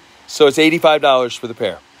 30. So it's $85 for the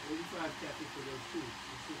pair.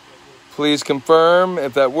 Please confirm.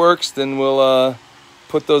 If that works, then we'll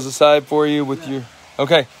put those aside for you with your...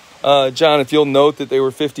 Okay. John, if you'll note that they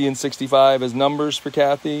were 50 and 65 as numbers for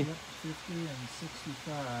Kathy. Yep, 50 and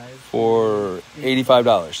 65. For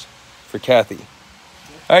 $85 for Kathy. Yep.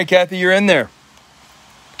 All right, Kathy, you're in there.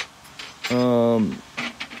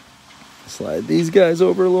 Slide these guys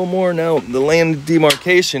over a little more. Now, the land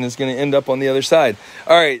demarcation is going to end up on the other side.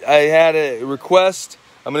 All right, I had a request.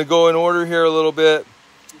 I'm going to go in order here a little bit.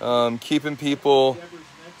 Keeping people...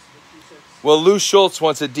 Well, Lou Schultz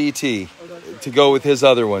wants a DT to go with his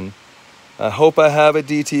other one. I hope I have a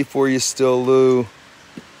DT for you still, Lou.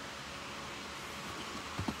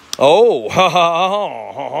 Oh,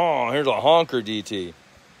 here's a honker DT.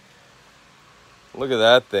 Look at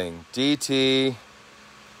that thing. DT.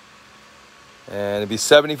 And it'd be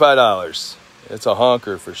 $75. It's a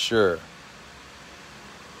honker for sure.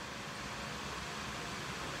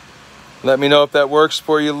 Let me know if that works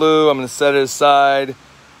for you, Lou. I'm going to set it aside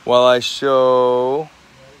while I show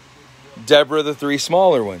Deborah the 3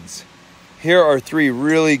 smaller ones. Here are 3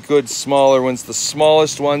 really good smaller ones. The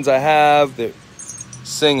smallest ones I have that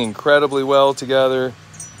sing incredibly well together.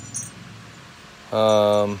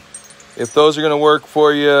 If those are going to work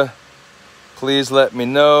for you, please let me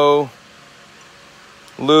know.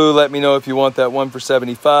 Lou, let me know if you want that one for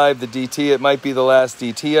 $75. The DT, it might be the last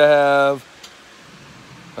DT I have.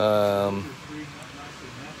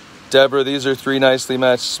 Deborah, these are 3 nicely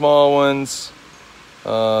matched small ones.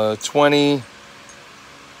 20,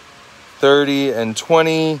 30, and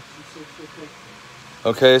 20.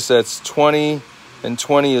 Okay, so that's 20, and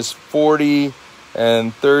 20 is 40,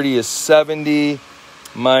 and 30 is 70,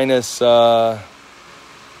 minus,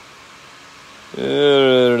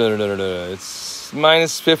 it's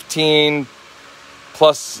minus 15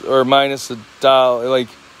 plus or minus $1, like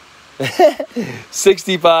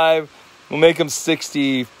 65. We'll make them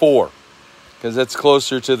 64 because that's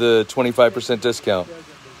closer to the 25% discount.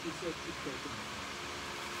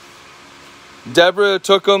 Deborah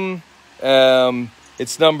took them.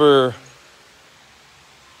 It's number,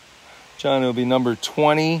 John, it'll be number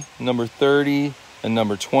 20, number 30, and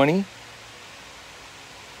number 20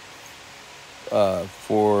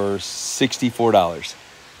 for $64.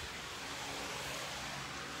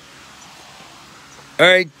 All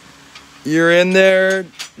right, you're in there,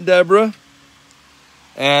 Deborah.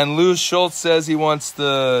 And Lou Schultz says he wants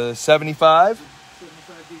the 75.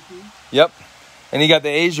 75 DT. Yep. And he got the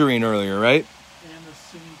azurine earlier, right? And the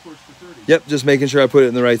singing chords for 30. Yep, just making sure I put it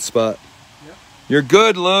in the right spot. Yep. You're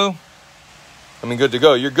good, Lou. I mean, good to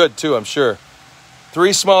go. You're good, too, I'm sure.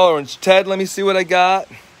 3 smaller ones. Ted, let me see what I got.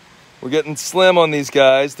 We're getting slim on these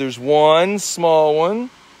guys. There's 1 small one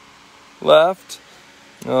left.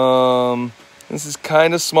 This is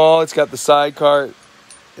kind of small. It's got the sidecar.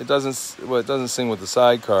 It doesn't sing with the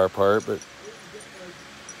sidecar part, but...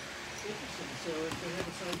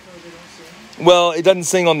 Well, it doesn't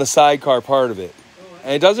sing on the sidecar part of it.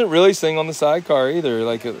 And it doesn't really sing on the sidecar either.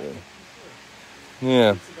 Like,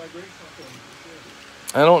 yeah.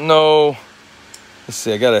 I don't know. Let's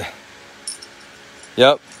see, I gotta...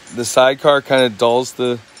 Yep, the sidecar kind of dulls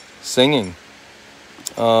the singing.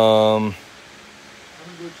 I'm going to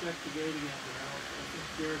go check the gate again, but I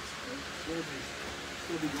think Garrett's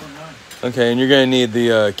still be going on. Okay, and you're going to need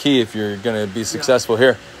the key if you're going to be successful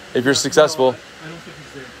here. If you're successful. I don't think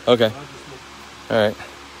he's there. Okay. All right.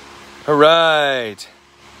 All right.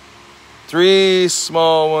 3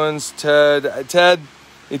 small ones, Ted. Ted,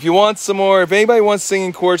 if you want some more, if anybody wants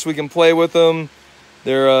singing chords, we can play with them.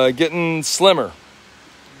 They're getting slimmer,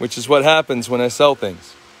 which is what happens when I sell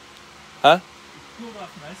things. Huh? Cooled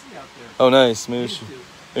off nicely out there. Oh, nice. Maybe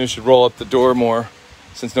we should roll up the door more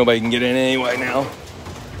since nobody can get in anyway now.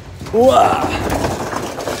 Wow.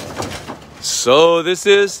 So this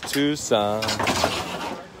is Tucson.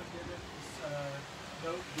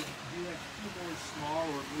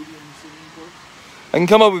 I can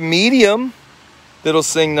come up with medium that'll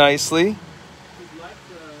sing nicely.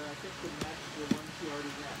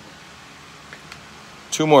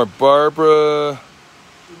 Two more. Barbara.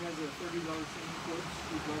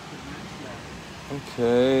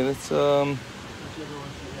 Okay, let's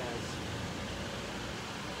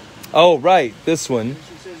oh, right, this one. She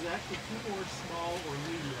says actually two more small or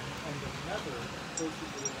medium and another closer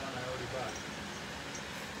to the one I already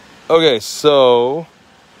bought. Okay, so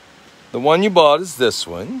the one you bought is this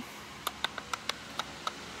one.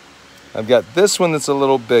 I've got this one that's a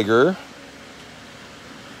little bigger.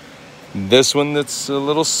 This one that's a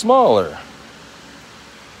little smaller.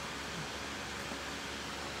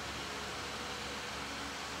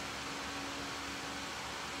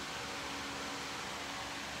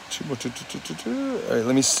 All right,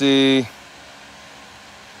 let me see.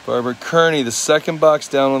 Barbara Kearney, the second box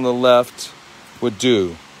down on the left would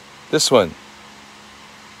do. This one.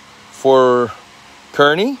 For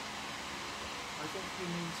Kearney? I think he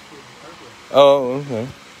means for Barbara. Oh, okay. And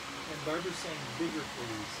Barbara's saying bigger,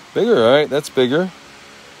 please. Bigger, all right, that's bigger.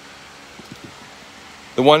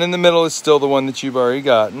 The one in the middle is still the one that you've already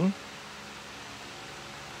gotten.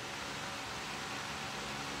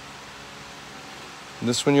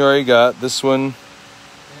 This one you already got. This one. And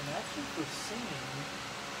actually for singing,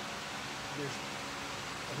 there's,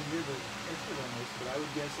 I think you're the expert on this, but I would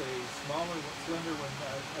guess a smaller, slender one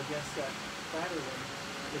against that fatter one.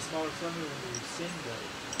 The smaller, slender one will sing better.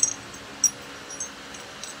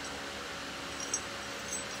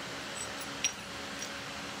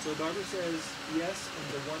 So Barbara says yes, and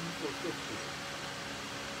the one for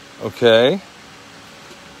 50. Okay.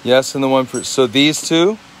 Yes, and the one for... So these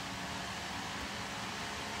two?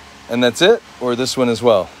 And that's it? Or this one as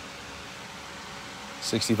well?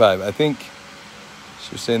 65. I think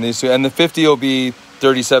she was saying these two. And the 50 will be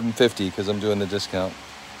 $37.50 because I'm doing the discount.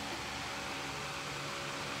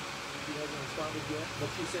 She hasn't responded yet, but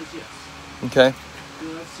she says yes. Okay.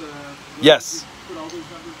 So that's, yes. Put all those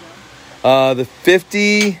numbers down? The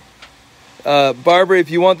 50... Barbara, if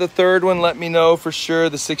you want the third one, let me know for sure.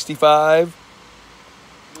 The 65.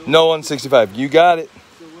 No on 65. You got it.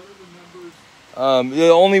 So what are the numbers? The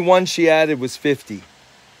only one she added was 50.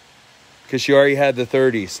 Because she already had the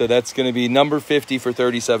 30. So that's going to be number 50 for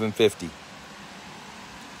 $37.50.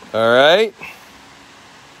 All right.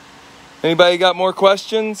 Anybody got more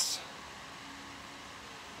questions?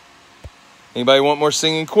 Anybody want more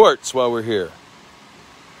singing quartz while we're here?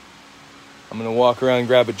 I'm going to walk around and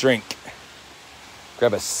grab a drink.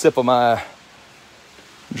 Grab a sip of my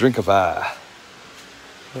Drinkify.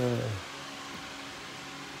 But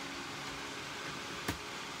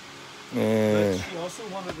she also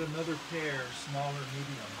wanted another pair, smaller,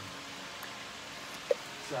 medium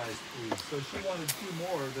size, please. So she wanted two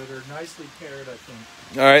more that are nicely paired, I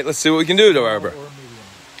think. All right, let's see what we can do to Barbara. Or medium.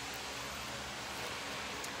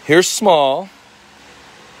 Here's small.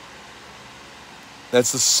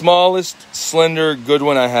 That's the smallest, slender, good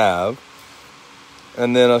one I have.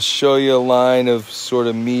 And then I'll show you a line of sort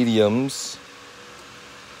of mediums.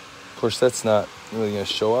 Of course, that's not really going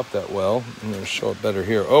to show up that well. I'm going to show it better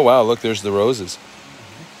here. Oh, wow, look, there's the roses.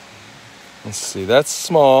 Let's see, that's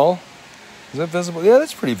small. Is that visible? Yeah,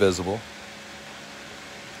 that's pretty visible.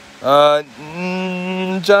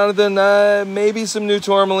 Jonathan, maybe some new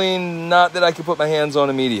tourmaline, not that I could put my hands on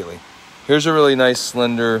immediately. Here's a really nice,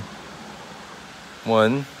 slender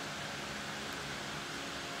one.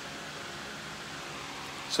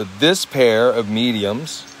 So this pair of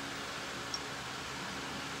mediums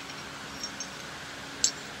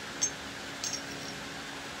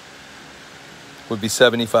would be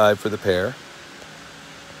 $75 for the pair.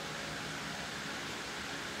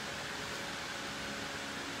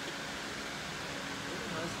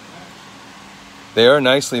 They are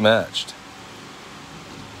nicely matched.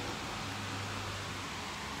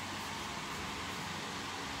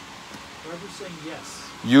 Barbara's saying yes.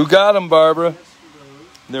 You got them, Barbara. Yes for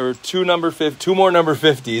those. There were two more number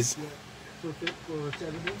 50s For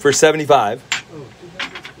 70? for $75 Oh, two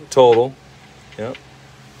numbers for total. Yep.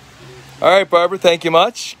 All right, Barbara, thank you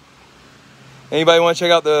much. Anybody want to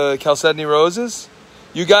check out the Chalcedony roses?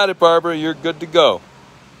 You got it, Barbara. You're good to go.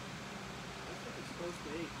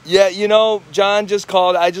 Yeah, you know, John just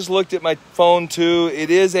called. I just looked at my phone, too. It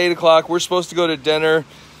is 8 o'clock. We're supposed to go to dinner.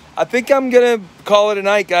 I think I'm going to call it a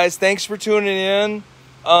night, guys. Thanks for tuning in.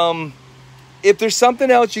 If there's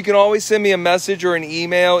something else, you can always send me a message or an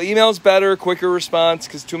email. Email's better, quicker response,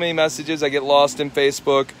 because too many messages, I get lost in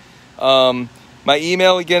Facebook. My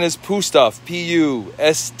email again is pustuff, Pustuff,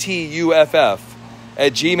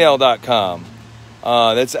 @gmail.com.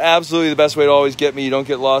 That's absolutely the best way to always get me. You don't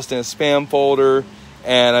get lost in a spam folder.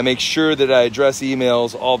 And I make sure that I address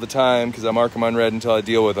emails all the time because I mark them unread until I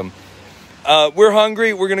deal with them. We're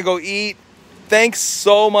hungry. We're going to go eat. Thanks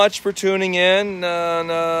so much for tuning in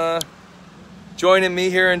and joining me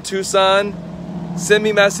here in Tucson. Send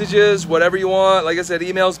me messages, whatever you want. Like I said,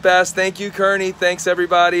 email's best. Thank you, Kearney. Thanks,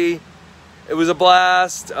 everybody. It was a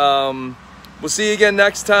blast. We'll see you again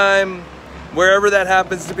next time, wherever that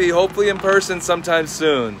happens to be. Hopefully in person sometime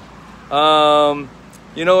soon.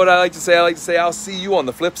 You know what I like to say? I like to say, I'll see you on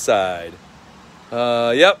the flip side.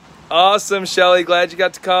 Yep. Awesome, Shelly. Glad you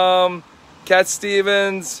got to come. Cat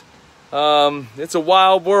Stevens. It's a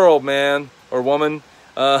wild world, man. Or woman.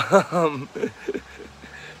 And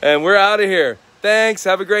we're out of here. Thanks.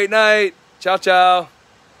 Have a great night. Ciao, ciao.